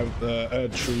the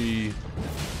Erd Tree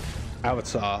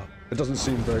Avatar. It doesn't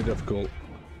seem very difficult.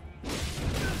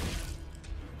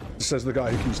 Says the guy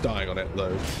who keeps dying on it,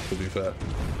 though, to be fair.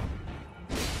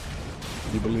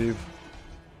 You believe?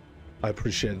 I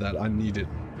appreciate that. I need it.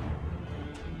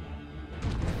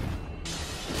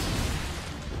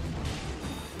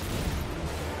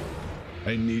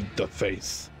 I need the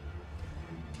faith.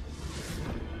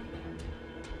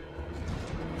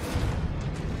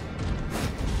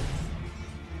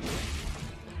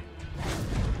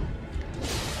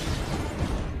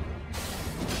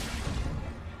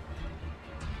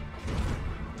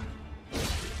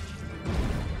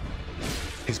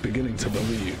 He's beginning to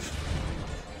believe.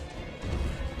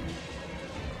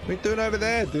 What are you doing over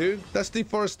there, dude? That's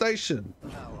deforestation.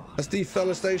 That's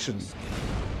deforestation.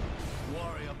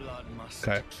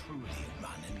 Okay.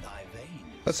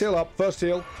 Let's heal up. First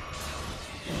heal.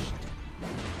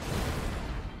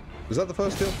 Is that the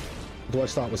first heal? Or do I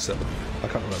start with 7? I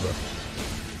can't remember.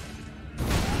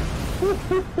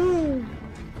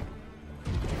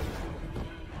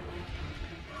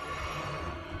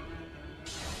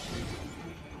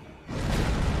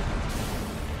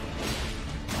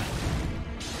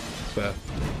 Fair.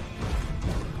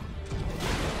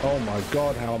 Oh my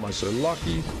god, how am I so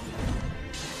lucky?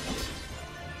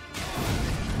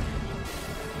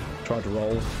 Tried to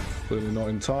roll, clearly not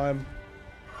in time.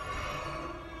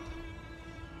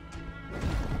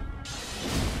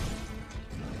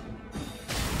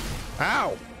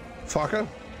 Ow! Fucker.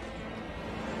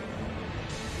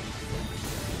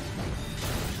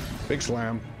 Big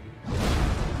slam.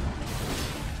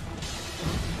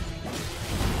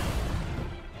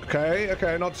 Okay,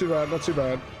 okay, not too bad, not too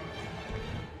bad.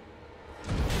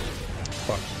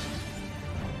 Fuck.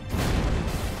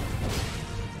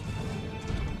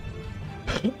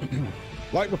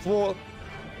 Like before,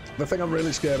 the thing I'm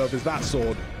really scared of is that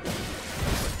sword.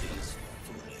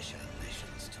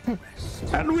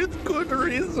 And with good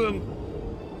reason.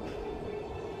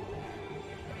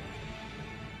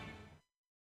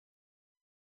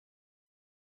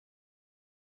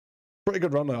 Pretty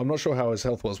good run though. I'm not sure how his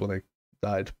health was when he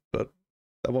died, but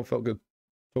that one felt good.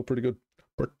 Felt pretty good.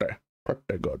 Pretty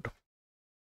good. I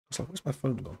was like, where's my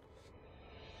phone gone?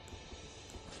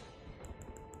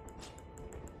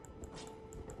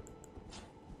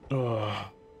 Ugh.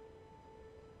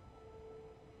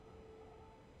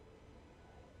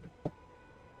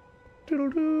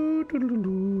 Diddle-doo,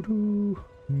 diddle-doo-doo.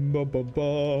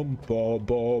 Ba-ba-bum,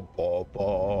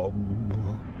 ba-ba-ba-bum.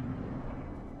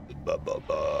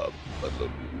 Ba-ba-bum,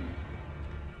 ba-ba-bum.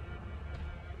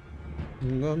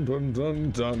 Dun dun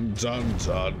dun dun dun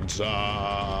dun dun.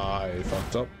 I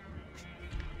fucked up.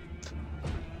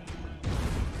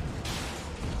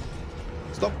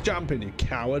 Stop jumping, you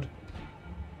coward.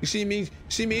 You see me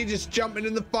just jumping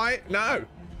in the fight? No.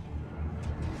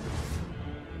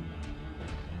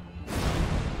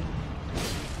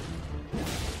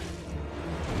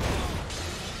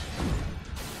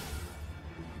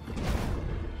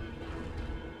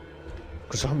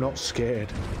 Because I'm not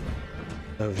scared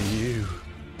of you.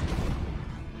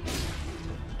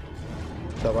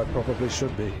 Though I probably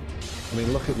should be. I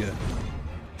mean, look at you.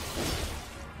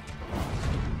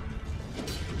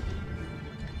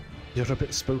 You're a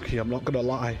bit spooky, I'm not gonna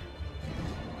lie.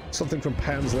 Something from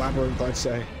Pan's Labyrinth, I'd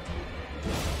say.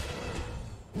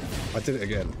 I did it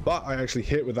again, but I actually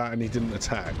hit with that and he didn't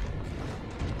attack.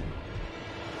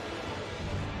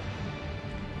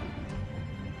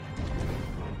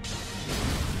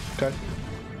 Okay.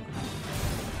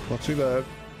 Not too bad.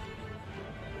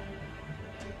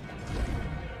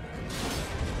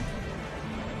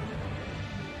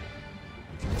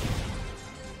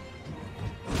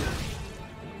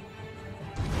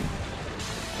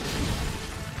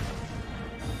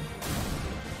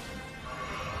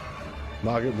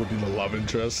 Margaret would be the love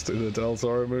interest in a Del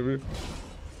Toro movie.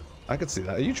 I could see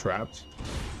that. Are you trapped?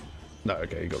 No,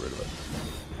 okay, he got rid of it.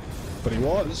 But he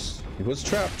was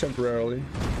trapped temporarily.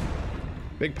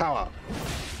 Big power.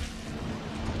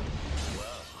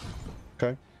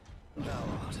 Okay. Here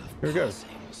we go.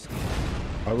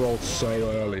 I rolled so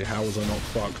early. How was I not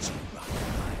fucked?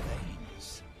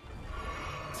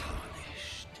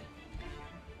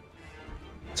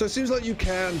 So it seems like you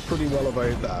can pretty well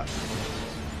evade that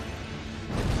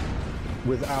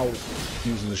without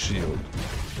using the shield.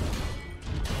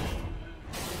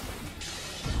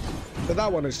 But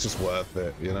that one is just worth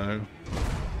it, you know?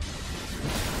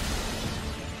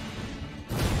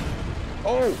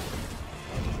 Oh!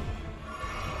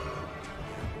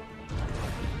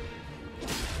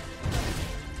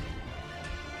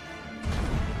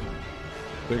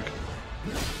 Big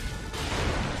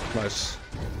Nice.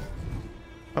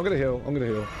 I'm gonna heal. I'm gonna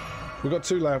heal. We've got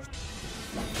 2 left.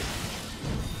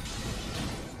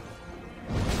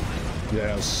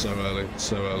 Yeah, so early.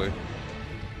 So early.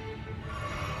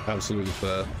 Absolutely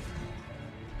fair.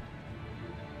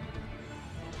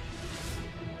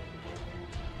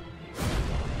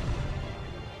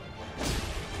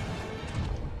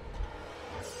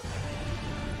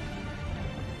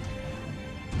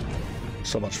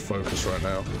 So much focus right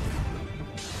now.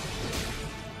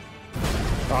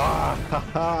 Ah,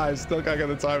 haha, I still can't get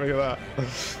the timing of that.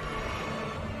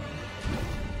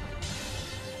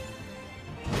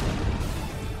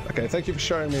 Okay, thank you for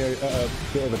showing me a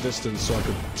bit of a distance so I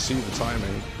could see the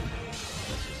timing.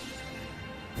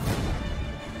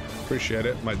 Appreciate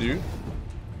it, my dude.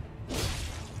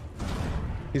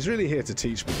 He's really here to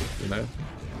teach me, you know?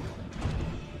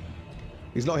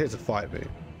 He's not here to fight me,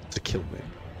 to kill me.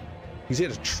 He's here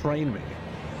to train me,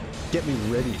 get me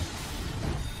ready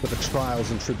for the trials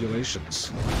and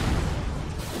tribulations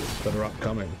that are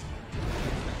upcoming.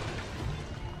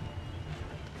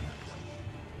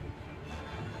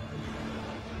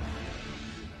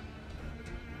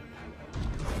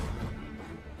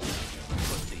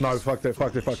 No, fuck it,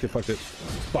 fuck it, fuck it, fuck it.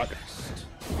 Fuck.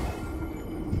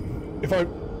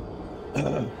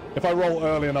 If I roll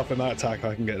early enough in that attack,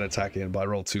 I can get an attack in, but I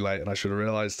rolled too late and I should have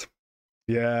realized.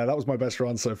 Yeah, that was my best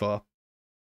run so far.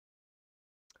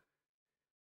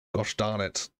 Gosh darn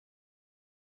it.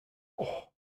 Oh.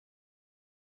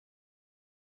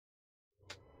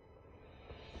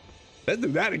 Let's do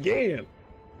that again.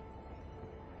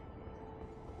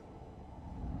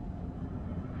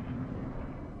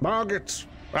 Margaret,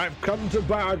 I've come to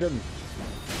bargain.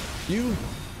 You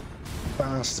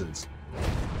bastards.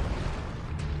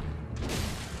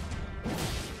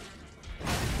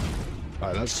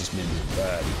 Alright, that's just me being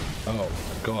bad. Oh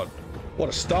my god. What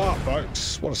a start,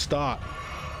 folks. What a start.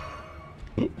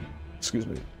 Ooh, excuse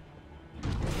me.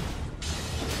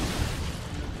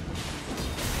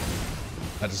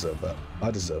 I deserve that.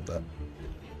 I deserve that.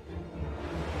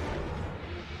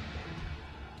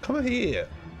 Come here.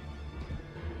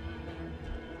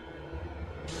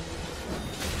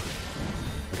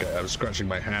 Okay, I was scratching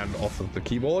my hand off of the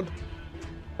keyboard.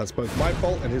 That's both my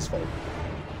fault and his fault.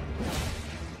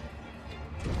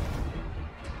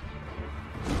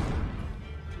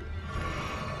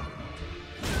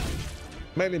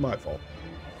 Mainly my fault.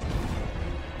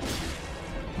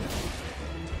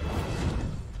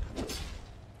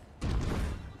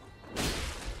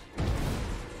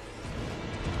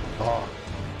 Oh.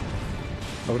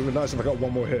 That would have been nice if I got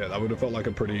one more hit. That would have felt like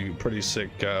a pretty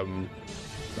sick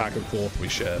back and forth we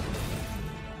shared.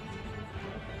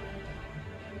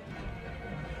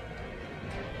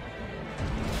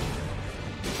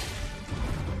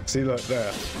 See, look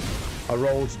there. I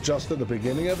rolled just at the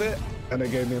beginning of it, and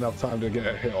it gave me enough time to get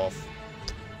a hit off.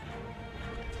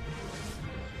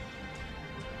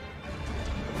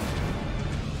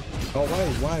 Oh,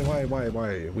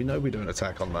 why? We know we don't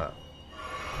attack on that.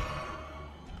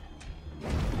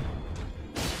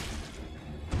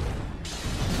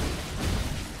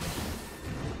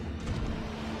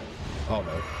 Oh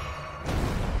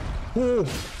no. Ooh,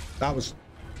 that was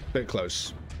a bit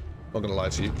close. Not gonna lie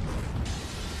to you.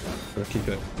 Gonna keep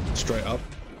it straight up.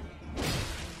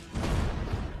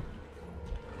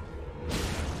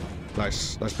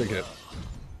 Nice big hit.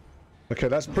 Okay,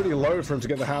 that's pretty low for him to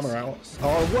get the hammer out.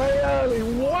 Oh, way early!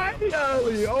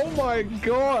 Oh my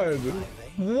god!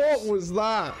 What was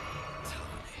that?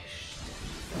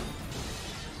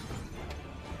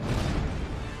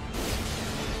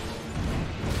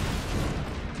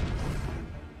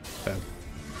 Yeah.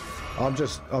 I'm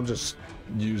just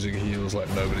using heals like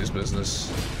nobody's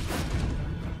business.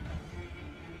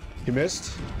 He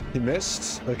missed. He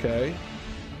missed. Okay.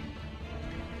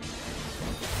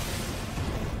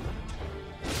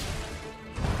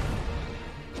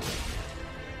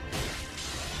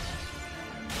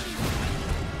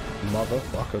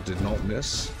 Motherfucker did not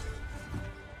miss.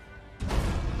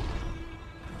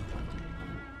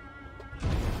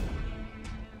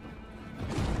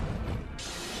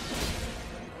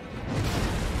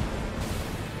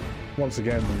 Once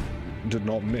again, did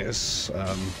not miss.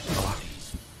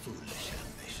 Foolish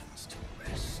ambitions to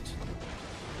rest.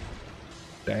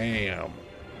 Damn.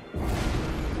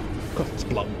 God, it's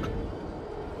Blunk.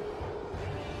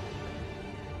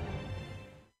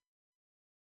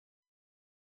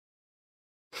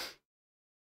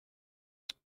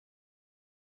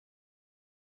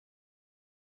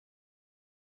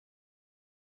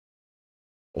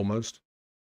 Almost.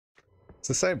 It's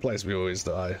the same place we always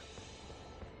die.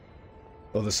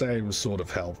 Or the same sort of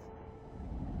health.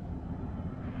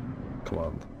 come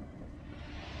on.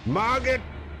 Margit!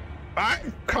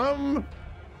 I've come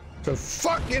to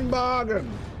fucking bargain!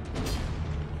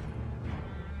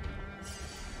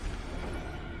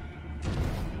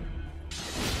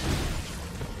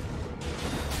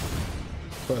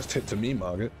 First hit to me,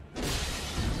 Margit.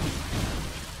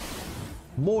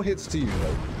 More hits to you,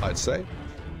 though, I'd say.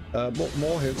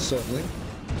 More hits, certainly.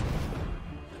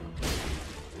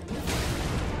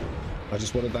 I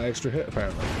just wanted that extra hit,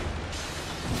 apparently.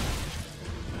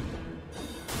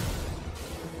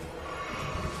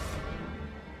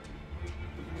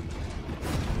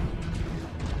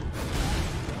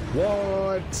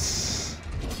 What?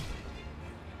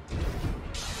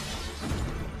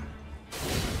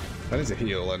 That is a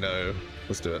heal, I know.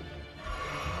 Let's do it.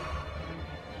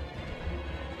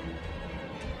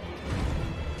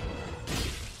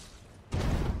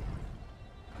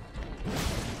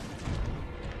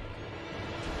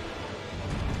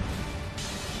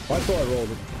 I thought I rolled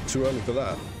too early for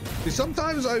that. See,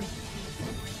 sometimes I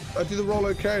do the roll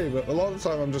okay, but a lot of the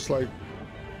time I'm just like,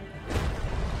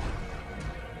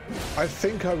 I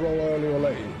think I roll early or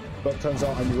late, but it turns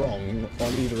out I'm wrong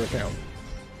on either account.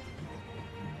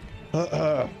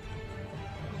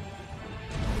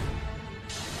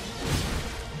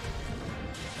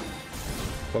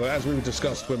 Well, as we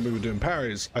discussed when we were doing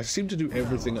parries, I seem to do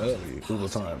everything early all the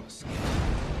time.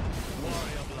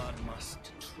 Warrior blood must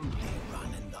truly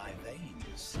run in thy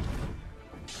veins.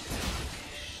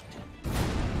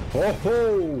 Oh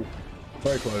ho!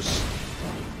 Very close.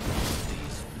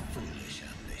 These foolish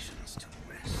ambitions to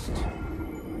rest.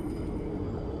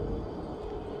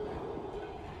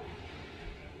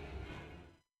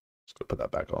 Just gonna put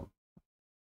that back on.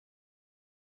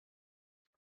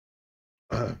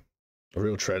 A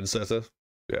real trendsetter.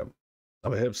 Yeah.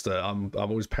 I'm a hipster. I'm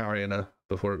always parrying her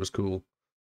before it was cool.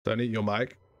 Don't eat your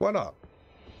mic. Why not?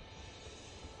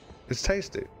 It's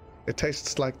tasty. It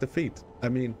tastes like defeat. I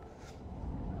mean,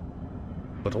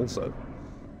 but also,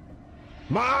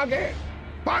 Margit,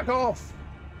 back off!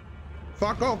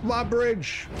 Fuck off my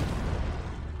bridge!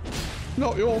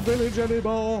 Not your village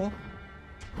anymore.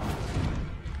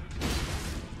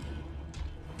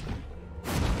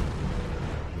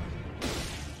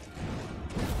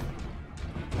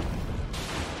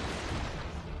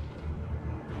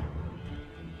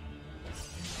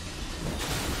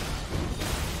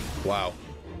 Wow.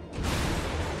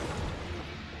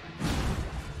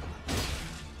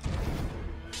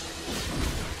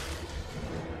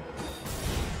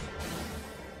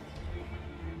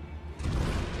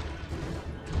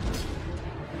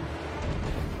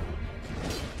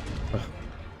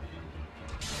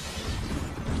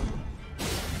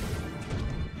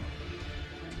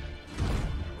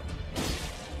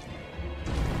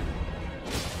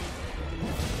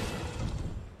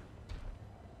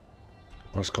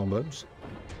 Nice combos.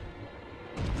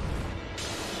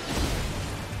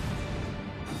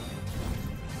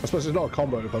 I suppose it's not a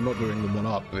combo if I'm not doing them one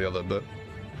after the other, but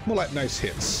more like nice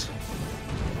hits.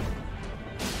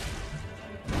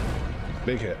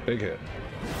 Big hit, big hit.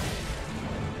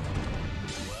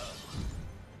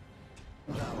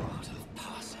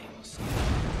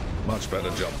 Much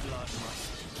better jump.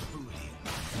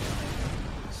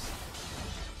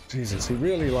 Jesus, he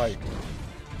really like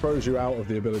throws you out of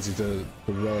the ability to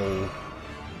roll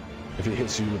if he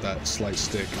hits you with that slight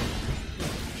stick.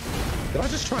 Did I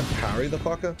just try and parry the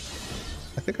fucker?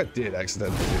 I think I did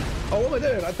accidentally. Oh, what am I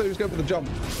doing? I thought he was going for the jump.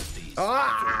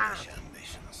 Ah!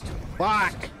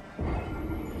 Fuck!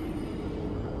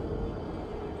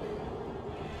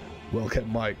 Well kept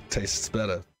mic tastes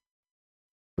better,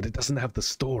 but it doesn't have the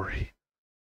story.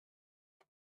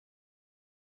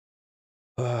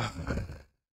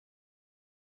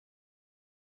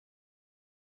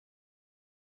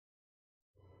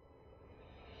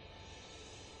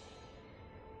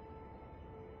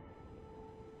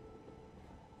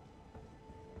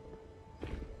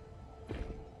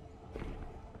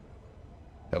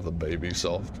 Have the baby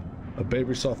soft. A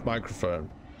baby soft microphone.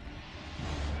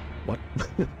 What?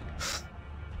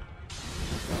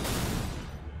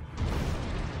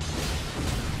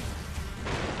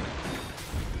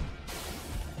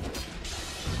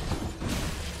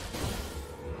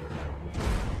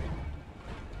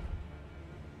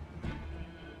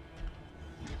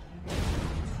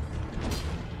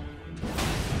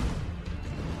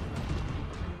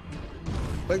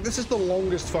 Like, this is the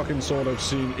longest fucking sword I've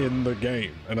seen in the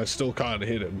game, and I still can't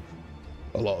hit him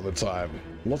a lot of the time.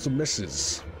 Lots of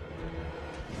misses.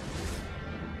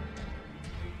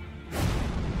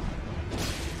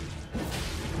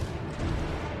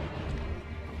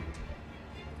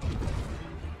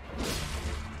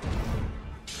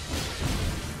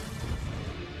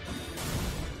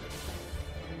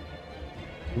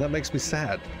 And that makes me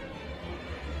sad.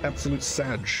 Absolute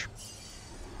sad.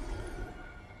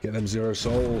 Get them 0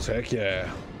 souls, heck yeah.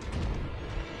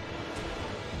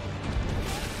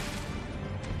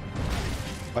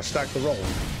 I stacked the roll.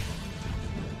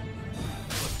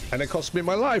 And it cost me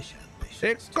my life.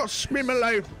 It cost me my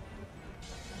life.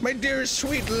 My dear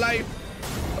sweet life,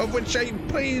 of which I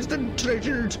praised and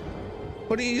treasured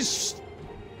for these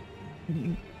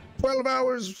 12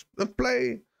 hours of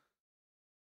play.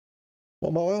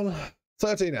 What am I on?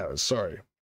 13 hours, sorry.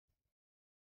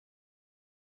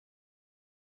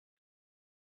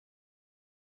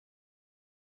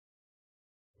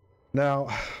 Now,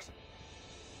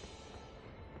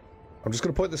 I'm just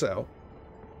going to point this out.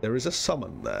 There is a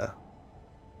summon there,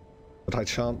 but I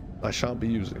shan't be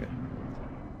using it.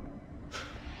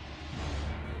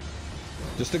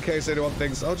 Just in case anyone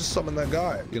thinks, I'll just summon that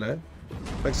guy, you know?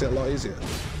 Makes it a lot easier.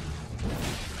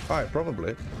 Alright,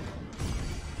 probably.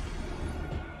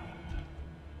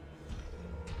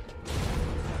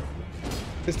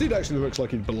 This dude actually looks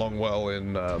like he'd belong well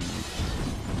in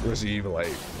Resident Evil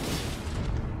 8.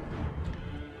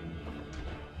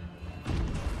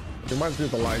 Reminds me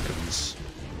of the Lycans.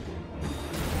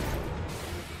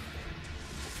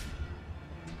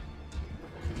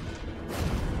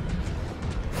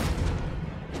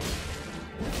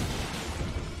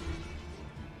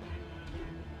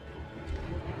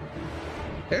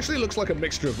 It actually looks like a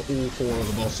mixture of all 4 of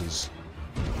the bosses.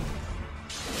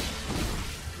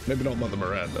 Maybe not Mother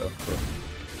Miranda, but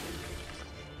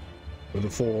with the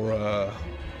 4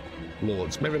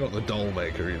 lords. Maybe not the Doll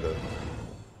Maker either.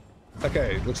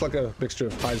 Okay, looks like a mixture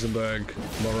of Heisenberg,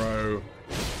 Moreau,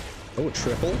 oh, a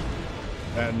triple,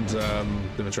 and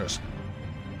Dimitrescu.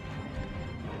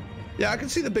 Yeah, I can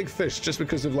see the big fish just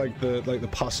because of like the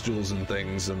pustules and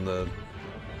things and the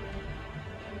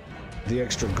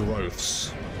extra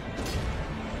growths.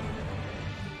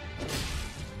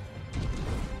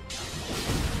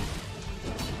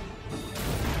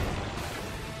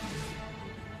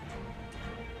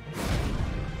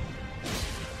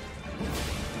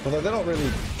 Although they're not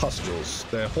really pustules,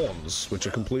 they're horns, which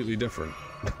are completely different.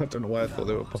 I don't know why I thought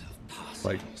they were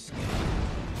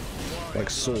like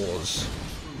sores.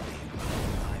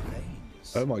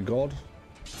 Oh my god.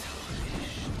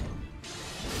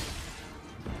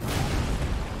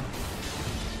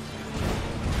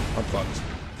 I'm fucked.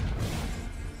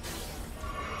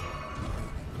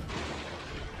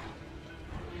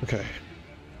 Okay.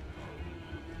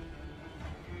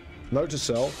 Note to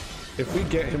self, if we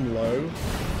get him low,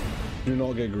 do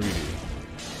not get greedy.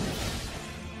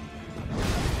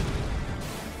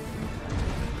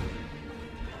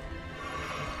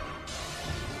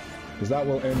 Because that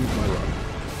will end my run.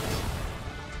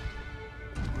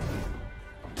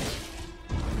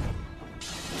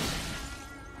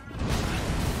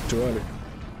 Too early.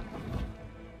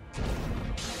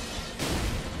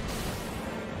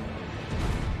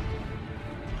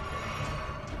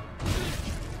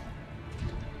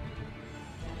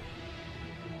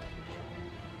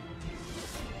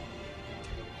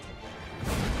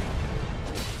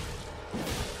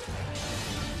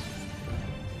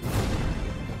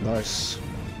 Nice.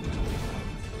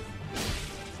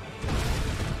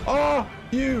 Oh,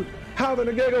 you having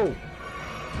a giggle?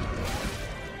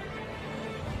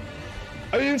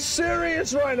 Are you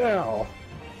serious right now?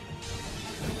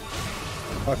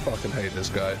 I fucking hate this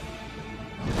guy.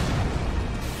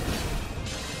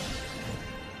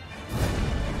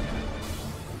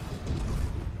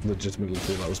 Legitimately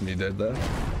thought that was me dead there.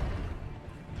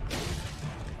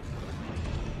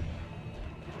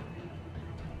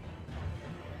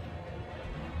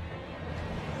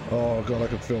 Oh god, I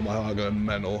can feel my heart going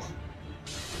mental.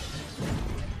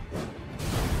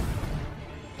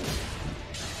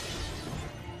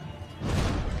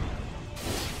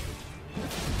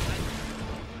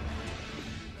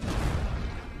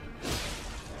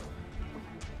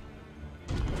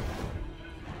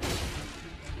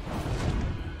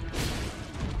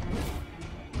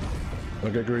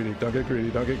 Don't get greedy, don't get greedy,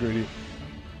 don't get greedy.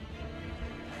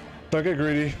 Don't get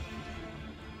greedy.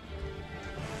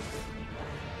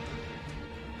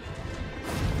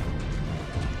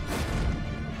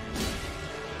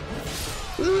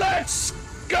 Let's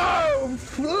go!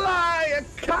 Fly a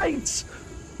kite!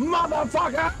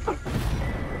 Motherfucker!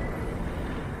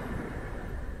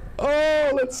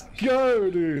 Oh, let's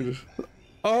go, dude.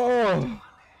 Oh.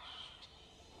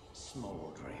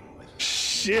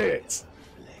 Shit.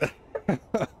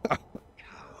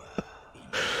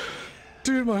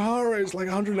 Dude, my heart rate is like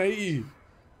 180.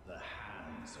 The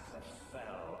hands of the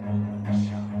fell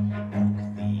shall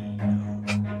mock thee no.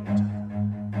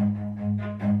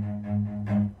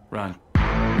 Run.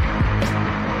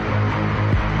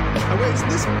 Oh wait, is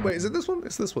this one? Wait, is it this one?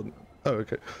 It's this one. Oh,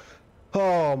 okay.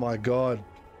 Oh my god.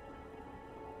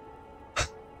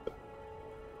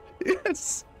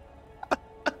 Yes.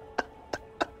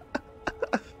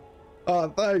 Oh,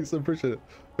 thanks. I appreciate it.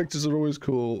 Pictures are always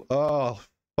cool. Oh,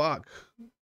 fuck.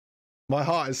 My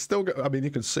heart is still I mean,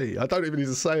 you can see. I don't even need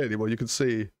to say it anymore. You can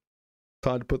see.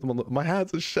 Trying to put them on the... My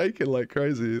hands are shaking like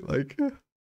crazy. Like...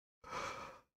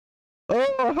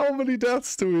 Oh, how many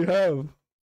deaths do we have?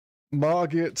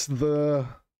 Margit the...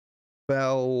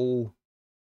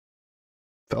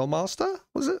 Fellmaster?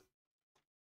 Was it?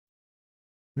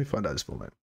 Let me find out his full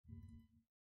name.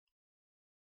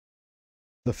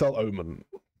 The Fell Omen.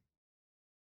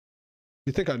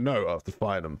 You think I know after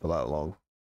fighting him for that long?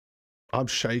 I'm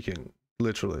shaking,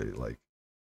 literally, like,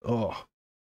 oh.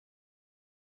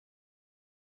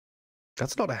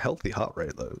 That's not a healthy heart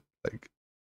rate, though. Like,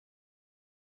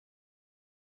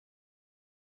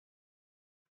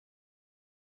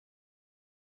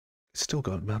 it's still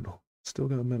going mental. Still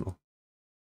going mental.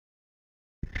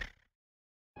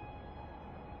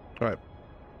 All right.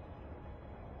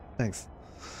 Thanks.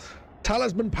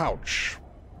 Talisman pouch.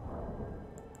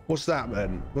 What's that,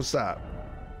 man? What's that?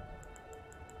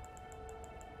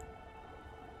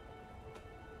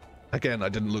 Again, I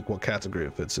didn't look what category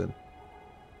it fits in.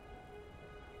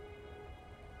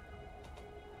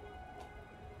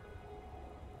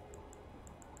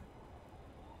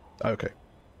 Okay.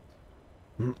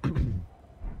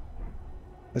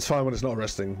 It's fine when it's not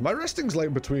resting. My resting's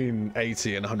like between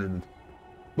 80 and 100.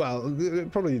 Well,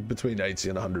 probably between 80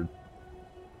 and 100.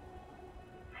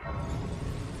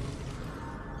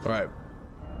 Alright.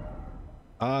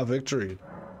 Ah, victory.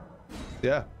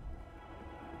 Yeah.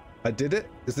 I did it?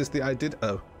 Is this the I did?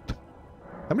 Oh.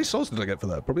 How many souls did I get for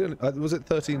that? Probably, was it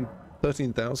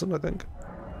 13,000, I think?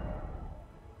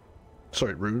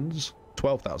 Sorry, runes?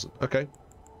 12,000. Okay.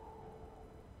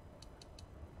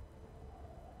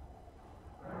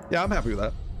 Yeah, I'm happy with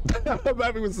that. I'm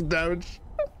happy with some damage.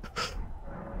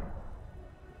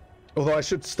 Although I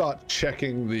should start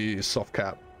checking the soft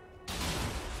cap.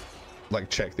 Like,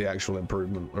 check the actual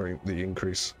improvement or the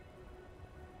increase.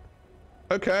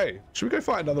 Okay, should we go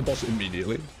fight another boss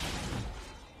immediately?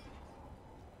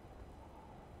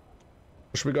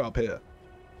 Or should we go up here?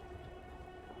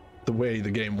 The way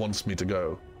the game wants me to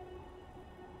go.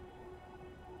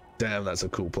 Damn, that's a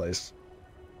cool place.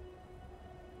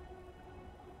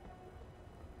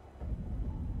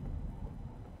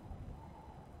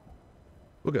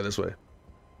 We'll go this way.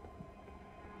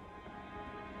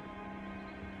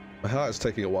 My heart is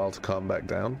taking a while to calm back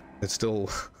down. It's still...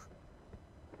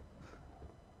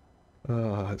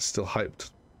 it's still hyped.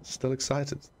 Still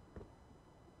excited.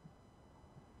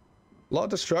 A lot of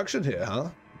destruction here,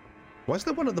 huh? Why is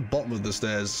there one at the bottom of the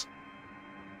stairs?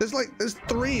 There's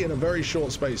 3 in a very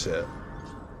short space here.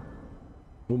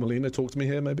 Will Melina talk to me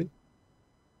here, maybe?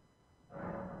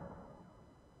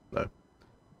 No.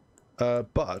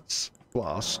 But...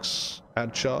 Flasks.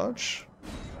 Add charge.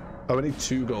 Oh, I need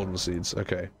 2 golden seeds.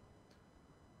 Okay.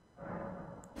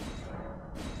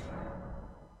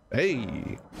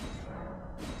 Hey!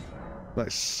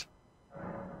 Nice.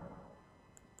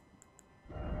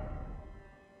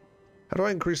 How do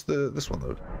I increase this one,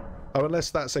 though? Oh,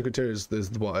 unless that secretary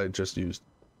is what I just used.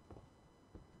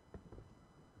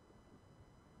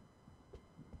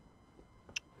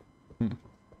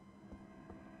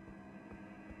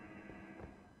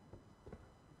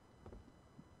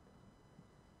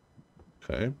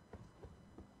 Okay.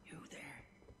 You there?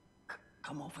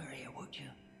 Come over here, would you?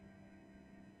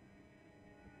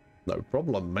 No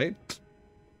problem, mate.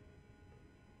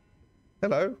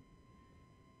 Hello.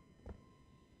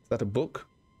 Is that a book?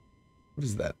 What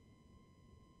is that?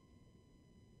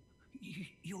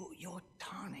 You're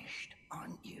tarnished,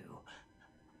 aren't you?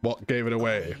 What gave it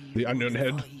away? The onion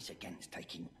head? Advise against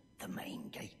taking the main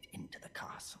gate into the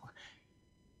castle.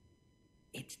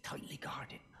 It's tightly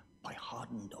guarded by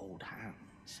hardened old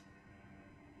hands.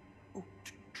 Oh,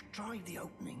 try the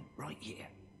opening right here.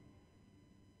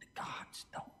 The guards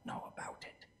don't know about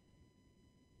it.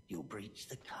 You'll breach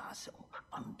the castle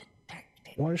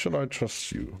undetected. Why should I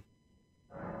trust you?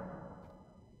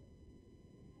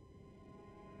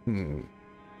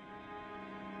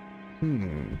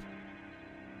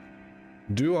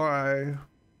 Do I?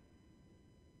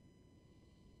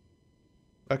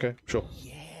 Okay, sure.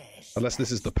 Yes, Unless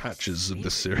this is the patches of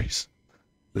this series.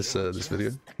 This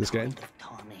video. This game. Kind of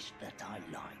tarnished that I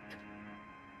like.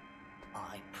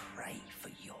 I pray for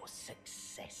your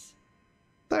success.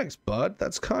 Thanks, bud.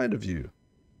 That's kind of you.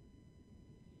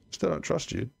 Still don't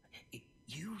trust you.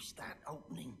 Use that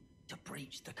opening to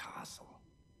breach the castle.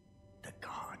 The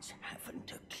guards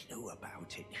haven't a clue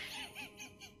about it.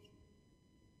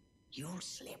 you'll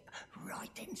slip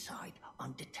right inside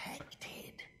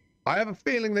undetected. I have a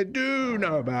feeling they do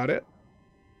know about it.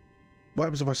 What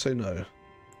happens if I say no?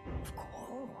 Of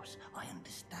course, I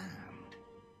understand.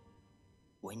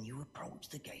 When you approach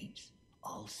the gates,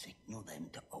 I'll signal them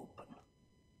to open.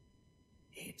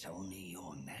 It's only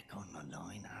your neck on the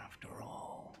line after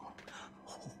all.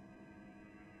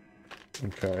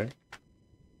 Okay.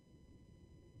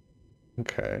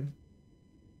 Okay.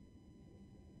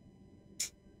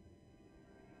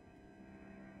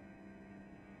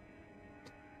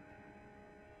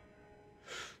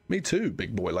 Me too,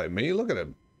 big boy like me. Look at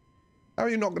him. How are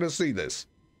you not going to see this?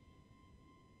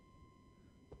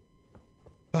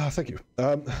 Ah, thank you.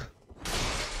 Well,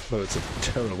 it's a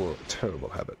terrible, terrible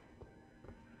habit.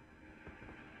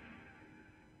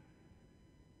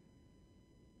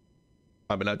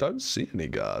 I mean, I don't see any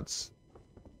guards.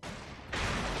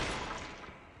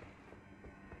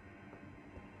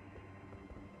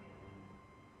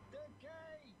 The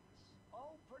gates!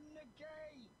 Open the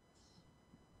gates!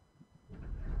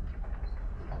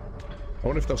 I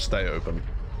wonder if they'll stay open.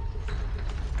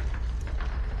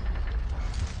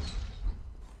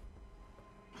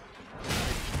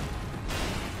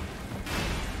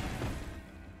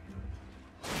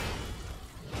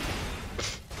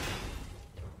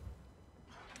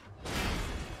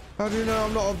 How do you know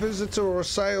I'm not a visitor or a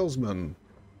salesman?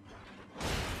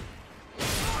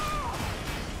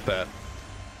 There.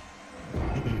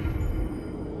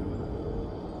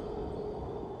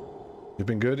 You've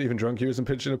been good, even drunk years and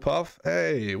pitching a puff?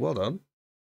 Hey, well done.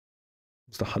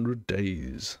 It's 100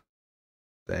 days.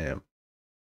 Damn.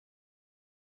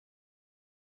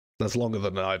 That's longer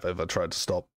than I've ever tried to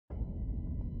stop.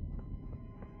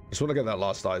 Just want to get that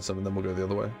last item and then we'll go the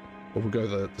other way. Or we'll go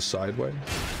the side way.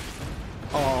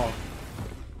 Oh.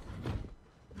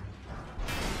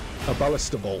 A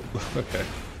ballista bolt. Okay.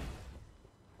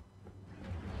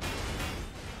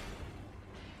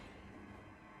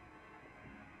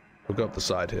 We'll go up the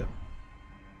side here.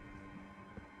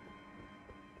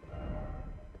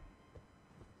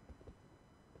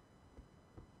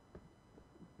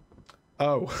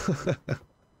 Oh.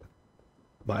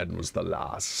 Mine was the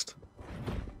last.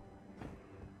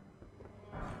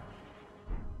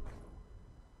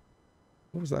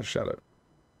 What was that shadow?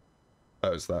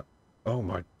 Oh, it's that. Oh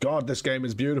my god, this game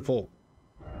is beautiful.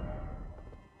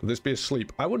 Could this be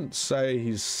asleep? I wouldn't say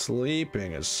he's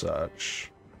sleeping as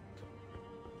such.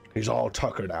 He's all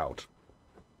tuckered out.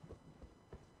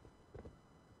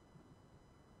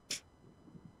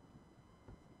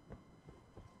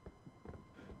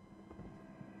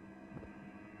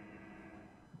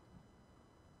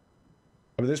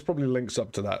 I mean, this probably links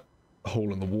up to that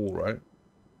hole in the wall, right?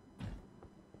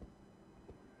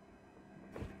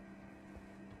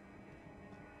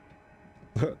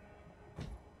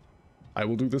 I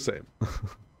will do the same.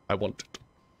 I want it.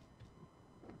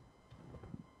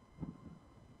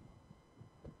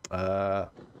 I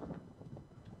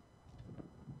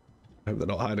hope they're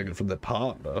not hiding it from their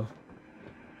partner.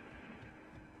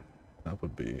 That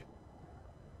would be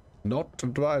not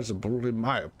advisable in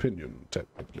my opinion,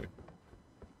 technically.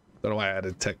 Don't know why I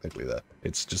added technically there.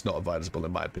 It's just not advisable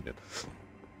in my opinion.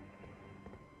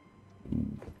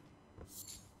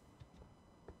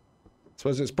 I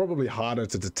suppose it's probably harder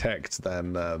to detect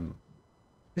than,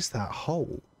 is that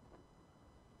hole?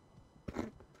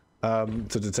 To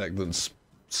detect than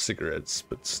cigarettes,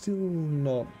 but still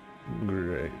not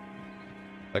great.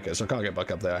 Okay, so I can't get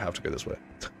back up there. I have to go this way.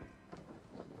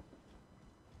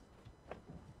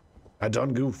 I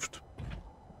done goofed.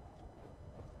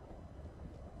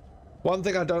 One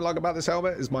thing I don't like about this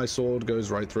helmet is my sword goes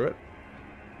right through it.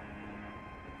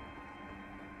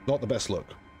 Not the best look.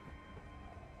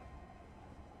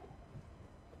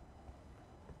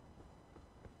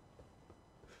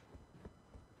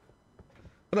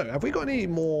 I don't know, have we got any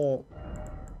more?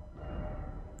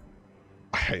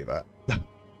 I hate that.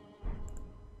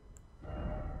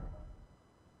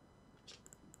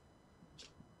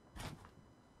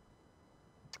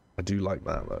 I do like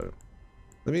that though.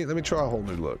 Let me try a whole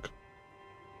new look.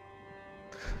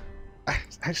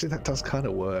 Actually, that does kind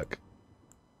of work.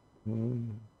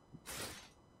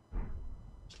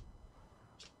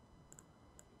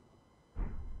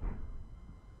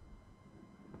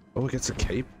 Oh, it gets a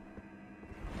cape.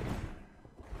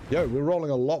 Yo, we're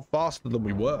rolling a lot faster than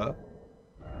we were.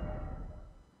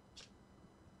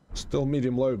 Still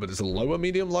medium load, but it's a lower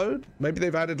medium load? Maybe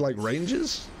they've added like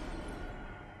ranges?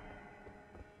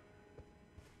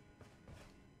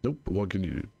 Nope, what can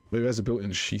you do? Maybe it has a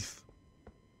built-in sheath.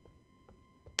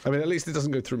 I mean, at least it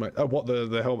doesn't go through my... Oh, what?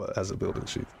 The helmet has a built-in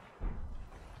sheath.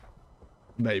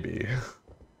 Maybe.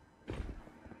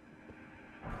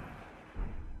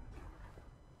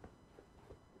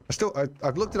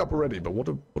 I've looked it up already, but what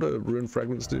do rune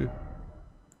fragments do?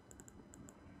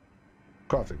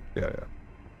 Crafting. Yeah.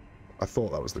 I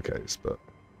thought that was the case, but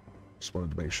just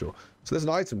wanted to make sure. So there's an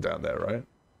item down there, right?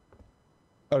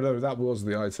 Oh no, that was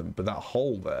the item, but that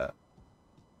hole there,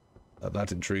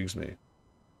 that intrigues me.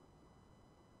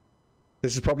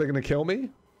 This is probably going to kill me.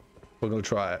 We're going to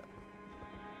try it.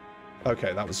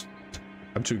 Okay, that was...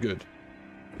 I'm too good.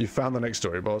 You found the next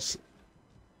story, boss.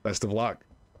 Best of luck.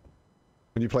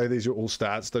 When you play these, your all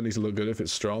stats don't need to look good if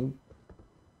it's strong.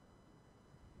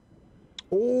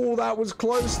 Oh, that was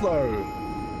close, though.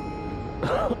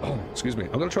 Excuse me.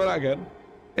 I'm going to try that again.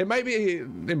 It may be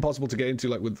impossible to get into,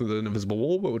 like, with an invisible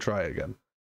wall, but we'll try it again.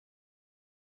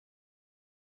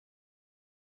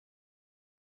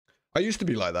 I used to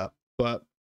be like that, but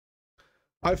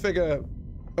I figure,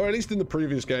 or at least in the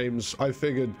previous games, I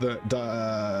figured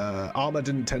that armor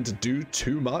didn't tend to do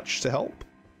too much to help.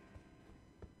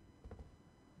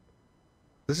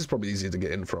 This is probably easier to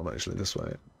get in from, actually, this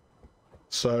way.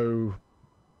 So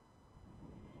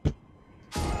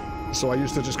I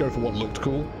used to just go for what looked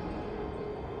cool.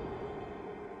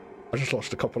 I just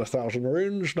lost a couple of 1,000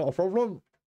 runes, not a problem.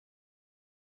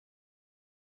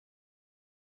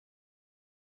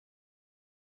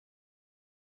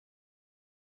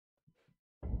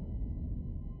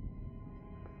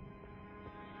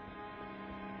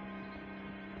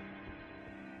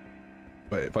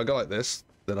 Wait, if I go like this,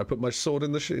 then I put my sword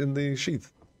in the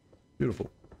sheath. Beautiful.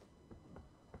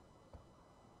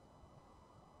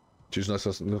 Choose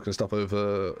nice looking stuff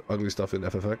over ugly stuff in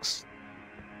FFX.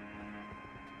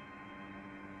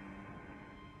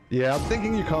 Yeah, I'm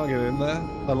thinking you can't get in there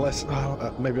unless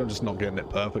maybe I'm just not getting it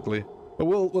perfectly. But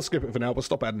we'll skip it for now. We'll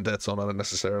stop adding deaths on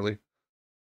unnecessarily.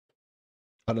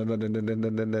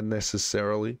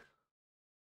 Unnecessarily.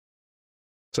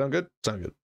 Sound good? Sound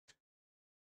good.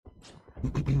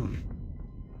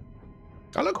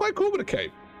 I look quite cool with a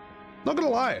cape. Not gonna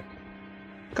lie.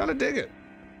 Kinda dig it.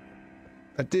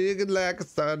 I dig it like a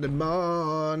Sunday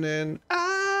morning.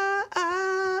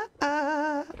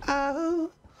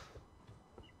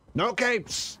 No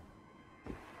capes!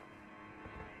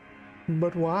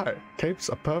 But why? Capes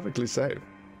are perfectly safe.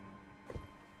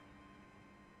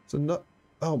 So not...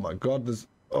 Oh my god, there's...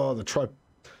 Oh, the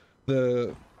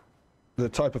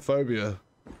typophobia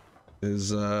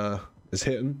is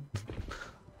hitting.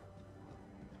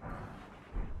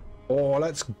 Oh,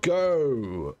 let's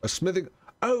go! A smithing...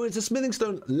 Oh, it's a smithing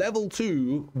stone level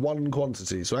 2, 1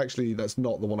 quantity. So actually, that's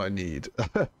not the one I need.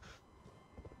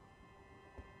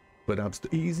 But I'm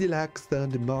still easy like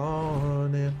Sunday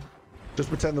morning. Just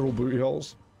pretend they're all booty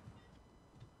holes.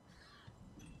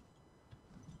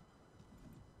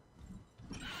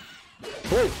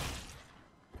 Oh!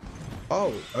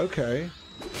 Oh, okay.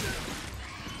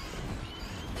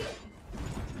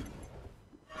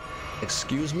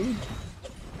 Excuse me?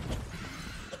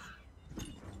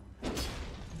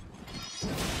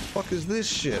 Fuck is this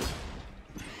shit?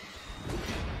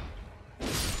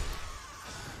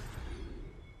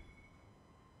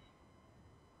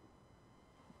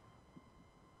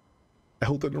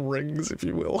 Elden Rings, if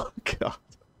you will. God,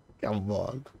 come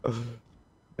on.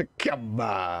 Come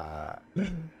on.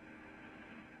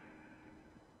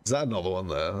 Is that another one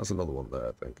there? That's another one there,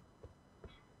 I think.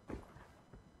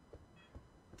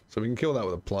 So we can kill that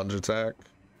with a plunge attack.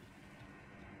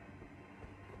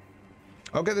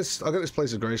 I'll get this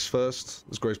place of grace first.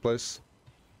 This grace place.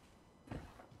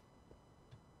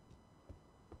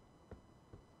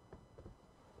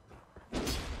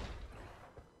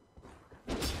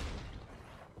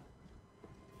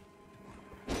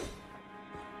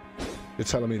 You're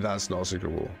telling me that's not a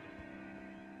secret wall?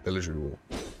 Illusory wall.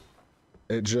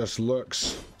 It just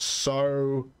looks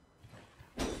so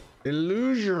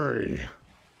illusory.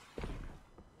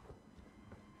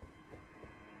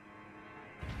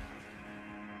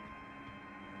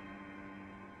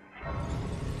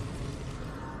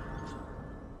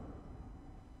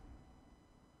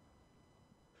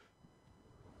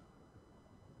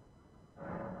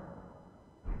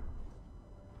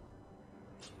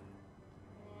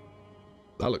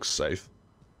 That looks safe.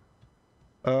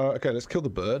 Okay, let's kill the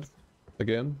bird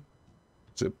again.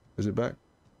 Is it back?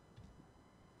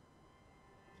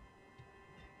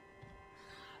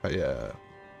 Yeah,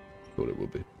 thought it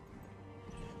would be.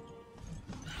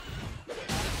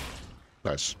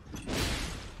 Nice.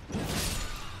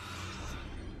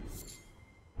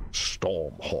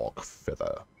 Stormhawk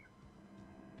feather.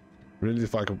 Really,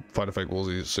 if I can find a fake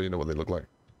walls so you know what they look like.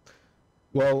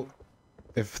 Well,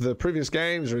 if the previous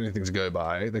games are anything to go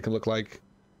by, they can look like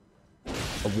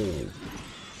a wall.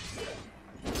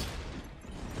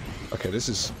 Okay, this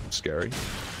is scary.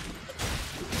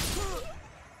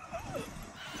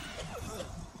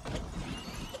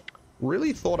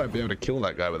 really thought I'd be able to kill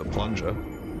that guy with a plunger.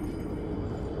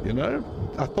 You know?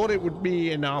 I thought it would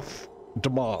be enough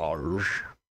damage.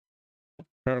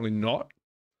 Apparently not.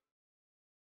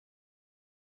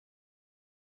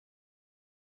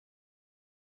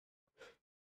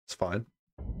 It's fine.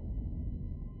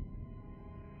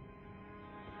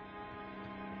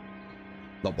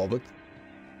 Not bothered.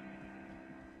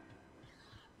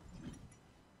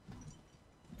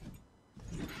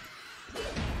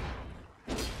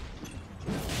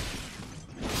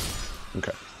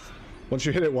 Okay. Once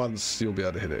you hit it once, you'll be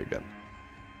able to hit it again.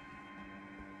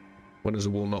 When is a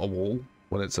wall not a wall?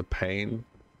 When it's a pain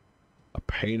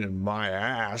in my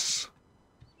ass.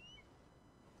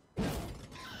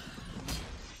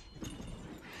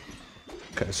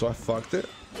 Okay, so I fucked it,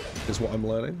 is what I'm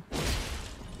learning.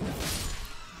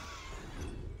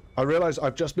 I realize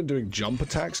I've just been doing jump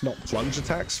attacks, not plunge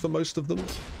attacks for most of them.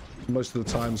 Most of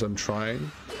the times I'm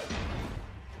trying.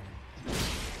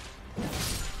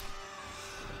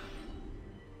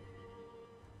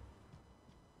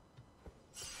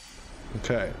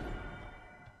 Okay.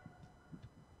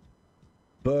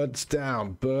 Birds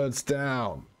down, birds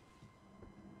down.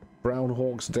 Brown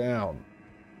hawks down.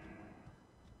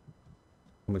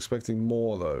 I'm expecting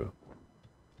more though.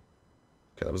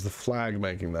 Okay, that was the flag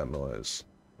making that noise.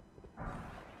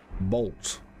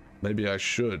 Bolt. Maybe I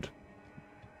should.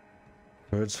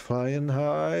 Birds flying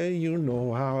high, you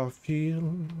know how I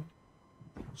feel.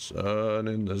 Sun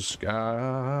in the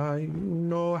sky, you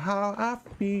know how I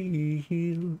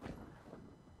feel.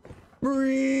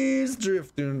 Breeze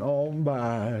drifting on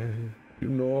by, you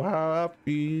know how I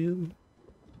feel.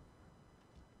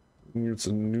 It's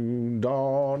a new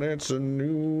dawn, it's a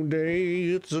new day,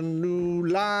 it's a new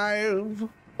life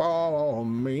for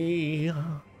me.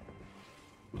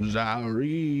 As I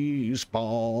respawned,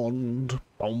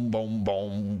 boom, boom,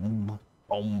 boom,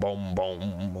 boom, boom,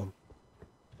 boom.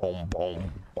 Boom,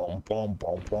 boom, boom, boom,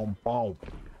 boom, boom, boom.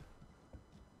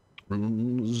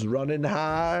 Rooms running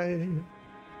high.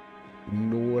 You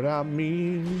know what I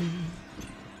mean?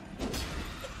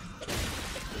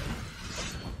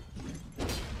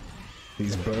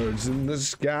 These birds in the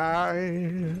sky.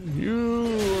 You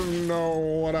know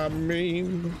what I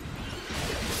mean?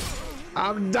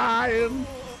 I'm dying.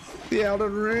 The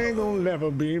Elden Ring will never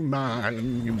be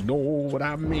mine. You know what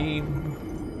I mean?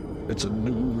 It's a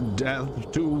new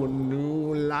death to a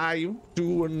new life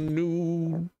to a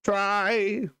new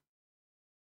try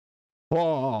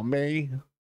for me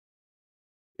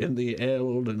in the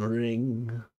Elden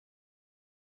Ring.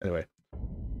 Anyway.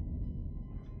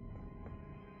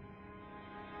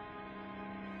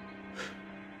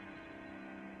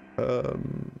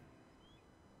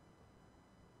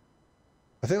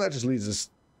 I think that just leads us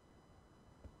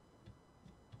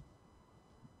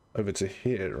over to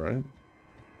here, right?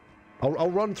 I'll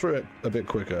run through it a bit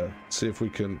quicker, see if we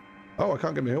can... Oh, I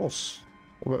can't get my horse.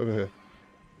 What about over here?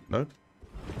 No?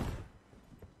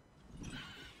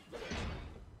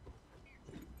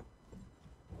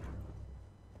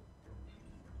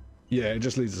 Yeah, it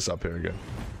just leads us up here again.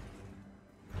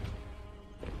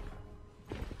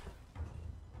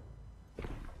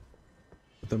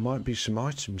 But there might be some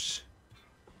items.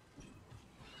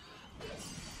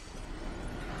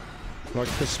 Like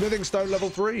the smithing stone level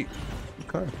 3.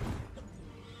 Okay.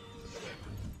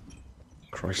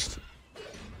 Christ.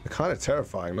 They're kind of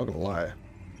terrifying, not gonna lie.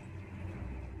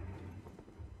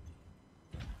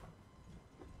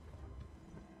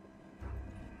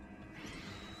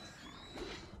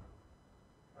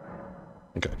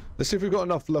 Okay. Let's see if we've got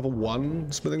enough level 1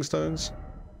 smithing stones.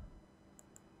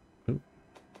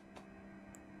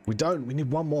 We don't. We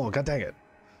need one more. God dang it.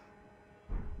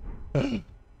 We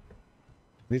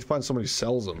need to find somebody who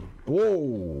sells them.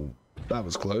 Whoa. That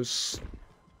was close.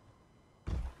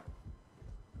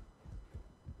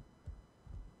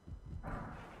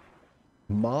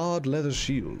 Marred leather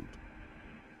shield.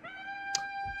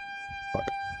 Fuck.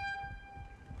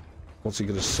 What's he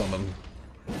gonna summon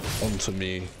onto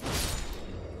me?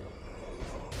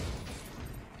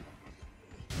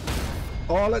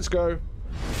 Oh, let's go.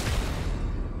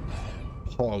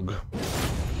 Hog.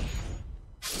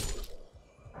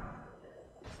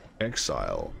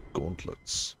 Exile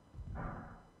gauntlets.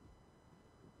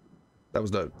 That was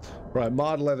dope. Right,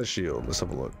 marred leather shield. Let's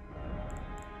have a look.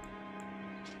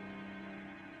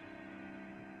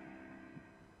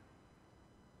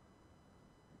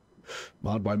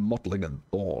 Marred by mottling and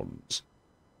thorns.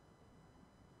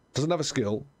 Doesn't have a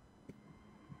skill.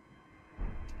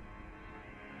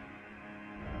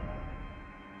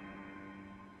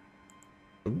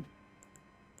 Ooh.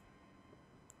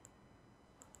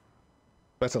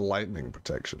 Better lightning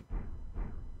protection.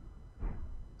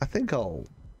 I think I'll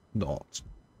not.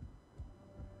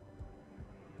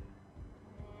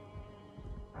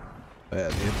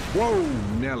 And whoa,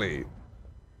 Nelly.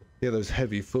 Yeah, those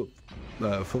heavy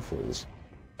footfalls.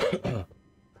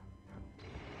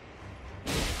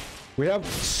 We have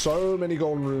so many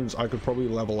golden runes, I could probably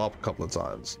level up a couple of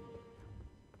times.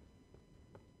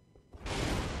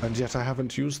 And yet I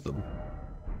haven't used them.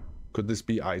 Could this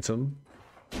be item?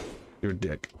 You're a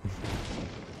dick.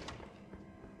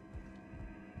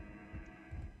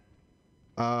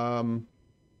 I'll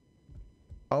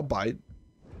bite.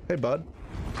 Hey, bud.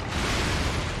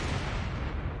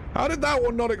 How did that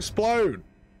one not explode?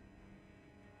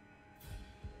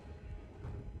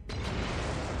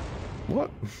 What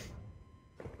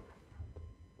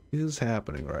is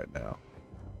happening right now?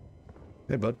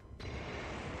 Hey, bud.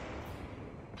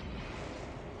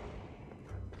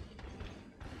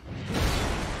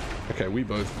 Okay, we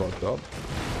both fucked up.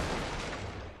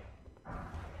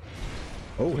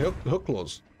 Oh, hook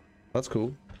claws. That's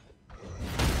cool.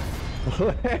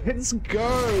 Let's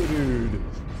go, dude.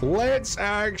 Let's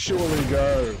actually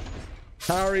go.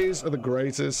 Harrys are the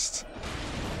greatest.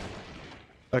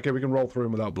 Okay, we can roll through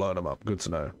him without blowing him up. Good to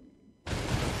know.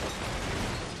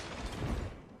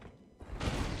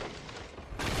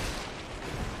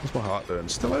 What's my heart doing?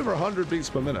 Still over 100 beats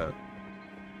per minute.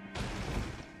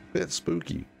 Bit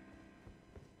spooky.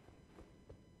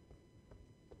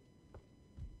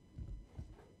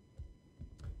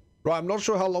 Right, I'm not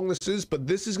sure how long this is, but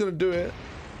this is going to do it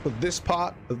for this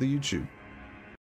part of the YouTube.